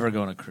would never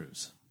go on a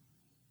cruise.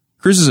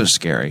 Cruises are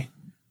scary.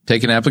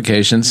 Taking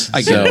applications.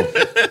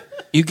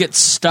 You get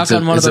stuck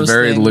on one of those It's a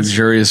very things.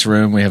 luxurious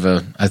room. We have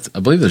I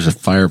believe there's a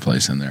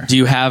fireplace in there. Do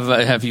you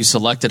have you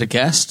selected a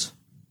guest?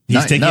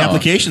 He's taking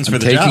applications for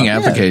the job. Taking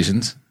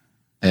applications.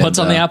 And, What's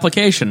on the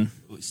application?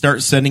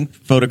 Start sending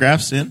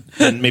photographs in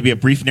and maybe a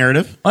brief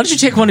narrative. Why don't you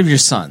take one of your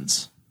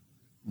sons?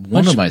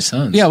 One of my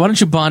sons. Yeah, why don't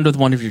you bond with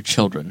one of your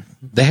children?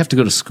 They have to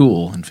go to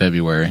school in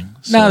February.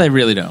 So, No, they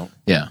really don't.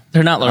 yeah.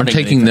 They're not learning I'm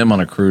taking anything. them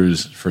on a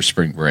cruise for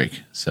spring break.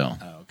 So,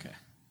 Okay.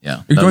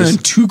 yeah. You're No, going this-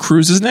 on 2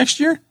 cruises next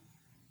year?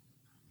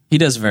 He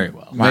does very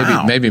well.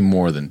 maybe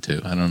more than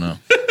 2. I don't know.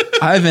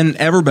 I haven't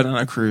ever been on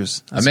a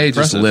cruise. I may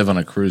just live on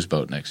a cruise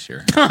boat next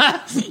year.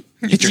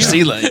 Get your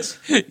sea legs.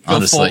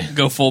 Honestly.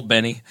 Go full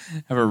Benny.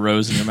 Have a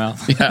rose in your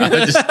mouth. Yeah,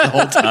 just the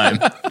whole time.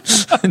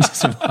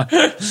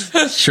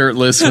 Just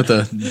shirtless with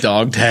the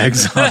dog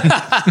tags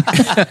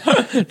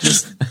on.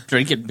 Just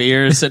drinking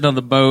beer, sitting on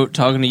the boat,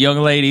 talking to young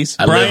ladies.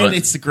 Brian,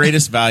 it's the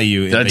greatest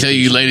value. Did I tell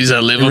you, ladies, I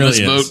live on really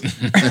this boat?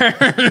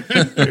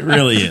 It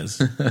really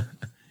is.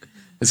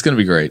 It's going to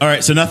be great. All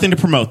right, so nothing to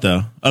promote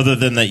though, other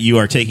than that you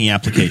are taking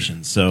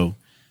applications. So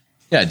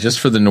Yeah, just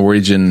for the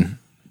Norwegian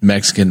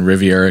Mexican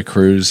Riviera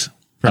cruise.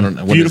 I don't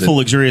know. What Beautiful, is it?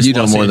 luxurious You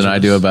know Los more than I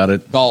do Angeles. about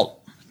it.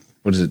 Galt.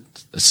 What is it?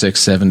 A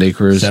 6-7 day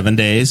cruise? 7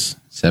 days,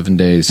 7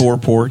 days. 4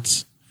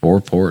 ports.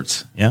 4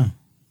 ports. Yeah.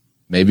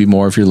 Maybe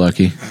more if you're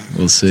lucky.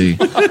 We'll see.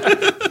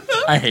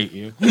 I hate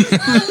you.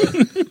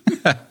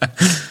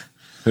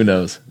 Who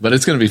knows? But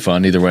it's going to be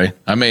fun either way.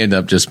 I may end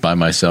up just by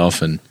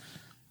myself and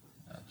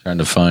trying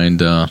to find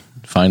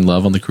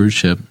love on the cruise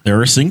ship. There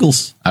are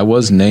singles. I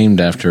was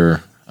named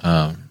after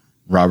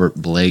Robert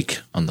Blake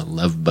on the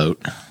Love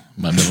Boat.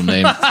 My middle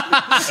name.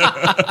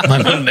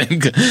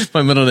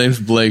 my middle name's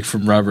Blake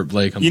from Robert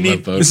Blake on the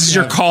Love Boat. This is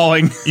your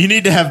calling. You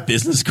need to have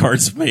business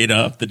cards made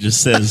up that just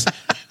says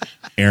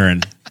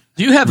Aaron.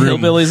 Do you have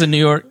hillbillies in New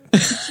York?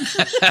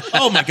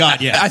 Oh my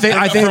God, yeah. I think For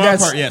our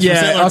that's part, yes. For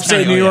St. Lawrence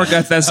upstate County, New York.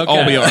 yeah. That's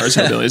all we are is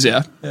hillbillies.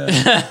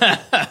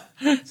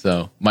 Yeah.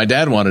 So my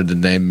dad wanted to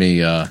name me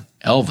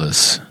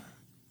Elvis,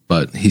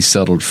 but he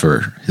settled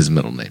for his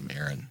middle name,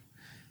 Aaron.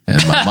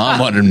 And my mom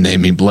wanted to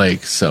name me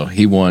Blake, so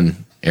he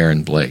won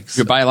Aaron Blake. So,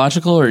 Your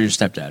biological or your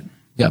stepdad?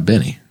 yeah,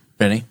 Benny.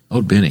 Benny.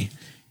 Oh, Benny.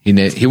 He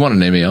wanted to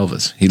name me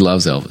Elvis. He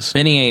loves Elvis.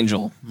 Benny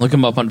Angel. Look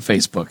him up on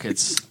Facebook.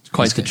 It's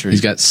quite the truth.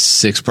 He's got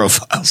 6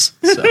 profiles.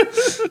 So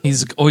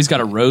He's always got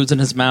a rose in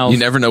his mouth. you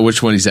never know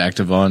which one he's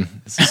active on.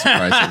 It's a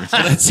surprise every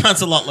time. That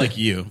sounds a lot like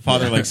you,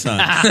 father like son.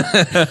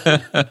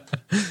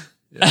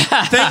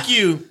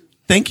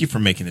 Thank you for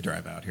making the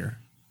drive out here.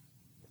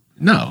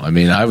 No, I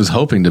mean, I was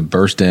hoping to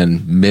burst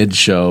in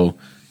mid-show,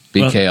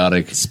 be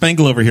chaotic.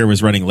 Spangle over here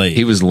was running late.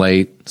 He was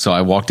late, so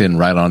I walked in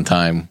right on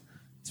time.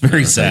 It's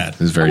very sad. It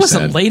was very I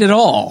wasn't sad. late at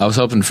all. I was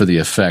hoping for the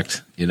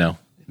effect,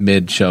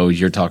 mid-show.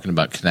 You're talking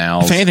about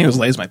canals. If anything was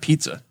late as my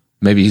pizza.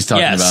 Maybe he's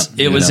talking Yes, about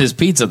it was his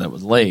pizza that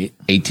was late.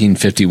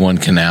 1851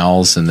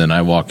 canals, and then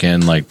I walk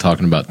in like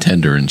talking about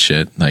tender and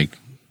shit. Like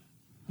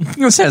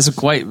This has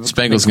quite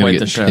Spangle's quite going to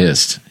the get show.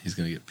 pissed. He's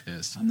going to get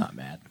pissed. I'm not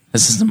mad.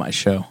 This isn't my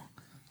show.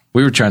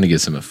 We were trying to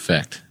get some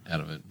effect out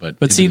of it.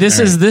 But see, this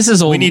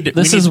is old.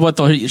 This is what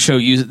the show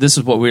used. This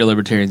is what We Are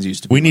Libertarians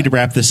used to be. We need to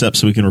wrap this up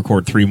so we can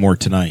record 3 more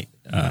tonight,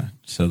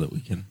 so that we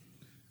can.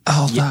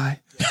 I'll die.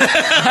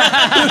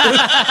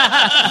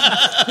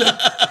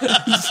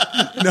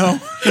 No.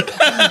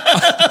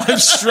 I'm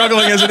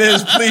struggling as it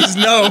is. Please,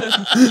 no.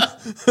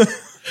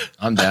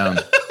 I'm down.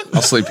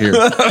 I'll sleep here.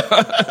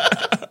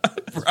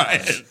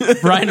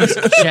 Brian was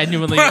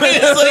genuinely.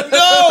 It's like,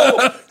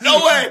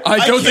 no way.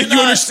 I don't think you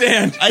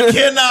understand. I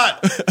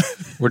cannot.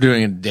 We're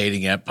doing a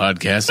dating app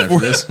podcast after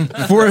this.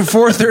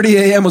 4:30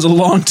 a.m. was a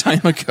long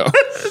time ago.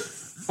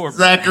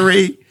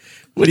 Zachary,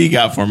 what do you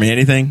got for me?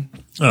 Anything?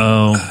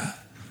 Oh,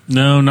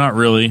 no, not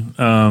really.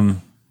 I'll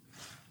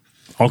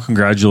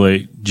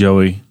congratulate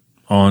Joey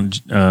on.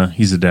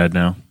 He's a dad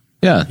now.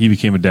 Yeah. He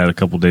became a dad a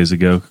couple days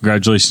ago.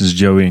 Congratulations,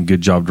 Joey, and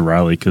good job to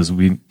Riley because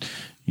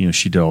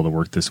she did all the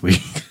work this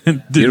week.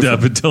 Did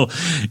up until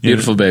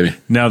Beautiful baby.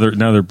 Now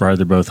they're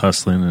both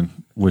hustling and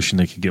wishing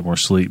they could get more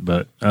sleep.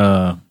 But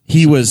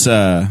He was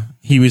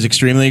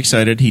extremely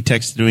excited. He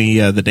texted me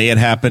the day it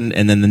happened,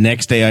 and then the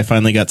next day I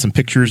finally got some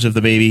pictures of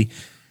the baby.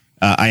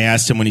 I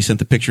asked him when he sent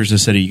the pictures. I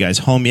said, "Are you guys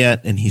home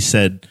yet?" And he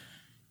said,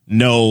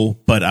 "No,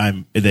 but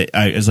I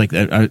was like,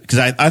 because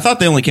I thought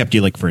they only kept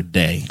you like for a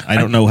day. I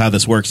don't know how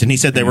this works." And he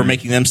said they were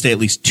making them stay at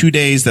least 2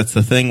 days. That's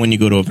the thing when you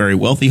go to a very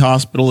wealthy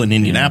hospital in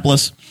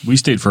Indianapolis. we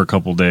stayed for a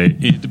couple days.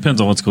 It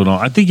depends on what's going on.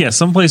 I think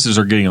some places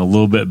are getting a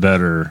little bit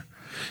better.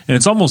 And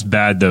it's almost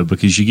bad though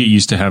because you get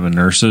used to having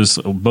nurses.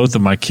 Both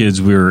of my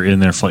kids, we were in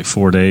there for like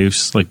 4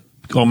 days. Like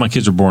all my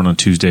kids were born on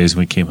Tuesdays and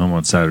we came home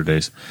on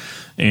Saturdays.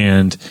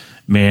 And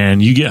man,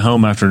 you get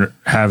home after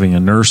having a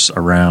nurse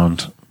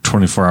around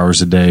 24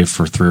 hours a day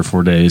for 3 or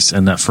 4 days.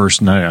 And that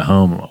first night at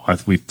home,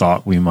 we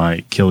thought we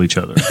might kill each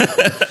other.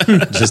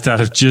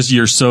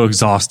 You're so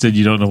exhausted.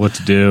 You don't know what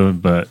to do.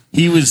 But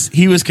He was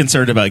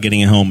concerned about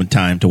getting home in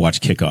time to watch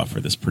kickoff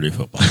for this Purdue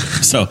football.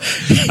 So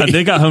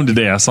they got home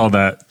today. I saw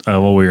that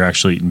while we were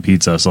actually eating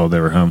pizza. I saw they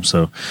were home.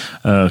 So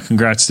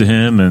congrats to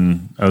him.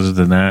 And other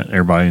than that,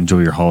 everybody enjoy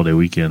your holiday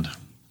weekend.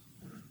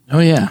 Oh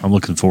yeah, I'm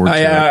looking forward to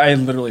it. I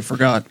literally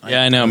forgot.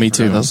 Yeah, I know. Me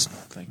too.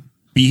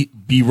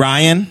 be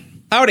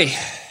Ryan. Howdy.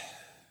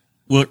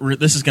 Well,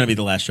 this is going to be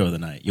the last show of the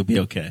night. You'll be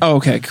okay. Oh,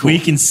 okay, cool. We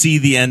can see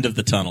the end of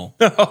the tunnel.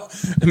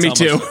 Me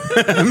too.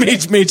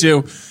 me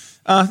too.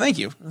 Thank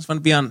you. It was fun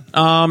to be on.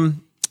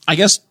 I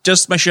guess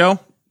just my show.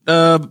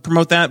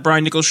 Promote that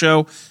Brian Nichols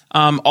show.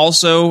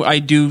 Also, I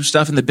do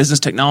stuff in the business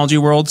technology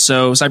world.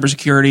 So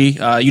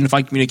cybersecurity,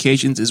 unified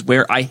communications is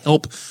where I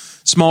help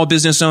small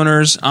business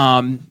owners,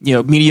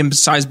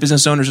 medium-sized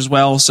business owners as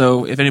well.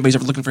 So if anybody's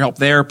ever looking for help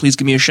there, please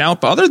give me a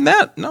shout. But other than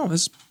that, no,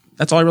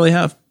 that's all I really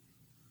have.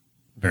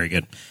 Very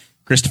good.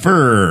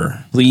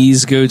 Christopher.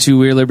 Please go to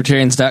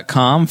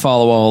WeareLibertarians.com.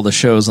 Follow all the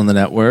shows on the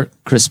network.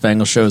 Chris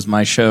Spangle Show is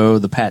my show.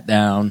 The Pat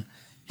Down,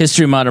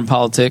 History of Modern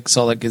Politics,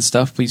 all that good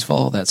stuff. Please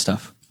follow that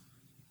stuff.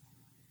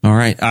 All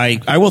right.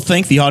 I will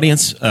thank the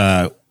audience.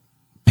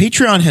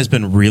 Patreon has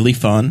been really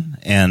fun,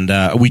 and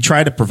we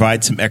try to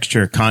provide some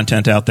extra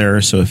content out there.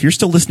 So if you're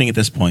still listening at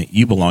this point,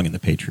 you belong in the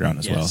Patreon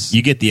as well.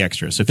 You get the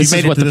extra. So if This you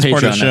is made it what to the this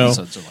part of the Patreon show,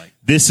 episodes are like.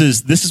 this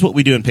is what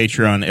we do in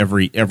Patreon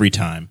every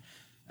time.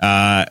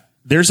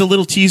 There's a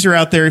little teaser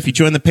out there. If you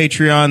join the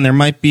Patreon, there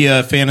might be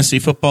a fantasy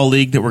football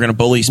league that we're going to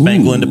bully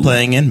Spangle into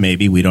playing in.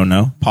 Maybe, we don't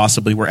know.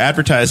 Possibly, we're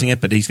advertising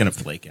it, but he's going to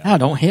flake out. Oh,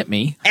 don't hit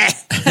me.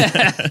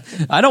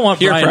 I don't want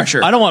Peer Brian,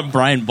 pressure. I don't want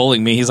Brian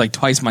bullying me. He's like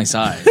twice my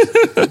size.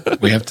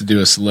 We have to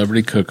do a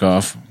celebrity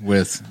cook-off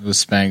with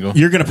Spangle.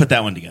 You're going to put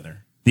that one together.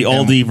 The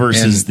oldie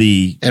versus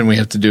the... And we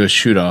have to do a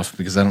shoot-off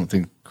because I don't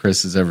think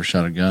Chris has ever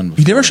shot a gun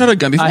before. You never shot a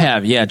gun before? I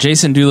have, yeah.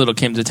 Jason Doolittle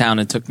came to town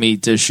and took me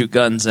to shoot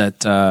guns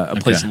at a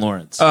place in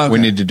Lawrence. We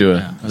need to do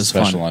a was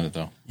special fun. on it,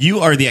 though.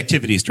 You are the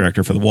activities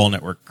director for the WAL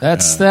Network.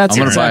 That's I'm exactly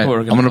gonna what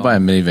we're buy going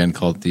to a minivan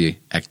called the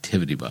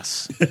Activity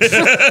Bus.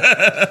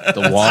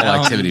 The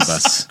WAL Activity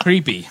Bus.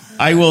 Creepy.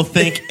 I will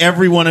thank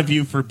every one of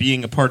you for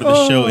being a part of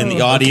the show in the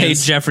Okay,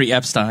 audience. Jeffrey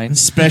Epstein.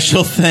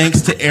 Special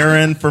thanks to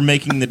Aaron for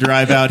making the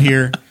drive out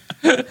here.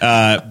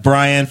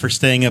 Brian for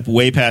staying up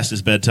way past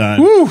his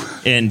bedtime.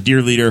 And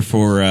Dear Leader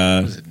for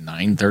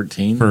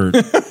 9:13.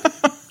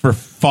 for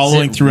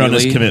following Is it through on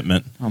really? his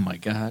commitment. Oh, my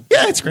God.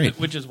 Yeah, it's great.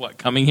 Which is what,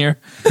 coming here?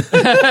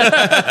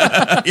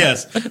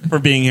 Yes, for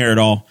being here at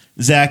all.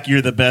 Zach,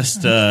 you're the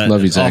best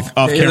Love you, Zach.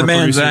 off You're camera the man,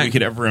 producer Zach. we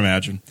could ever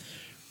imagine.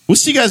 We'll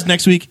see you guys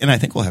next week, and I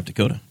think we'll have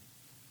Dakota.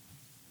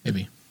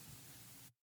 Maybe.